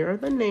 so here are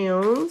the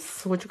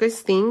nails. What you guys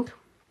think?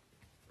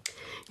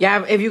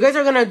 Yeah, if you guys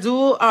are gonna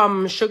do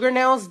sugar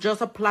nails, just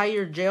apply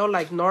your gel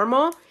like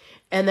normal,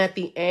 and at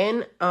the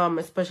end,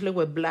 especially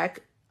with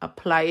black,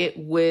 apply it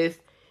with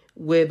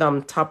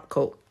top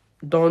coat.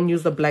 Don't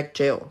use the black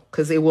gel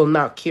because it will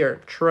not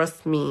cure.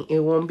 Trust me, it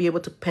won't be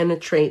able to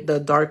penetrate the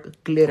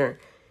dark glitter.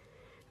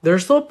 They're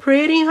so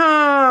pretty,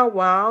 huh?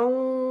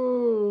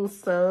 Wow,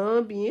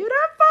 so beautiful.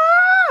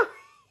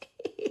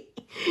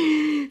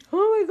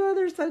 Oh my god,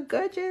 they're so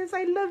gorgeous.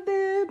 I love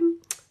them.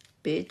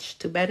 Bitch,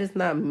 too bad it's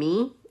not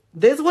me.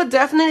 This would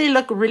definitely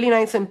look really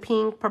nice in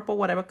pink, purple,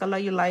 whatever color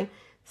you like.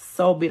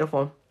 So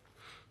beautiful.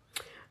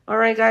 All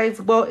right,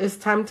 guys. Well, it's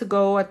time to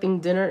go. I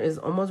think dinner is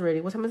almost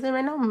ready. What time is it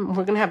right now?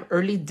 We're going to have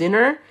early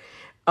dinner.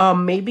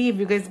 Maybe if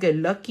you guys get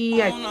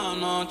lucky,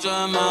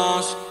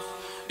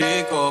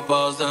 y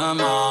copas de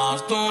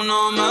más. Tú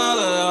no me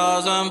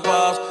dejas en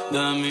paz,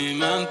 de mi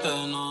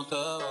mente no te